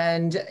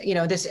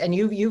this, and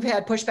you've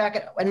had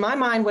pushback. In my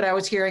mind, what I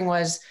was hearing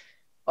was,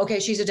 okay,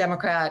 she's a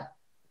Democrat,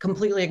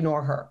 completely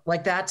ignore her.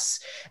 Like that's,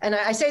 and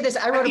I say this,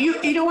 I wrote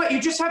you know what,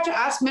 you just have to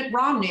ask Mitt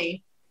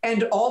Romney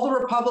and all the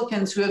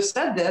Republicans who have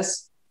said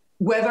this,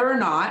 whether or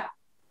not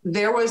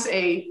there was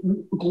a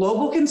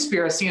global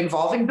conspiracy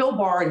involving Bill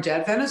Barr and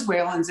dead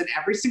Venezuelans and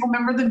every single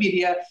member of the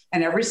media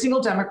and every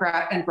single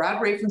Democrat and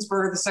Brad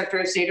Raffensperger, the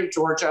Secretary of State of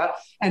Georgia,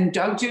 and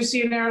Doug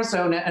Ducey in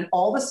Arizona, and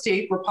all the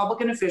state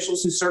Republican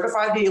officials who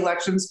certified the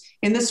elections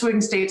in the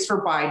swing states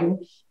for Biden,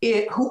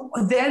 who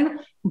then,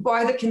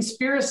 by the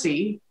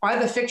conspiracy, by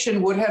the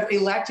fiction, would have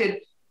elected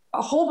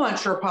a whole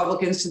bunch of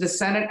Republicans to the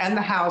Senate and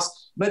the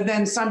House, but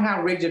then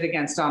somehow rigged it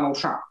against Donald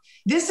Trump.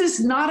 This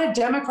is not a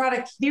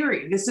Democratic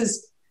theory. This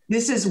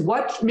is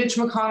what Mitch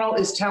McConnell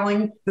is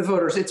telling the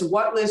voters. It's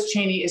what Liz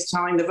Cheney is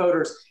telling the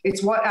voters.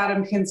 It's what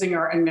Adam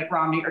Kinzinger and Mitt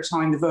Romney are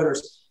telling the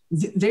voters.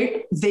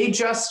 They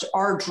just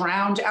are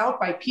drowned out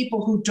by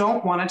people who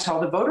don't want to tell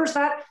the voters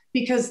that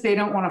because they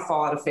don't want to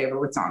fall out of favor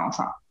with Donald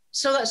Trump.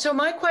 So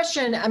my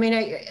question, I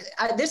mean,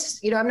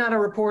 I'm not a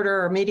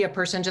reporter or media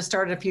person, just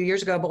started a few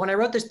years ago, but when I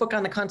wrote this book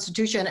on the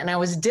Constitution and I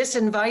was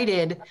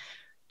disinvited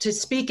to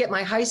speak at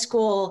my high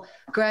school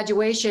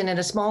graduation at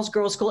a small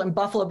girls' school in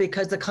Buffalo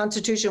because the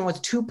Constitution was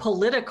too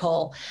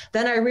political,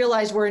 then I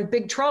realized we're in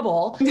big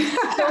trouble.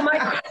 So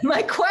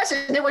my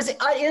question, it was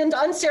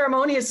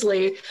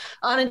unceremoniously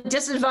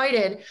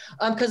disinvited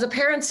because a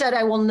parent said,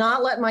 I will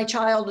not let my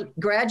child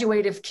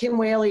graduate if Kim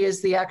Whaley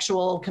is the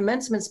actual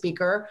commencement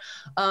speaker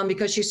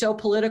because she's so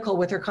political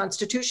with her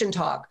Constitution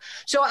talk.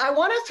 So I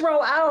want to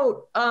throw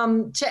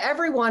out to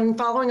everyone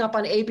following up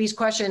on AB's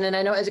question, and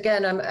I know,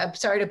 again, I'm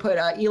sorry to put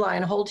Eli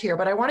on hold here,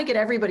 but I want to get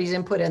everybody's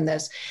input in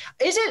this.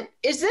 Is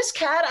this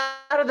cat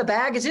out of the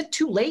bag? Is it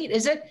too late?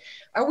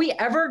 Are we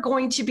ever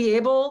going to be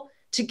able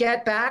to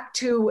get back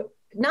to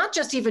not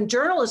just even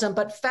journalism,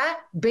 but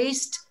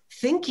fact-based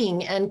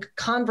thinking and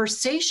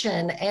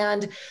conversation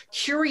and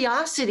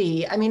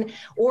curiosity? I mean,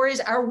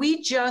 are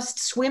we just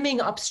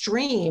swimming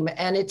upstream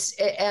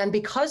and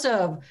because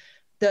of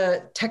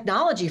the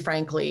technology,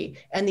 frankly,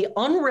 and the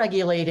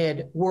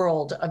unregulated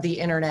world of the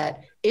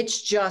internet,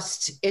 it's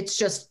just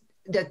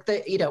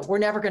that we're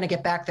never going to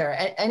get back there.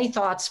 Any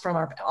thoughts from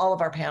all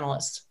of our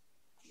panelists?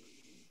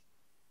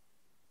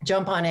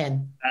 Jump on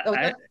in. Go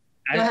ahead,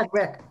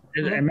 Rick.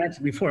 As I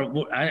mentioned before,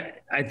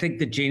 I think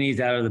the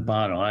genie's out of the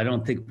bottle. I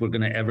don't think we're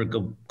going to ever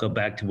go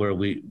back to where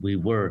we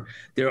were.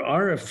 There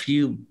are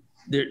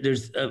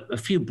there's a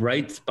few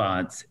bright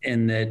spots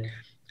in that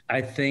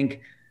I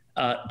think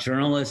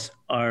journalists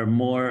are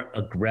more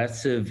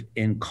aggressive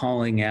in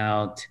calling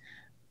out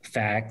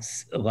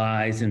facts,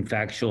 lies, and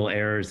factual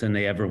errors than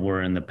they ever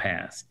were in the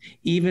past.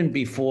 Even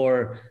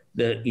before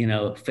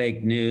the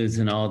fake news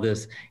and all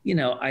this,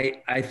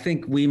 I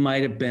think we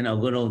might have been a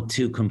little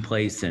too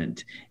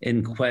complacent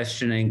in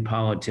questioning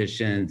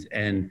politicians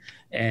and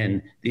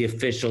the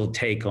official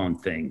take on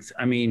things.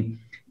 I mean,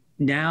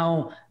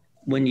 now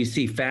when you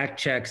see fact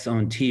checks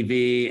on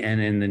TV and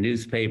in the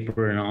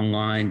newspaper and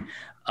online,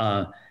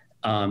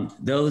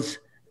 those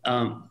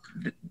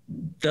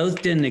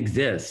didn't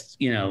exist,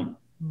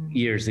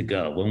 years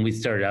ago when we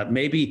started out.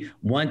 Maybe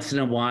once in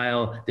a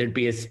while there'd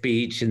be a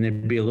speech and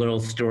there'd be a little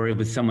story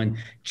with someone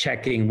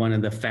checking one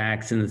of the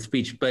facts in the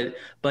speech, but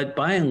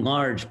by and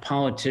large,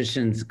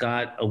 politicians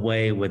got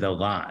away with a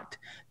lot.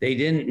 They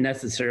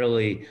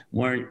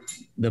weren't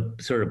the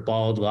sort of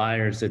bald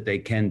liars that they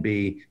can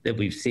be, that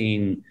we've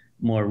seen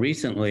more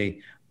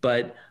recently,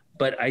 but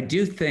I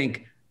do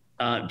think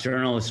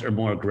journalists are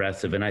more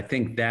aggressive, and I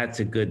think that's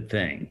a good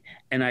thing.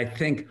 And I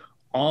think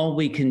all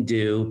we can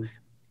do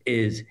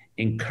is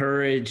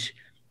encourage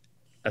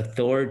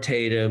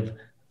authoritative,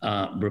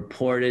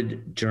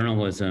 reported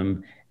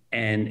journalism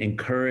and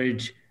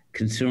encourage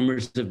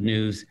consumers of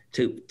news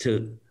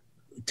to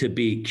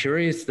be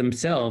curious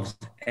themselves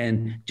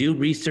and do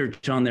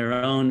research on their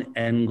own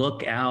and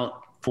look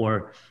out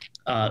for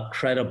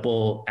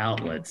credible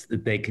outlets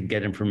that they could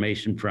get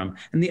information from.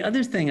 And the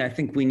other thing I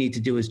think we need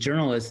to do as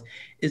journalists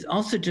is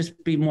also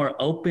just be more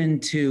open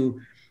to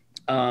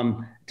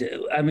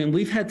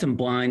we've had some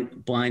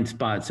blind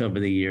spots over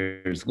the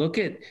years. Look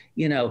at,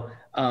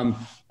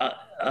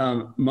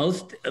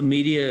 most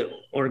media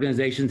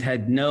organizations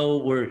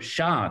were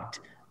shocked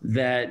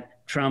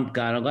that Trump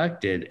got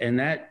elected, and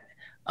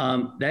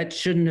that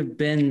shouldn't have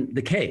been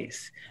the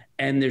case.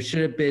 And there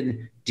should have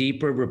been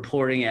deeper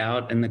reporting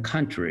out in the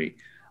country.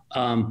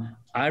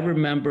 I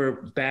remember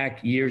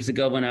back years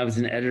ago when I was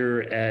an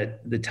editor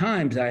at the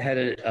Times, I had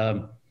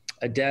a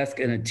desk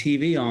and a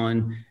TV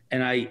on,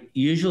 and I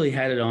usually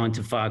had it on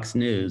to Fox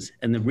News.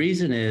 And the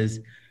reason is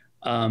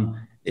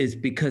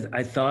because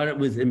I thought it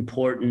was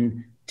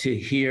important to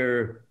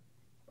hear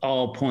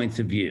all points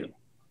of view.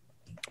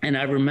 And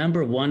I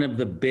remember one of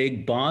the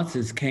big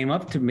bosses came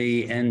up to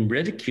me and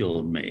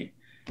ridiculed me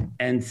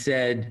and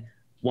said,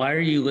 why are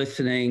you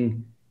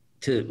watching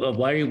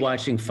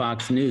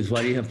Fox News?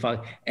 Why do you have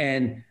Fox?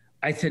 And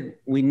I said,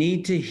 we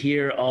need to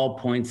hear all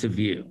points of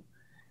view.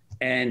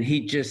 And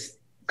he just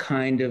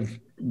kind of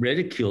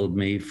ridiculed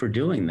me for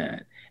doing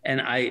that.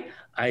 And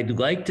I'd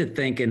like to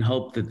think and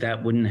hope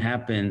that wouldn't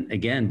happen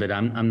again, but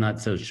I'm not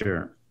so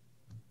sure.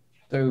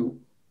 So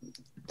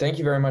thank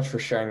you very much for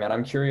sharing that.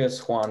 I'm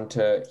curious, Juan,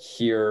 to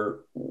hear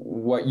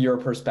what your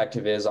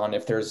perspective is on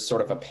if there's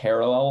sort of a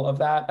parallel of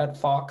that at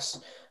Fox.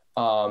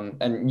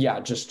 And yeah,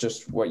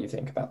 just what you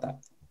think about that.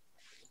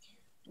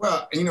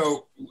 Well, you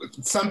know,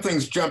 some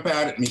things jump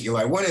out at me,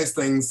 Eli. One of the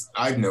things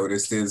I've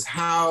noticed is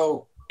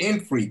how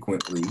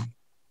infrequently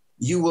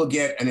you will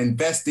get an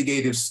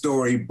investigative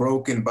story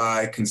broken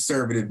by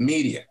conservative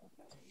media.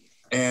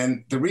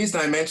 And the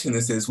reason I mention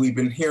this is we've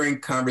been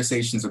hearing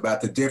conversations about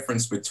the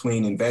difference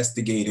between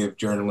investigative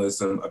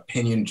journalism,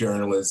 opinion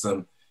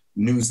journalism,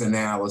 news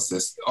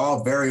analysis,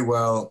 all very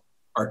well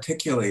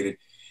articulated.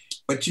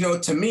 But, you know,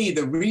 to me,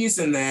 the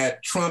reason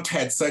that Trump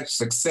had such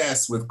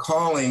success with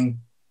calling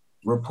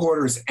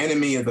reporters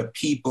enemy of the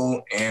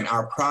people and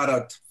our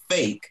product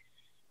fake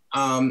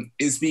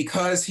is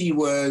because he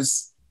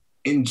was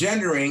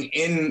engendering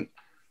in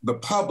the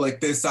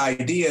public this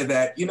idea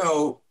that, you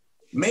know,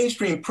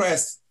 mainstream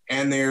press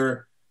and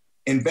their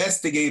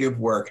investigative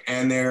work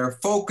and their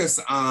focus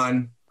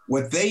on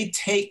what they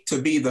take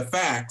to be the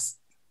facts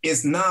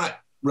is not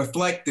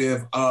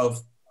reflective of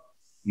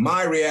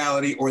my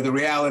reality or the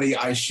reality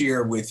I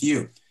share with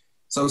you.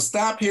 So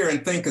stop here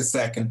and think a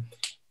second.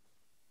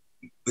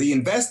 The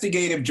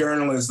investigative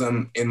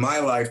journalism in my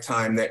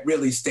lifetime that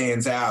really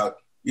stands out,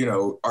 you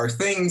know,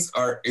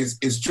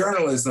 is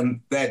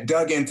journalism that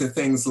dug into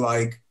things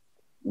like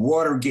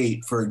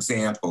Watergate, for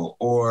example,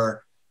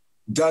 or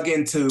dug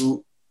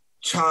into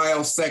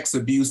child sex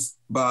abuse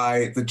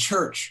by the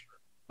church,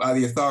 by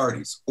the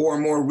authorities, or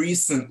more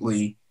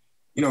recently,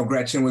 you know,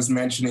 Gretchen was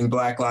mentioning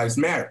Black Lives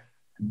Matter,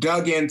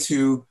 dug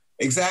into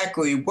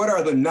exactly what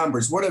are the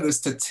numbers, what are the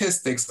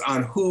statistics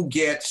on who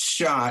gets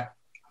shot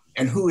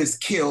and who is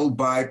killed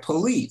by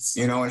police,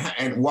 you know,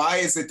 and why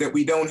is it that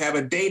we don't have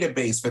a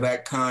database for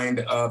that kind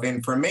of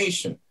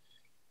information?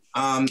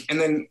 And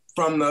then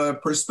from the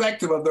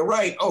perspective of the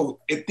right,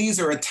 these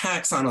are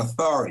attacks on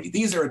authority.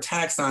 These are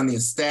attacks on the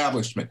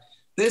establishment.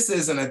 This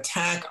is an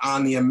attack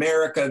on the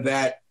America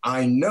that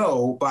I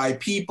know by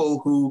people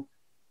who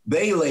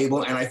they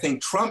label, and I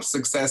think Trump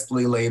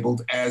successfully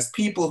labeled, as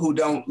people who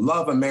don't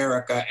love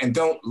America and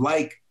don't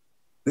like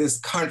this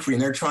country,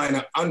 and they're trying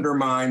to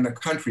undermine the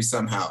country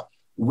somehow,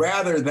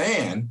 rather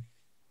than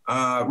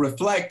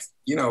reflect,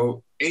 you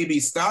know, A.B.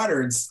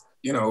 Stoddard's,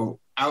 you know,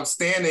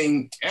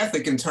 outstanding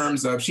ethic in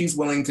terms of she's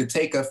willing to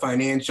take a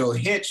financial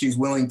hit. She's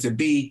willing to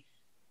be,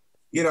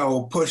 you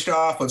know, pushed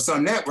off of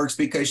some networks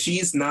because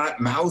she's not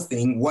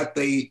mouthing what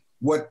the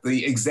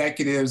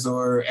executives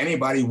or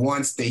anybody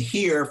wants to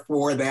hear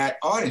for that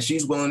audience.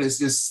 She's willing to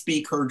just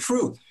speak her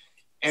truth.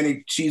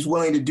 And she's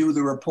willing to do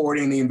the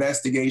reporting, the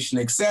investigation,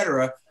 et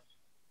cetera.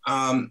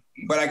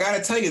 But I got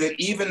to tell you that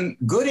even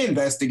good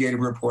investigative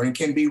reporting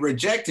can be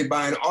rejected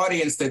by an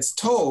audience that's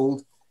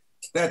told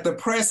that the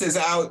press is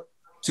out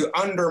to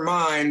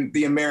undermine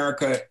the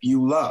America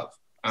you love,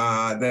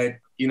 that,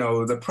 you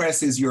know, the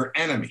press is your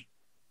enemy.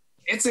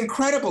 It's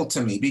incredible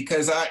to me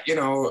because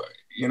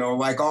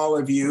like all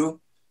of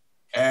you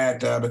at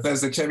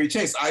Bethesda Chevy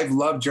Chase, I've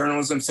loved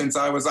journalism since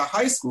I was a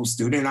high school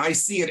student. And I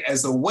see it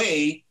as a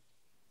way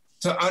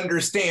to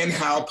understand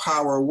how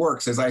power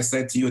works, as I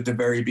said to you at the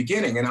very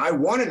beginning. And I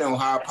want to know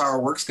how power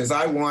works because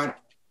I want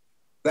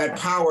that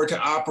power to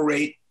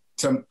operate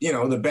to, you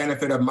know, the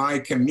benefit of my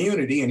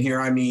community. And here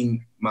I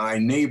mean my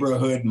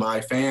neighborhood,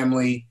 my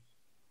family,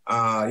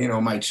 you know,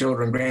 my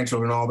children,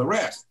 grandchildren, all the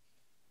rest.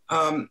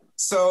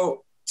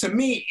 So to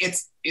me,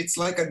 it's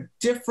like a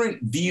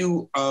different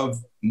view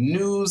of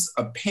news,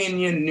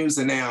 opinion, news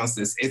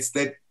analysis. It's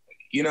that,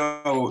 you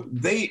know,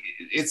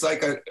 it's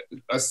like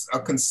a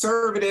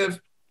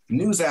conservative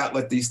news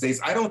outlet these days.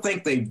 I don't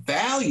think they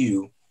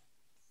value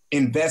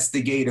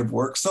investigative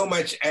work so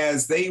much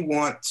as they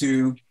want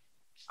to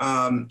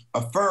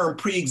affirm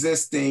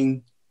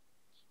pre-existing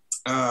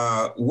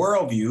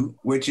worldview,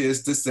 which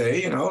is to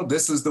say, you know,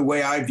 this is the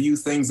way I view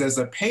things as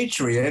a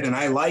patriot and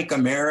I like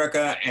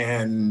America.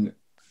 And,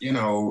 you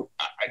know,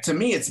 to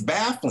me, it's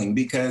baffling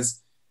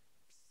because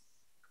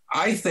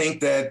I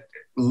think that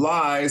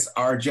lies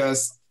are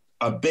just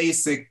a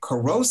basic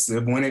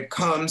corrosive when it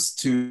comes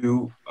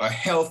to a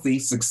healthy,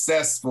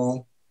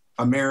 successful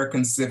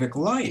American civic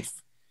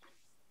life.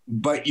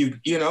 But you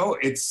know,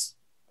 it's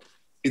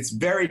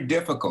very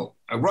difficult.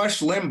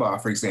 Rush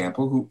Limbaugh, for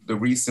example, who the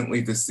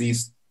recently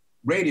deceased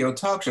radio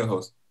talk show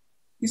host,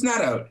 he's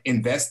not an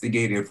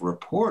investigative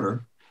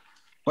reporter,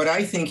 but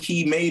I think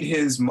he made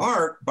his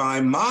mark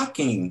by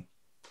mocking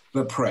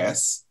the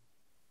press,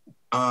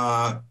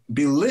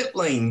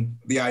 belittling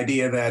the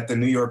idea that the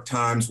New York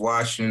Times,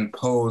 Washington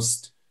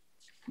Post,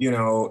 you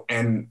know,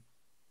 and,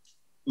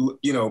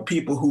 you know,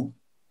 people who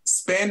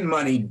spend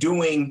money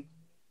doing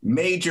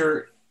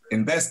major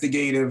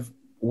investigative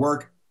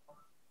work,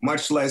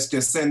 much less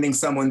just sending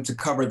someone to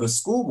cover the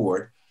school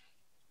board,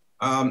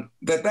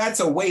 that's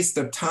a waste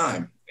of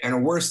time and a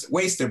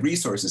waste of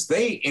resources.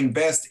 They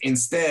invest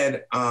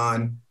instead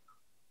on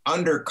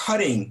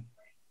undercutting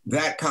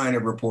that kind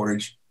of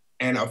reportage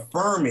and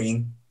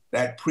affirming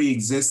that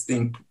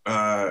pre-existing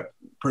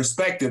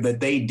perspective that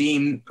they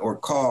deem or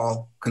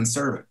call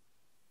conservative.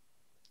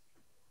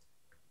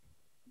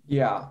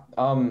 Yeah.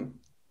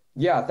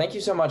 Thank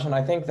you so much. And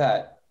I think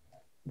that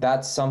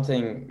that's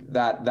something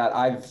that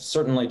I've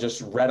certainly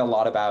just read a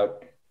lot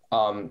about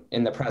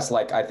in the press,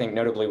 like I think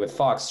notably with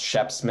Fox,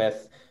 Shep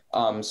Smith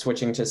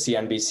switching to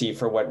CNBC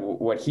for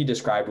what he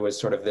described was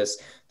sort of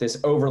this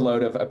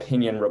overload of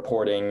opinion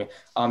reporting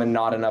and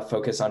not enough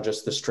focus on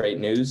just the straight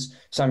news.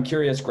 So I'm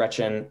curious,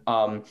 Gretchen,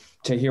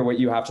 to hear what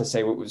you have to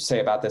say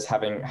about this,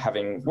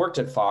 having worked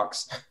at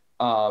Fox.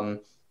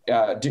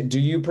 Do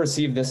you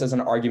perceive this as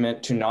an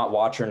argument to not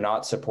watch or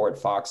not support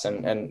Fox,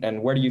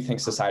 and where do you think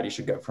society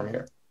should go from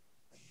here?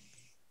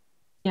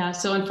 Yeah,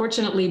 so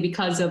unfortunately,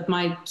 because of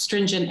my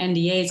stringent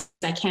NDAs,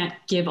 I can't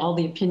give all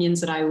the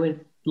opinions that I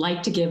would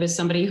like to give as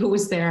somebody who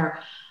was there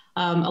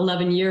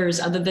 11 years,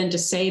 other than to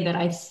say that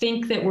I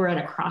think that we're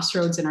at a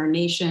crossroads in our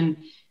nation,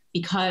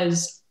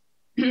 because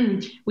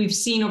we've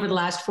seen over the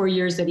last 4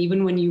 years that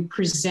even when you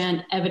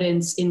present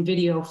evidence in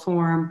video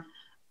form,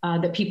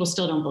 that people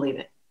still don't believe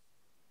it.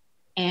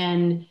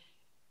 And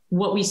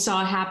what we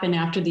saw happen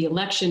after the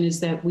election is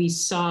that we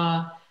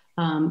saw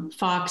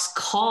Fox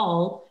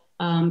call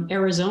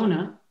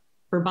Arizona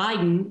for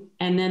Biden,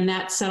 and then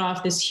that set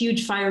off this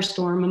huge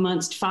firestorm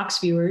amongst Fox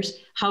viewers.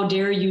 How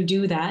dare you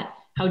do that?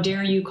 How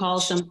dare you call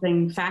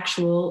something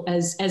factual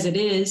as it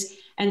is?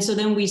 And so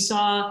then we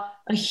saw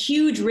a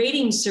huge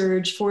rating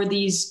surge for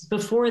these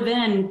before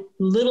then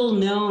little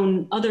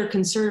known other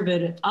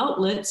conservative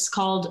outlets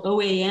called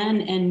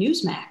OAN and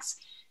Newsmax.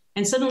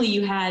 And suddenly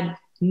you had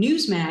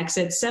Newsmax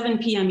at 7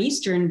 p.m.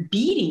 Eastern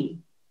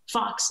beating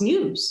Fox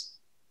News.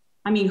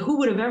 I mean, who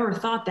would have ever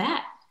thought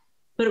that?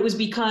 But it was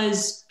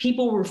because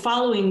people were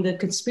following the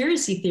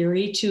conspiracy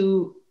theory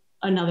to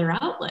another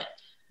outlet.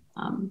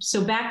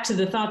 So back to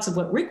the thoughts of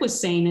what Rick was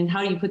saying and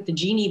how do you put the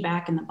genie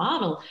back in the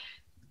bottle?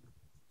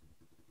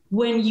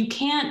 When you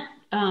can't,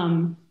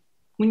 when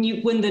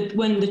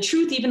the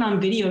truth even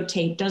on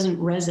videotape doesn't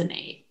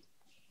resonate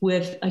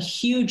with a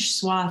huge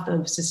swath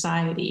of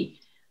society,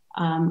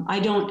 I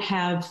don't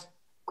have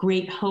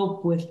great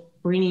hope with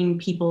bringing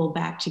people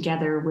back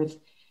together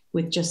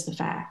with just the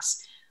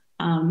facts.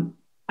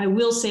 I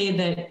will say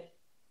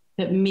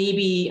that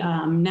maybe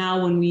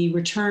now when we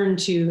return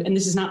to, and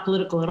this is not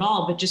political at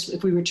all, but just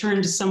if we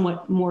return to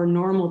somewhat more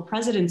normal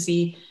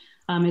presidency,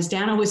 as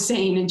Dana was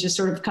saying, and just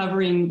sort of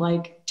covering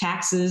like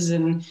taxes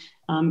and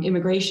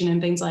immigration and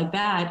things like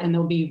that, and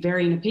there'll be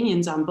varying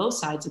opinions on both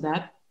sides of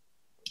that,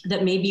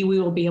 that maybe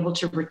we will be able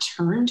to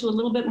return to a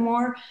little bit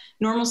more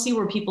normalcy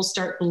where people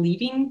start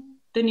believing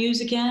the news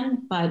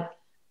again, but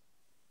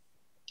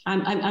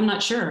I'm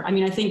not sure. I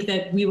mean, I think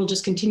that we will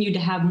just continue to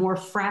have more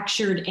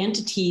fractured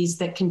entities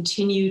that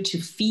continue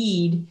to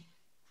feed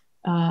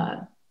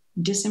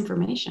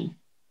disinformation.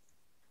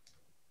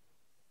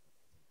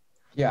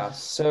 Yeah.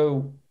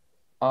 So,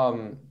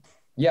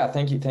 yeah.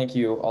 Thank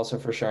you also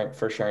for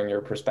sharing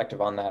your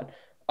perspective on that.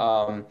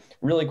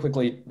 Really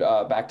quickly,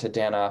 back to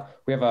Dana.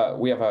 We have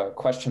a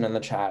question in the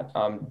chat.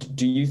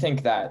 Do you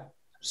think that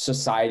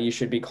society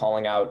should be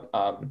calling out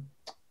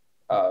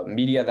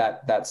media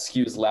that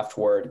skews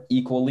leftward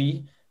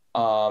equally,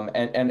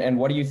 and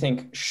what do you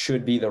think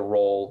should be the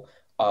role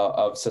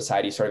of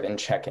society sort of in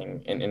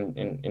checking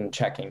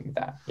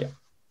that? Yeah.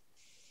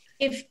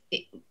 If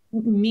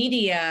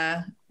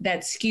media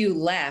that skew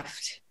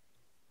left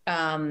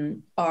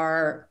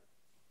are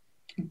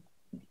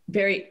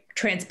very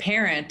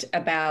transparent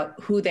about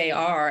who they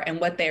are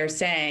and what they're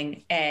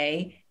saying,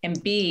 A,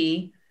 and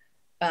B,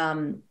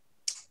 don't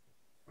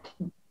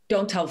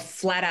tell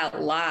flat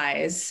out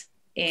lies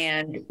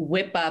and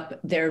whip up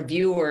their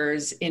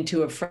viewers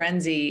into a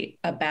frenzy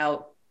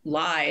about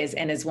lies.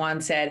 And as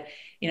Juan said,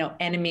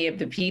 enemy of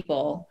the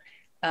people,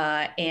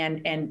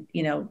 and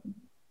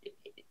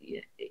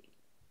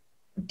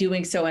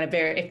doing so in a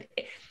very,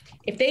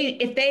 if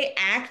they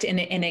act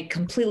in a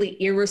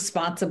completely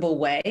irresponsible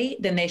way,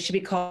 then they should be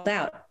called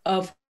out,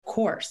 of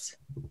course,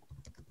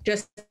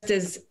 just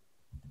as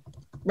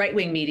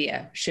right-wing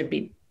media should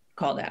be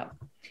called out.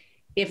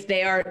 If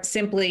they are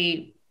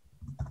simply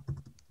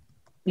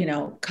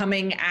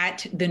coming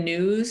at the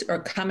news or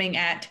coming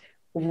at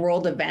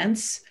world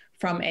events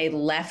from a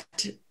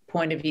left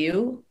point of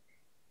view,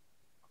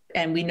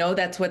 and we know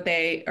that's what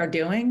they are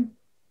doing,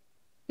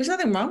 there's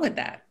nothing wrong with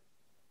that.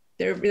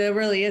 There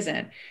really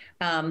isn't.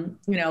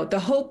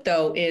 The hope,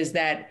 though, is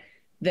that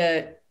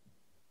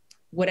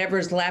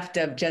whatever's left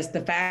of just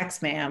the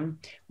facts, ma'am,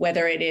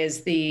 whether it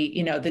is the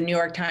New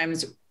York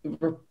Times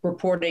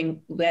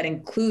reporting that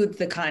includes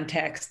the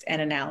context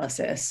and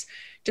analysis,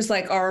 just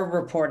like our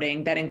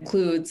reporting that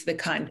includes the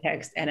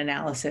context and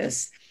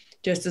analysis,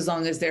 just as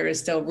long as there is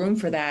still room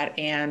for that.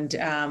 And,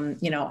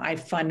 I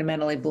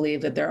fundamentally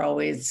believe that there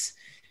always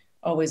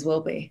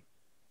will be.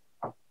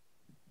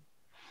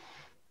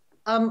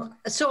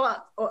 So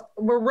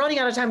we're running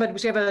out of time, but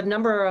we have a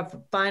number of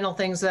final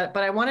things but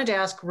I wanted to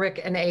ask Rick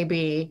and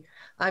AB.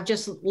 I'm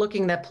just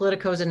looking that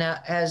Politico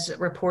has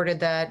reported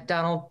that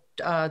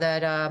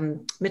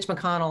Mitch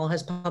McConnell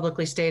has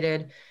publicly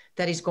stated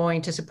that he's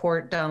going to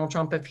support Donald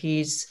Trump if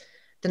he's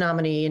the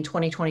nominee in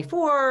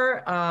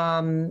 2024.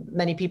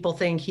 Many people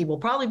think he will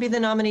probably be the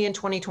nominee in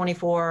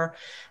 2024.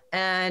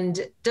 And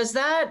does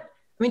that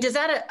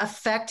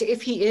affect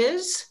if he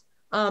is?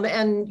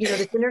 And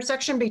this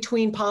intersection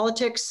between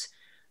politics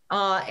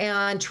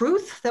and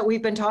truth that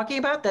we've been talking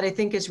about that I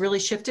think has really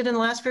shifted in the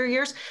last few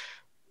years.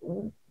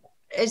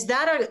 Is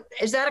that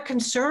a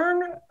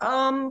concern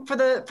for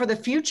the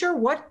future?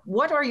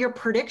 What are your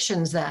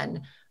predictions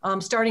then?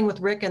 Starting with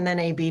Rick and then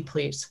AB,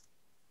 please.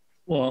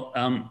 Well,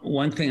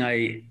 one thing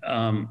I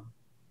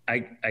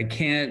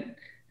can't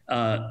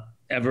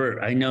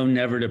ever, I know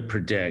never to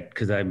predict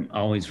because I'm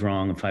always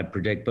wrong if I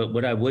predict, but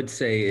what I would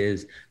say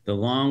is the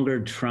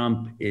longer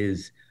Trump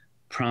is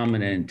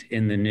prominent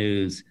in the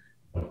news,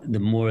 the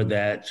more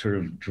that sort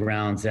of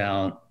drowns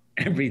out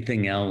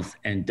everything else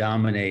and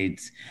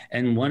dominates.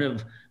 And one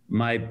of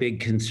my big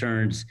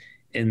concerns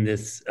in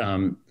this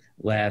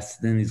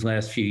these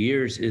last few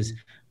years is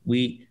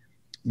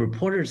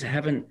reporters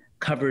haven't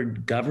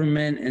covered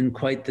government in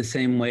quite the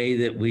same way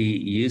that we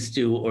used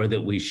to or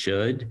that we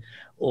should,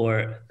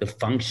 or the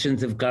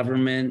functions of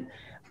government.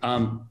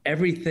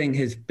 Everything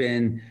has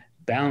been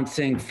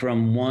bouncing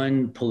from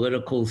one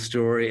political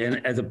story.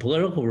 And as a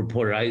political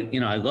reporter,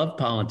 I love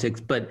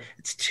politics, but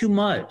it's too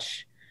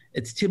much.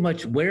 It's too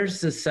much. Where's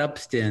the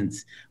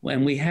substance?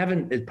 When we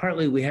haven't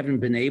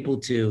been able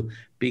to,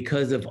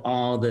 because of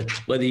all the,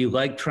 whether you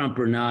like Trump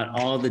or not,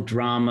 all the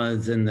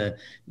dramas and the,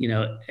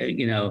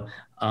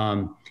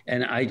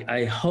 and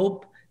I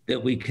hope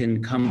that we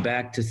can come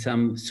back to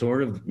some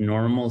sort of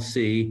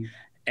normalcy.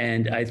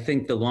 And I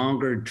think the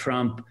longer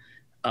Trump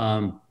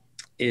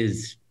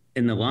is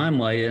in the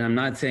limelight, and I'm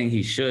not saying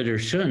he should or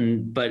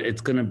shouldn't, but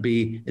it's going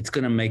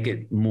to make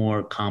it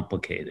more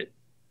complicated.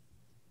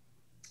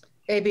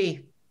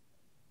 AB.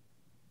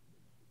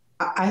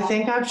 I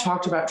think I've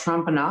talked about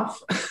Trump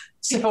enough.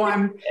 So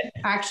I'm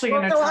actually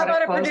going to try how about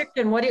to close. A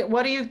prediction?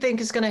 What do you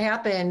think is going to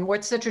happen?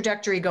 What's the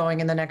trajectory going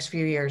in the next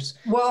few years?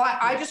 Well,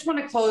 I just want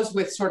to close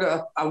with sort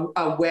of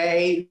a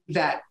way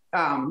that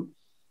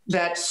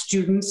that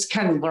students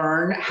can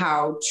learn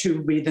how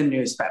to read the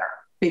news better,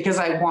 because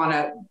I want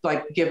to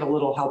give a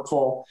little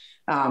helpful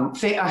note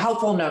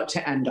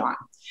to end on.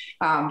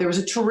 There was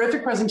a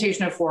terrific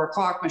presentation at 4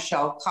 o'clock,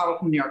 Michelle Cottle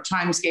from New York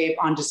Times gave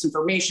on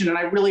disinformation, and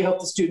I really hope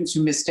the students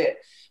who missed it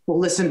will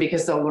listen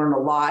because they'll learn a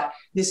lot.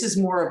 This is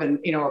more of a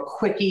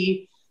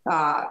quickie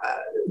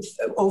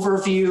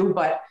overview,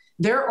 but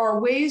there are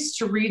ways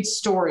to read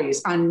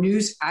stories on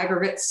news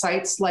aggregate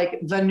sites like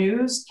The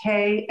News,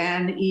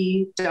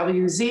 KNEWZ,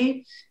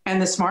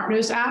 and the Smart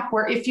News app,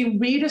 where if you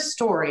read a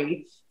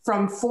story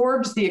from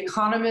Forbes, The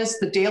Economist,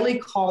 The Daily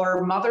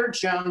Caller, Mother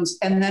Jones,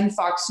 and then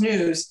Fox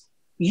News,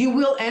 you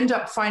will end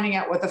up finding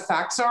out what the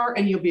facts are,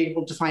 and you'll be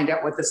able to find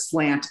out what the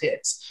slant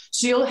is.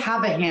 So you'll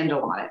have a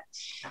handle on it.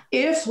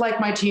 If, like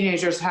my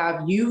teenagers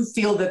have, you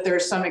feel that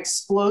there's some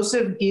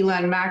explosive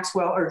Ghislaine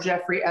Maxwell or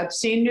Jeffrey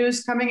Epstein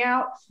news coming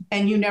out,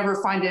 and you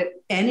never find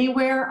it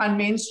anywhere on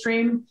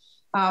mainstream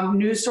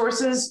news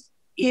sources,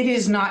 it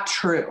is not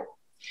true.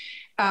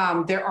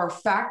 There are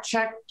fact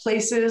check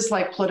places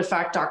like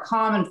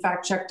politifact.com and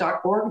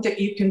factcheck.org that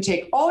you can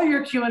take all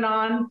your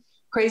QAnon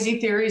crazy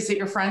theories that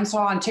your friends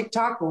saw on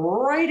TikTok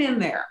right in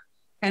there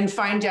and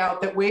find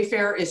out that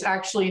Wayfair is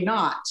actually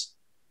not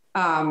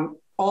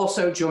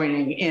also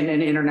joining in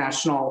an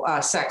international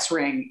sex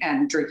ring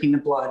and drinking the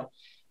blood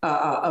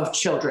of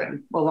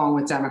children, along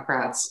with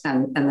Democrats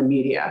and the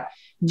media.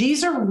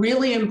 These are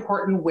really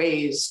important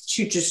ways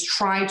to just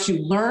try to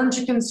learn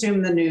to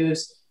consume the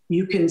news.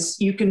 You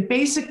can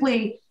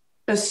basically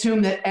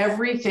assume that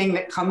everything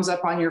that comes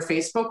up on your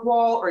Facebook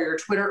wall or your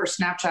Twitter or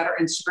Snapchat or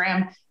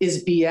Instagram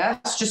is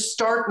BS. Just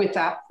start with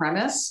that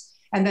premise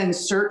and then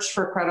search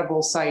for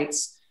credible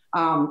sites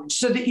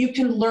so that you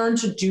can learn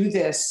to do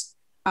this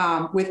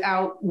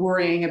without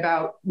worrying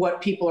about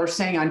what people are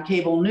saying on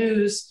cable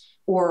news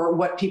or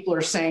what people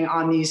are saying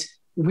on these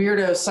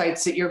weirdo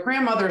sites that your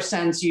grandmother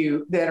sends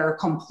you that are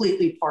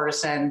completely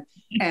partisan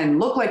and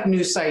look like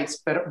news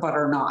sites, but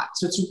are not.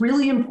 So it's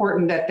really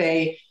important that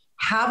they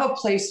have a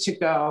place to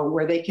go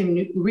where they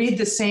can read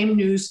the same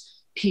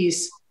news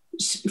piece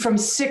from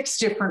 6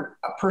 different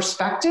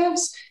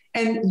perspectives,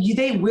 and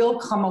they will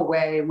come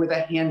away with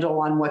a handle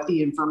on what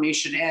the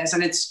information is.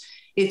 And it's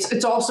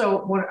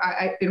also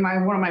in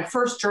one of my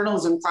first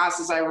journalism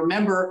classes, I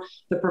remember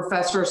the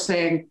professor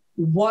saying,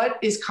 "What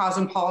is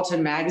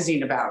Cosmopolitan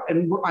magazine about?"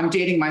 And I'm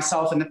dating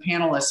myself, and the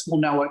panelists will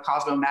know what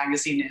Cosmo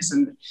magazine is,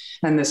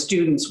 and the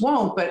students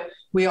won't. But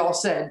we all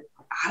said,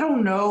 "I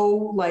don't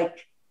know,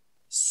 like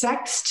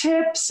sex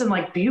tips and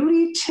like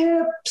beauty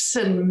tips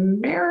and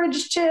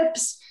marriage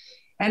tips."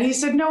 And he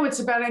said, "No, it's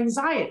about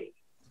anxiety.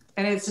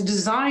 And it's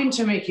designed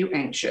to make you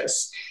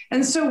anxious."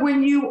 And so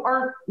when you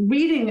are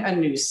reading a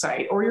news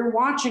site or you're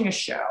watching a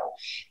show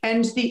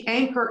and the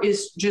anchor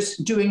is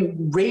just doing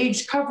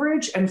rage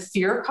coverage and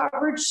fear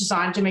coverage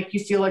designed to make you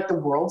feel like the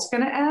world's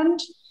going to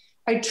end,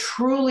 I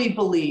truly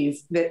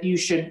believe that you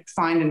should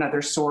find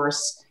another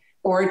source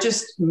or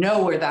just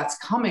know where that's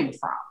coming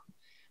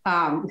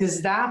from.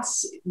 Because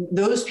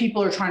those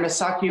people are trying to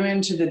suck you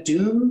into the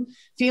doom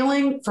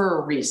feeling for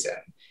a reason.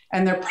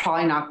 And they're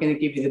probably not going to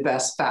give you the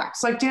best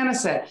facts. Like Dana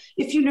said,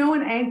 if you know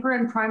an anchor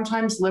in prime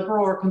time's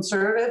liberal or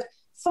conservative,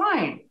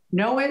 fine,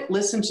 know it,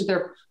 listen to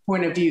their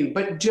point of view,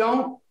 but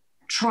don't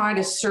try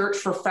to search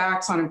for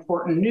facts on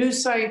important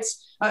news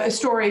sites,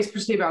 stories,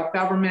 particularly about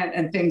government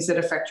and things that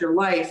affect your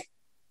life,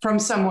 from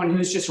someone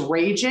who's just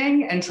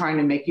raging and trying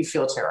to make you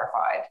feel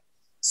terrified.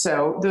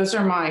 So those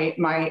are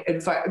my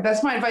advice.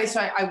 That's my advice.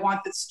 I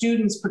want the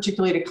students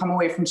particularly to come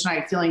away from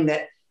tonight feeling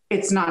that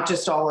it's not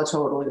just all a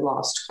totally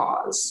lost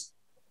cause.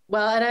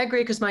 Well, and I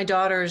agree because my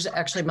daughters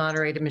actually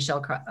moderated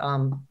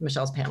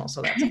Michelle's panel,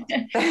 so that's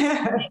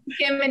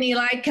Kim and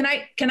Eli, can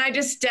I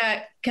just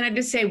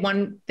say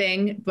one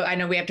thing? But I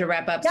know we have to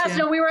wrap up. Yes, soon.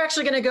 no, we were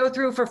actually going to go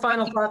through for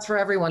final thoughts for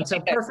everyone.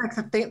 So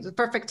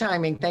perfect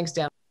timing. Thanks,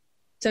 Dan.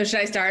 So should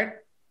I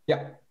start?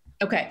 Yeah.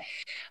 Okay.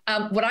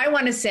 What I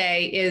want to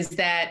say is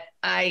that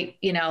I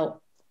know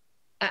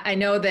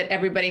that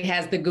everybody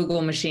has the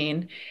Google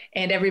machine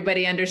and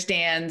everybody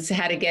understands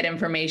how to get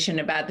information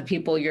about the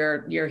people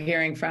you're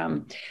hearing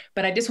from.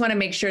 But I just want to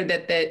make sure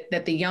that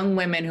the young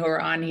women who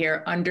are on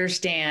here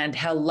understand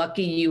how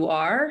lucky you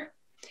are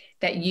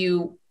that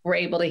you were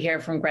able to hear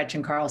from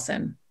Gretchen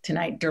Carlson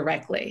tonight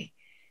directly,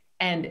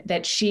 and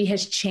that she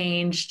has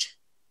changed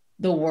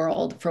the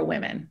world for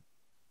women.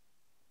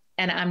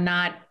 And I'm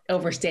not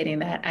overstating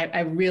that.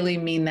 I really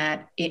mean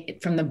that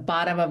from the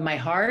bottom of my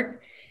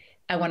heart.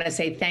 I want to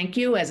say thank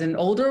you as an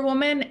older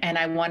woman. And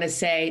I want to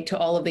say to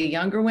all of the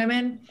younger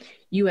women,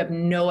 you have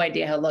no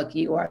idea how lucky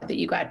you are that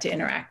you got to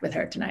interact with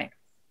her tonight.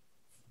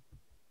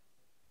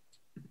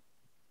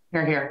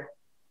 Hear, hear.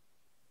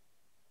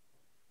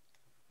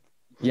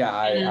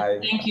 Yeah,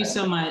 thank you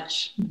so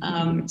much.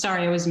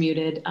 Sorry, I was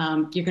muted.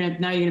 You're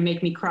gonna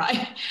make me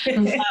cry.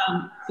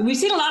 We've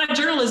seen a lot of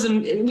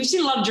journalism. We've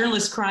seen a lot of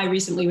journalists cry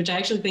recently, which I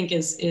actually think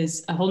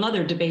is a whole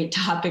nother debate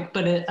topic,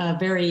 but a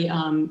very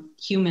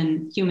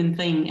human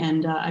thing.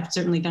 And I've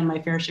certainly done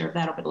my fair share of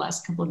that over the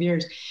last couple of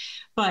years.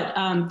 But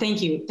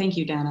thank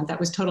you, Dana.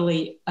 That was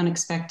totally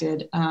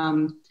unexpected.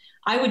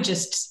 I would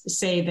just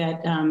say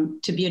that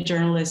to be a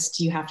journalist,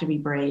 you have to be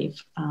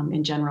brave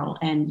in general,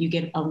 and you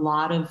get a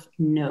lot of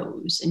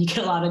no's, and you get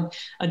a lot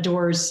of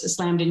doors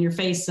slammed in your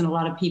face, and a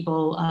lot of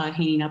people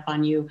hanging up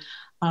on you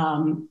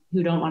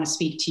who don't want to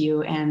speak to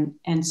you.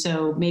 And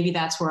so maybe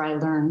that's where I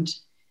learned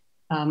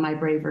my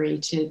bravery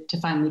to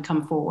finally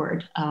come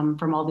forward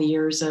from all the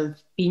years of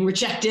being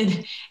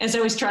rejected as I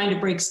was trying to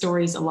break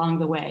stories along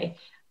the way.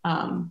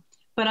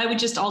 But I would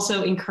just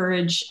also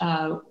encourage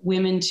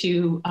women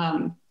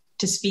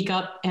to speak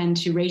up and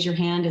to raise your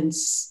hand and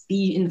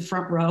be in the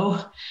front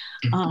row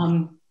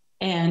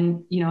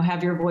and,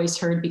 have your voice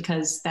heard,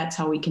 because that's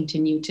how we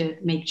continue to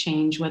make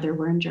change, whether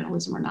we're in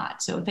journalism or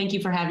not. So thank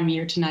you for having me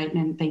here tonight.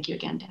 And thank you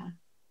again, Dan.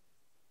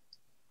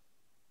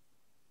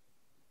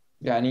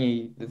 Yeah,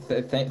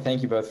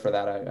 thank you both for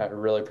that. I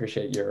really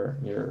appreciate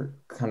your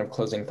kind of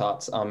closing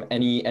thoughts.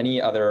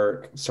 Any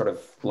other sort of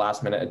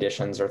last minute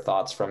additions or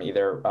thoughts from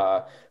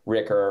either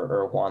Rick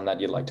or Juan that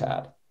you'd like to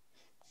add?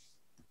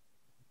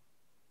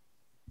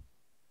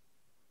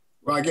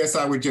 Well, I guess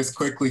I would just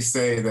quickly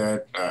say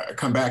that,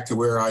 come back to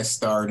where I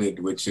started,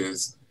 which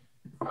is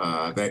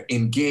that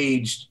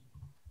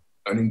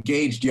an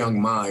engaged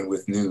young mind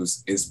with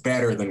news is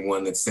better than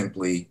one that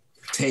simply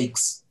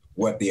takes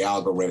what the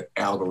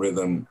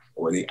algorithm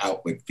or the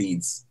outlet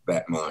feeds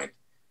that mind.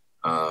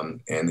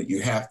 And that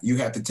you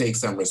have to take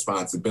some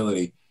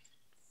responsibility.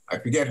 I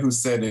forget who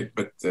said it,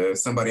 but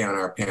somebody on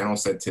our panel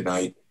said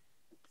tonight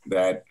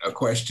that a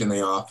question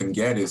they often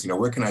get is,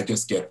 where can I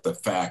just get the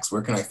facts?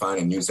 Where can I find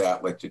a news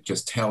outlet that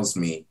just tells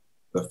me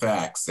the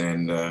facts?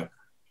 And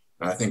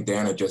I think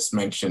Dana just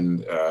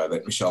mentioned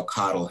that Michelle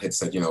Cottle had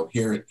said,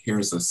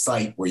 here's a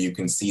site where you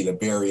can see the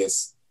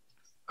various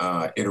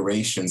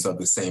iterations of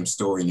the same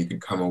story, and you can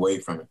come away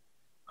from it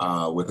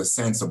with a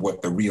sense of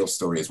what the real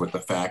story is, what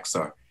the facts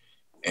are.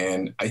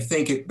 And I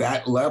think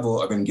that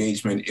level of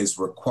engagement is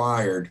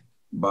required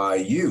by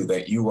you,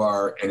 that you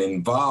are an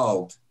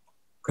involved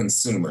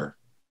consumer,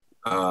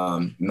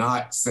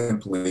 not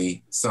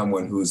simply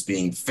someone who's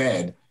being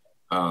fed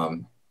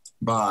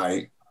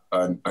by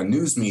a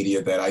news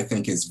media that I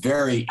think is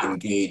very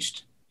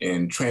engaged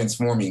in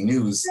transforming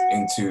news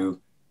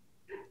into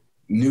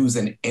news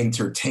and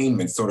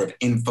entertainment, sort of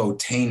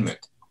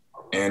infotainment.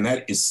 And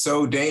that is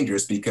so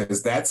dangerous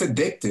because that's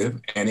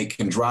addictive and it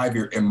can drive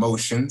your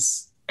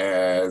emotions,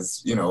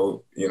 as,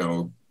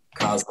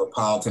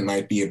 Cosmopolitan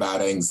might be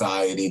about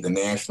anxiety, the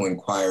National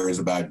Enquirer is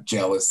about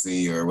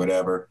jealousy or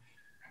whatever.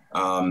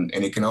 And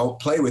it can all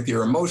play with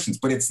your emotions,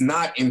 but it's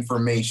not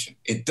information.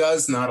 It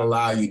does not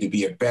allow you to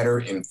be a better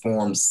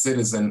informed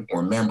citizen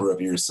or member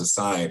of your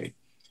society.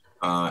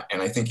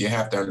 And I think you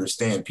have to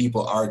understand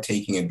people are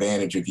taking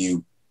advantage of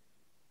you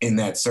in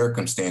that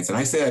circumstance. And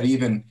I say that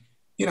even,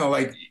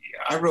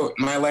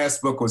 my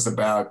last book was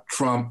about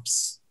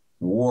Trump's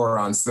war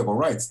on civil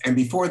rights. And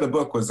before the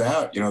book was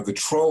out, the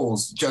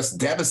trolls just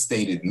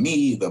devastated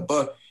me, the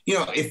book.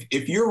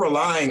 If you're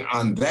relying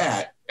on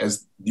that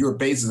as your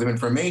basis of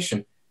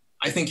information,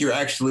 I think you're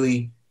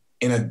actually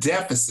in a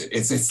deficit.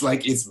 It's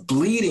like it's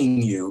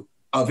bleeding you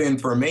of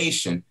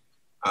information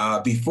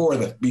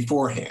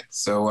beforehand.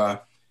 So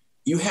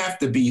you have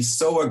to be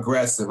so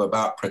aggressive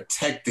about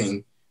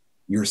protecting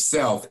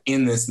yourself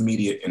in this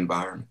media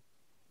environment.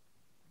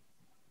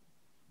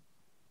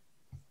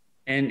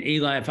 And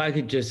Eli, if I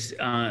could just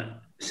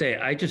say,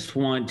 I just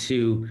want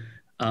to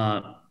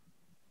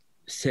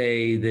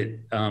say that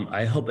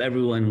I hope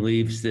everyone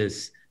leaves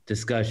this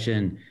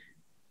discussion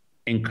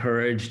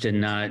encouraged and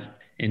not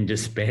in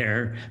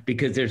despair,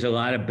 because there's a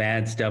lot of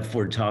bad stuff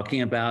we're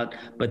talking about.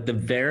 But the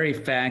very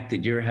fact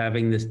that you're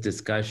having this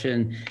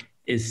discussion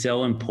is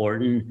so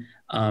important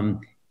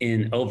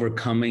in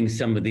overcoming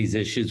some of these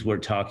issues we're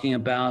talking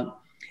about.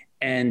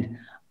 And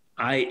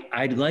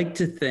I'd like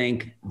to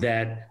think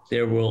that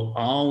there will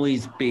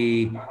always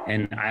be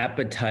an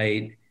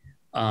appetite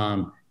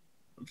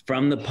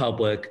from the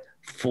public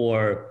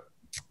for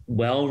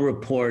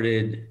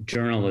well-reported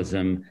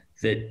journalism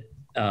that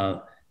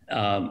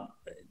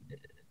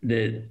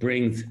that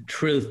brings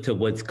truth to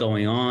what's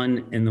going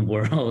on in the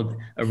world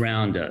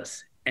around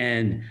us.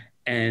 And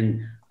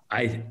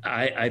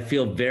I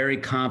feel very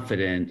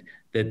confident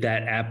that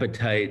that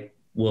appetite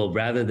will,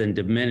 rather than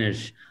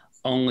diminish,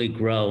 only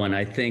grow. And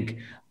I think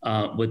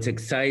what's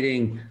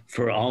exciting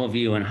for all of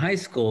you in high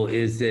school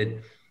is that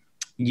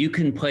you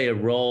can play a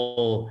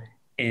role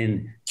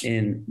in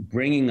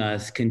bringing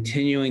us,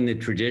 continuing the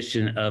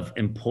tradition of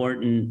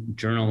important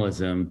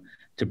journalism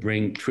to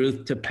bring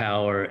truth to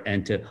power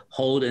and to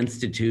hold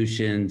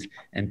institutions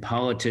and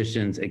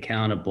politicians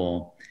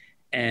accountable.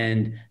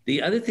 And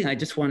the other thing I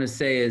just want to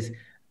say is,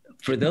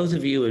 for those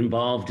of you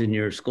involved in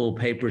your school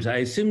papers, I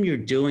assume you're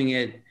doing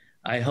it.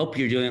 I hope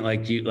you're doing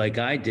it like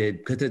I did,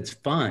 because it's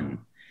fun.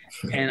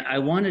 And I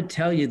want to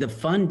tell you, the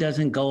fun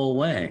doesn't go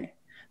away.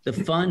 The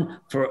fun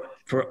for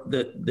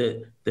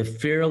the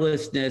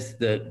fearlessness,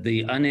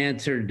 the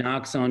unanswered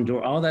knocks on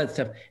door, all that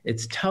stuff,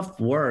 it's tough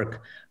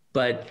work.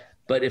 But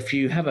if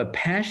you have a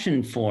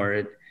passion for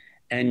it,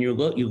 and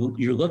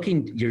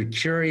you're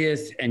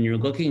curious, and you're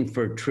looking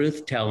for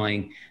truth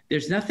telling,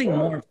 there's nothing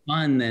more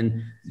fun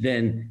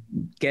than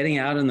getting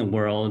out in the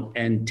world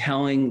and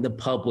telling the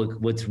public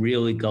what's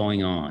really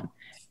going on.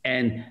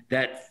 And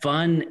that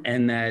fun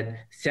and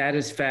that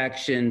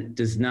satisfaction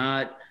does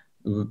not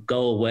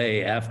go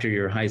away after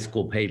your high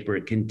school paper.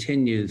 It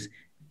continues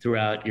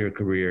throughout your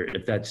career,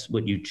 if that's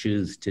what you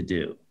choose to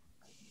do.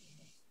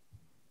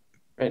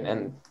 Great,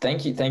 and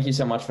thank you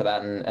so much for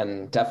that.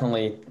 And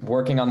definitely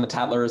working on the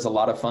Tatler is a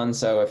lot of fun.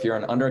 So if you're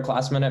an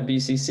underclassman at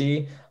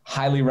BCC,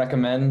 highly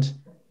recommend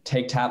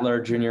take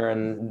Tatler junior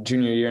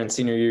year and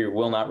senior year. You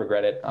will not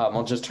regret it.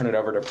 I'll just turn it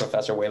over to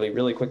Professor Whaley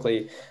really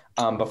quickly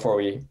before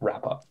we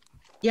wrap up.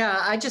 Yeah,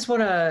 I just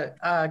want to,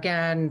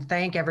 again,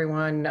 thank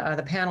everyone,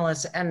 the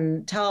panelists,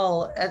 and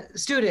tell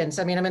students,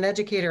 I mean, I'm an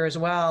educator as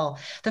well.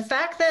 The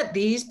fact that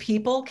these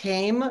people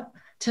came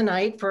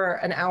tonight for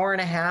an hour and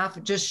a half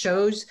just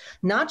shows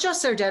not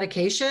just their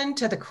dedication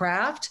to the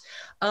craft,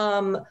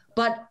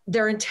 but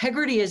their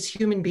integrity as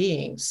human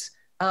beings.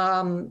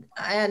 And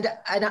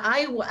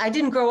I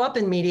didn't grow up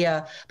in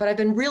media, but I've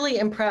been really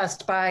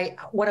impressed by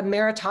what a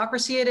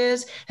meritocracy it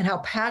is, and how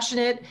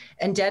passionate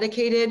and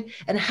dedicated,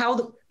 and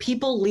how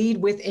people lead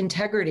with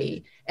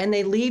integrity, and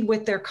they lead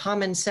with their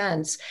common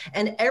sense.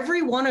 And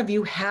every one of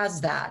you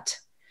has that.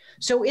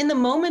 So in the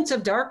moments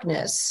of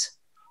darkness,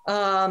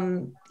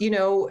 go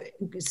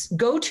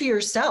to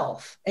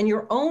yourself and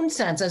your own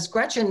sense, as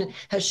Gretchen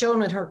has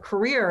shown in her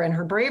career and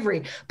her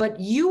bravery, but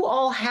you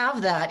all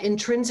have that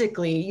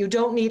intrinsically. You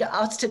don't need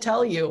us to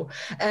tell you.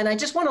 And I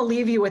just want to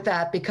leave you with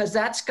that, because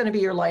that's going to be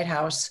your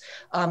lighthouse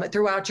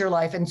throughout your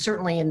life, and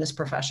certainly in this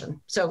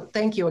profession. So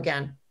thank you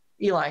again,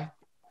 Eli.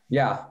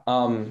 Yeah.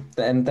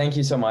 And thank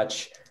you so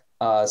much.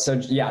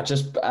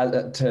 Just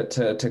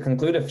to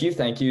conclude, a few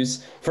thank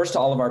yous. First, to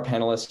all of our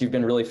panelists, you've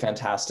been really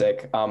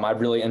fantastic.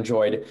 I've really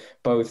enjoyed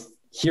both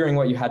hearing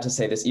what you had to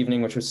say this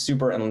evening, which was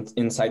super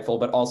insightful,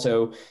 but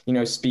also,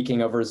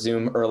 speaking over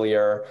Zoom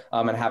earlier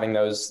and having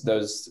those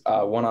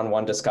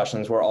one-on-one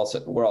discussions.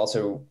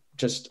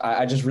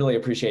 I just really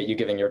appreciate you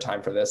giving your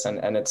time for this,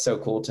 and it's so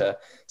cool to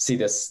see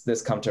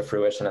this come to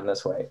fruition in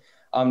this way.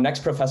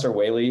 Next, Professor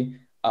Whaley.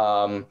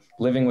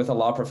 Living with a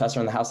law professor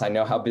in the house, I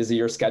know how busy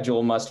your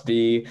schedule must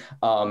be,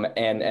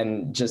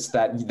 and just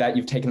that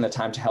you've taken the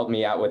time to help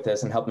me out with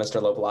this and help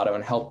Mr. Lopalato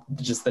and help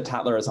just the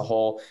Tatler as a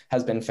whole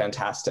has been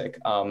fantastic.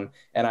 And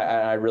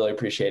I really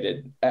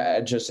appreciated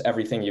just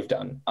everything you've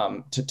done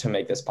to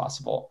make this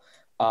possible.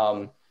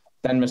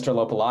 Then Mr.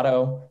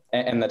 Lopalato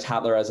and the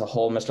Tatler as a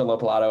whole. Mr.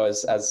 Lopalato,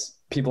 as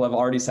people have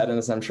already said, and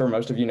as I'm sure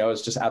most of you know,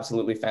 is just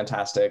absolutely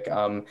fantastic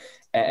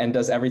and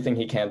does everything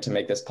he can to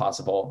make this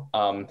possible.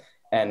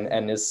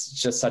 And is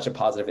just such a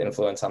positive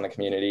influence on the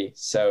community.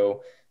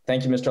 So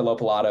thank you, Mr.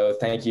 Lopalato.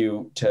 Thank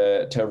you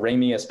to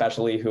Rami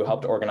especially, who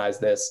helped organize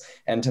this,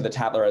 and to the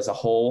Tatler as a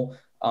whole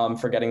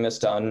for getting this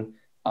done.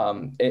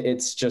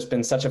 It's just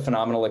been such a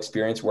phenomenal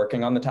experience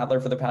working on the Tatler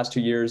for the past 2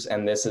 years,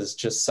 and this is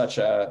just such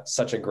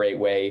a great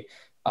way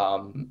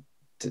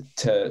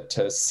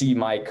to see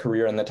my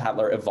career in the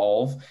Tatler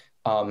evolve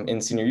in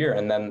senior year.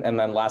 And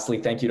then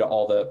lastly, thank you to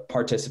all the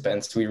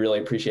participants. We really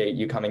appreciate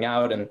you coming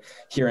out and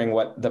hearing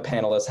what the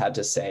panelists had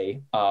to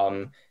say.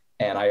 And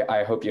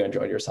I hope you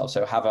enjoyed yourself.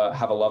 So have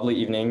a lovely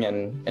evening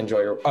and enjoy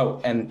your,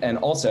 and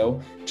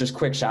also just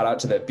quick shout out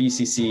to the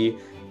BCC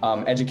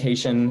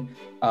Education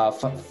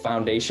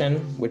Foundation,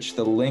 which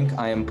the link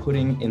I am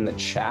putting in the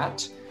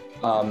chat.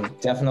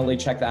 Definitely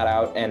check that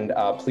out, and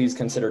please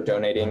consider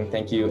donating.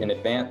 Thank you in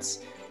advance.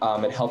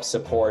 It helps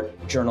support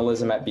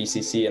journalism at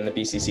BCC and the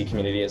BCC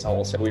community as a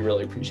whole, so we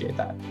really appreciate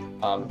that.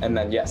 And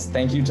then, yes,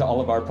 thank you to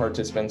all of our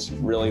participants.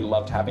 Really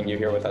loved having you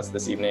here with us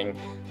this evening.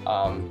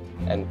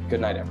 And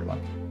good night, everyone.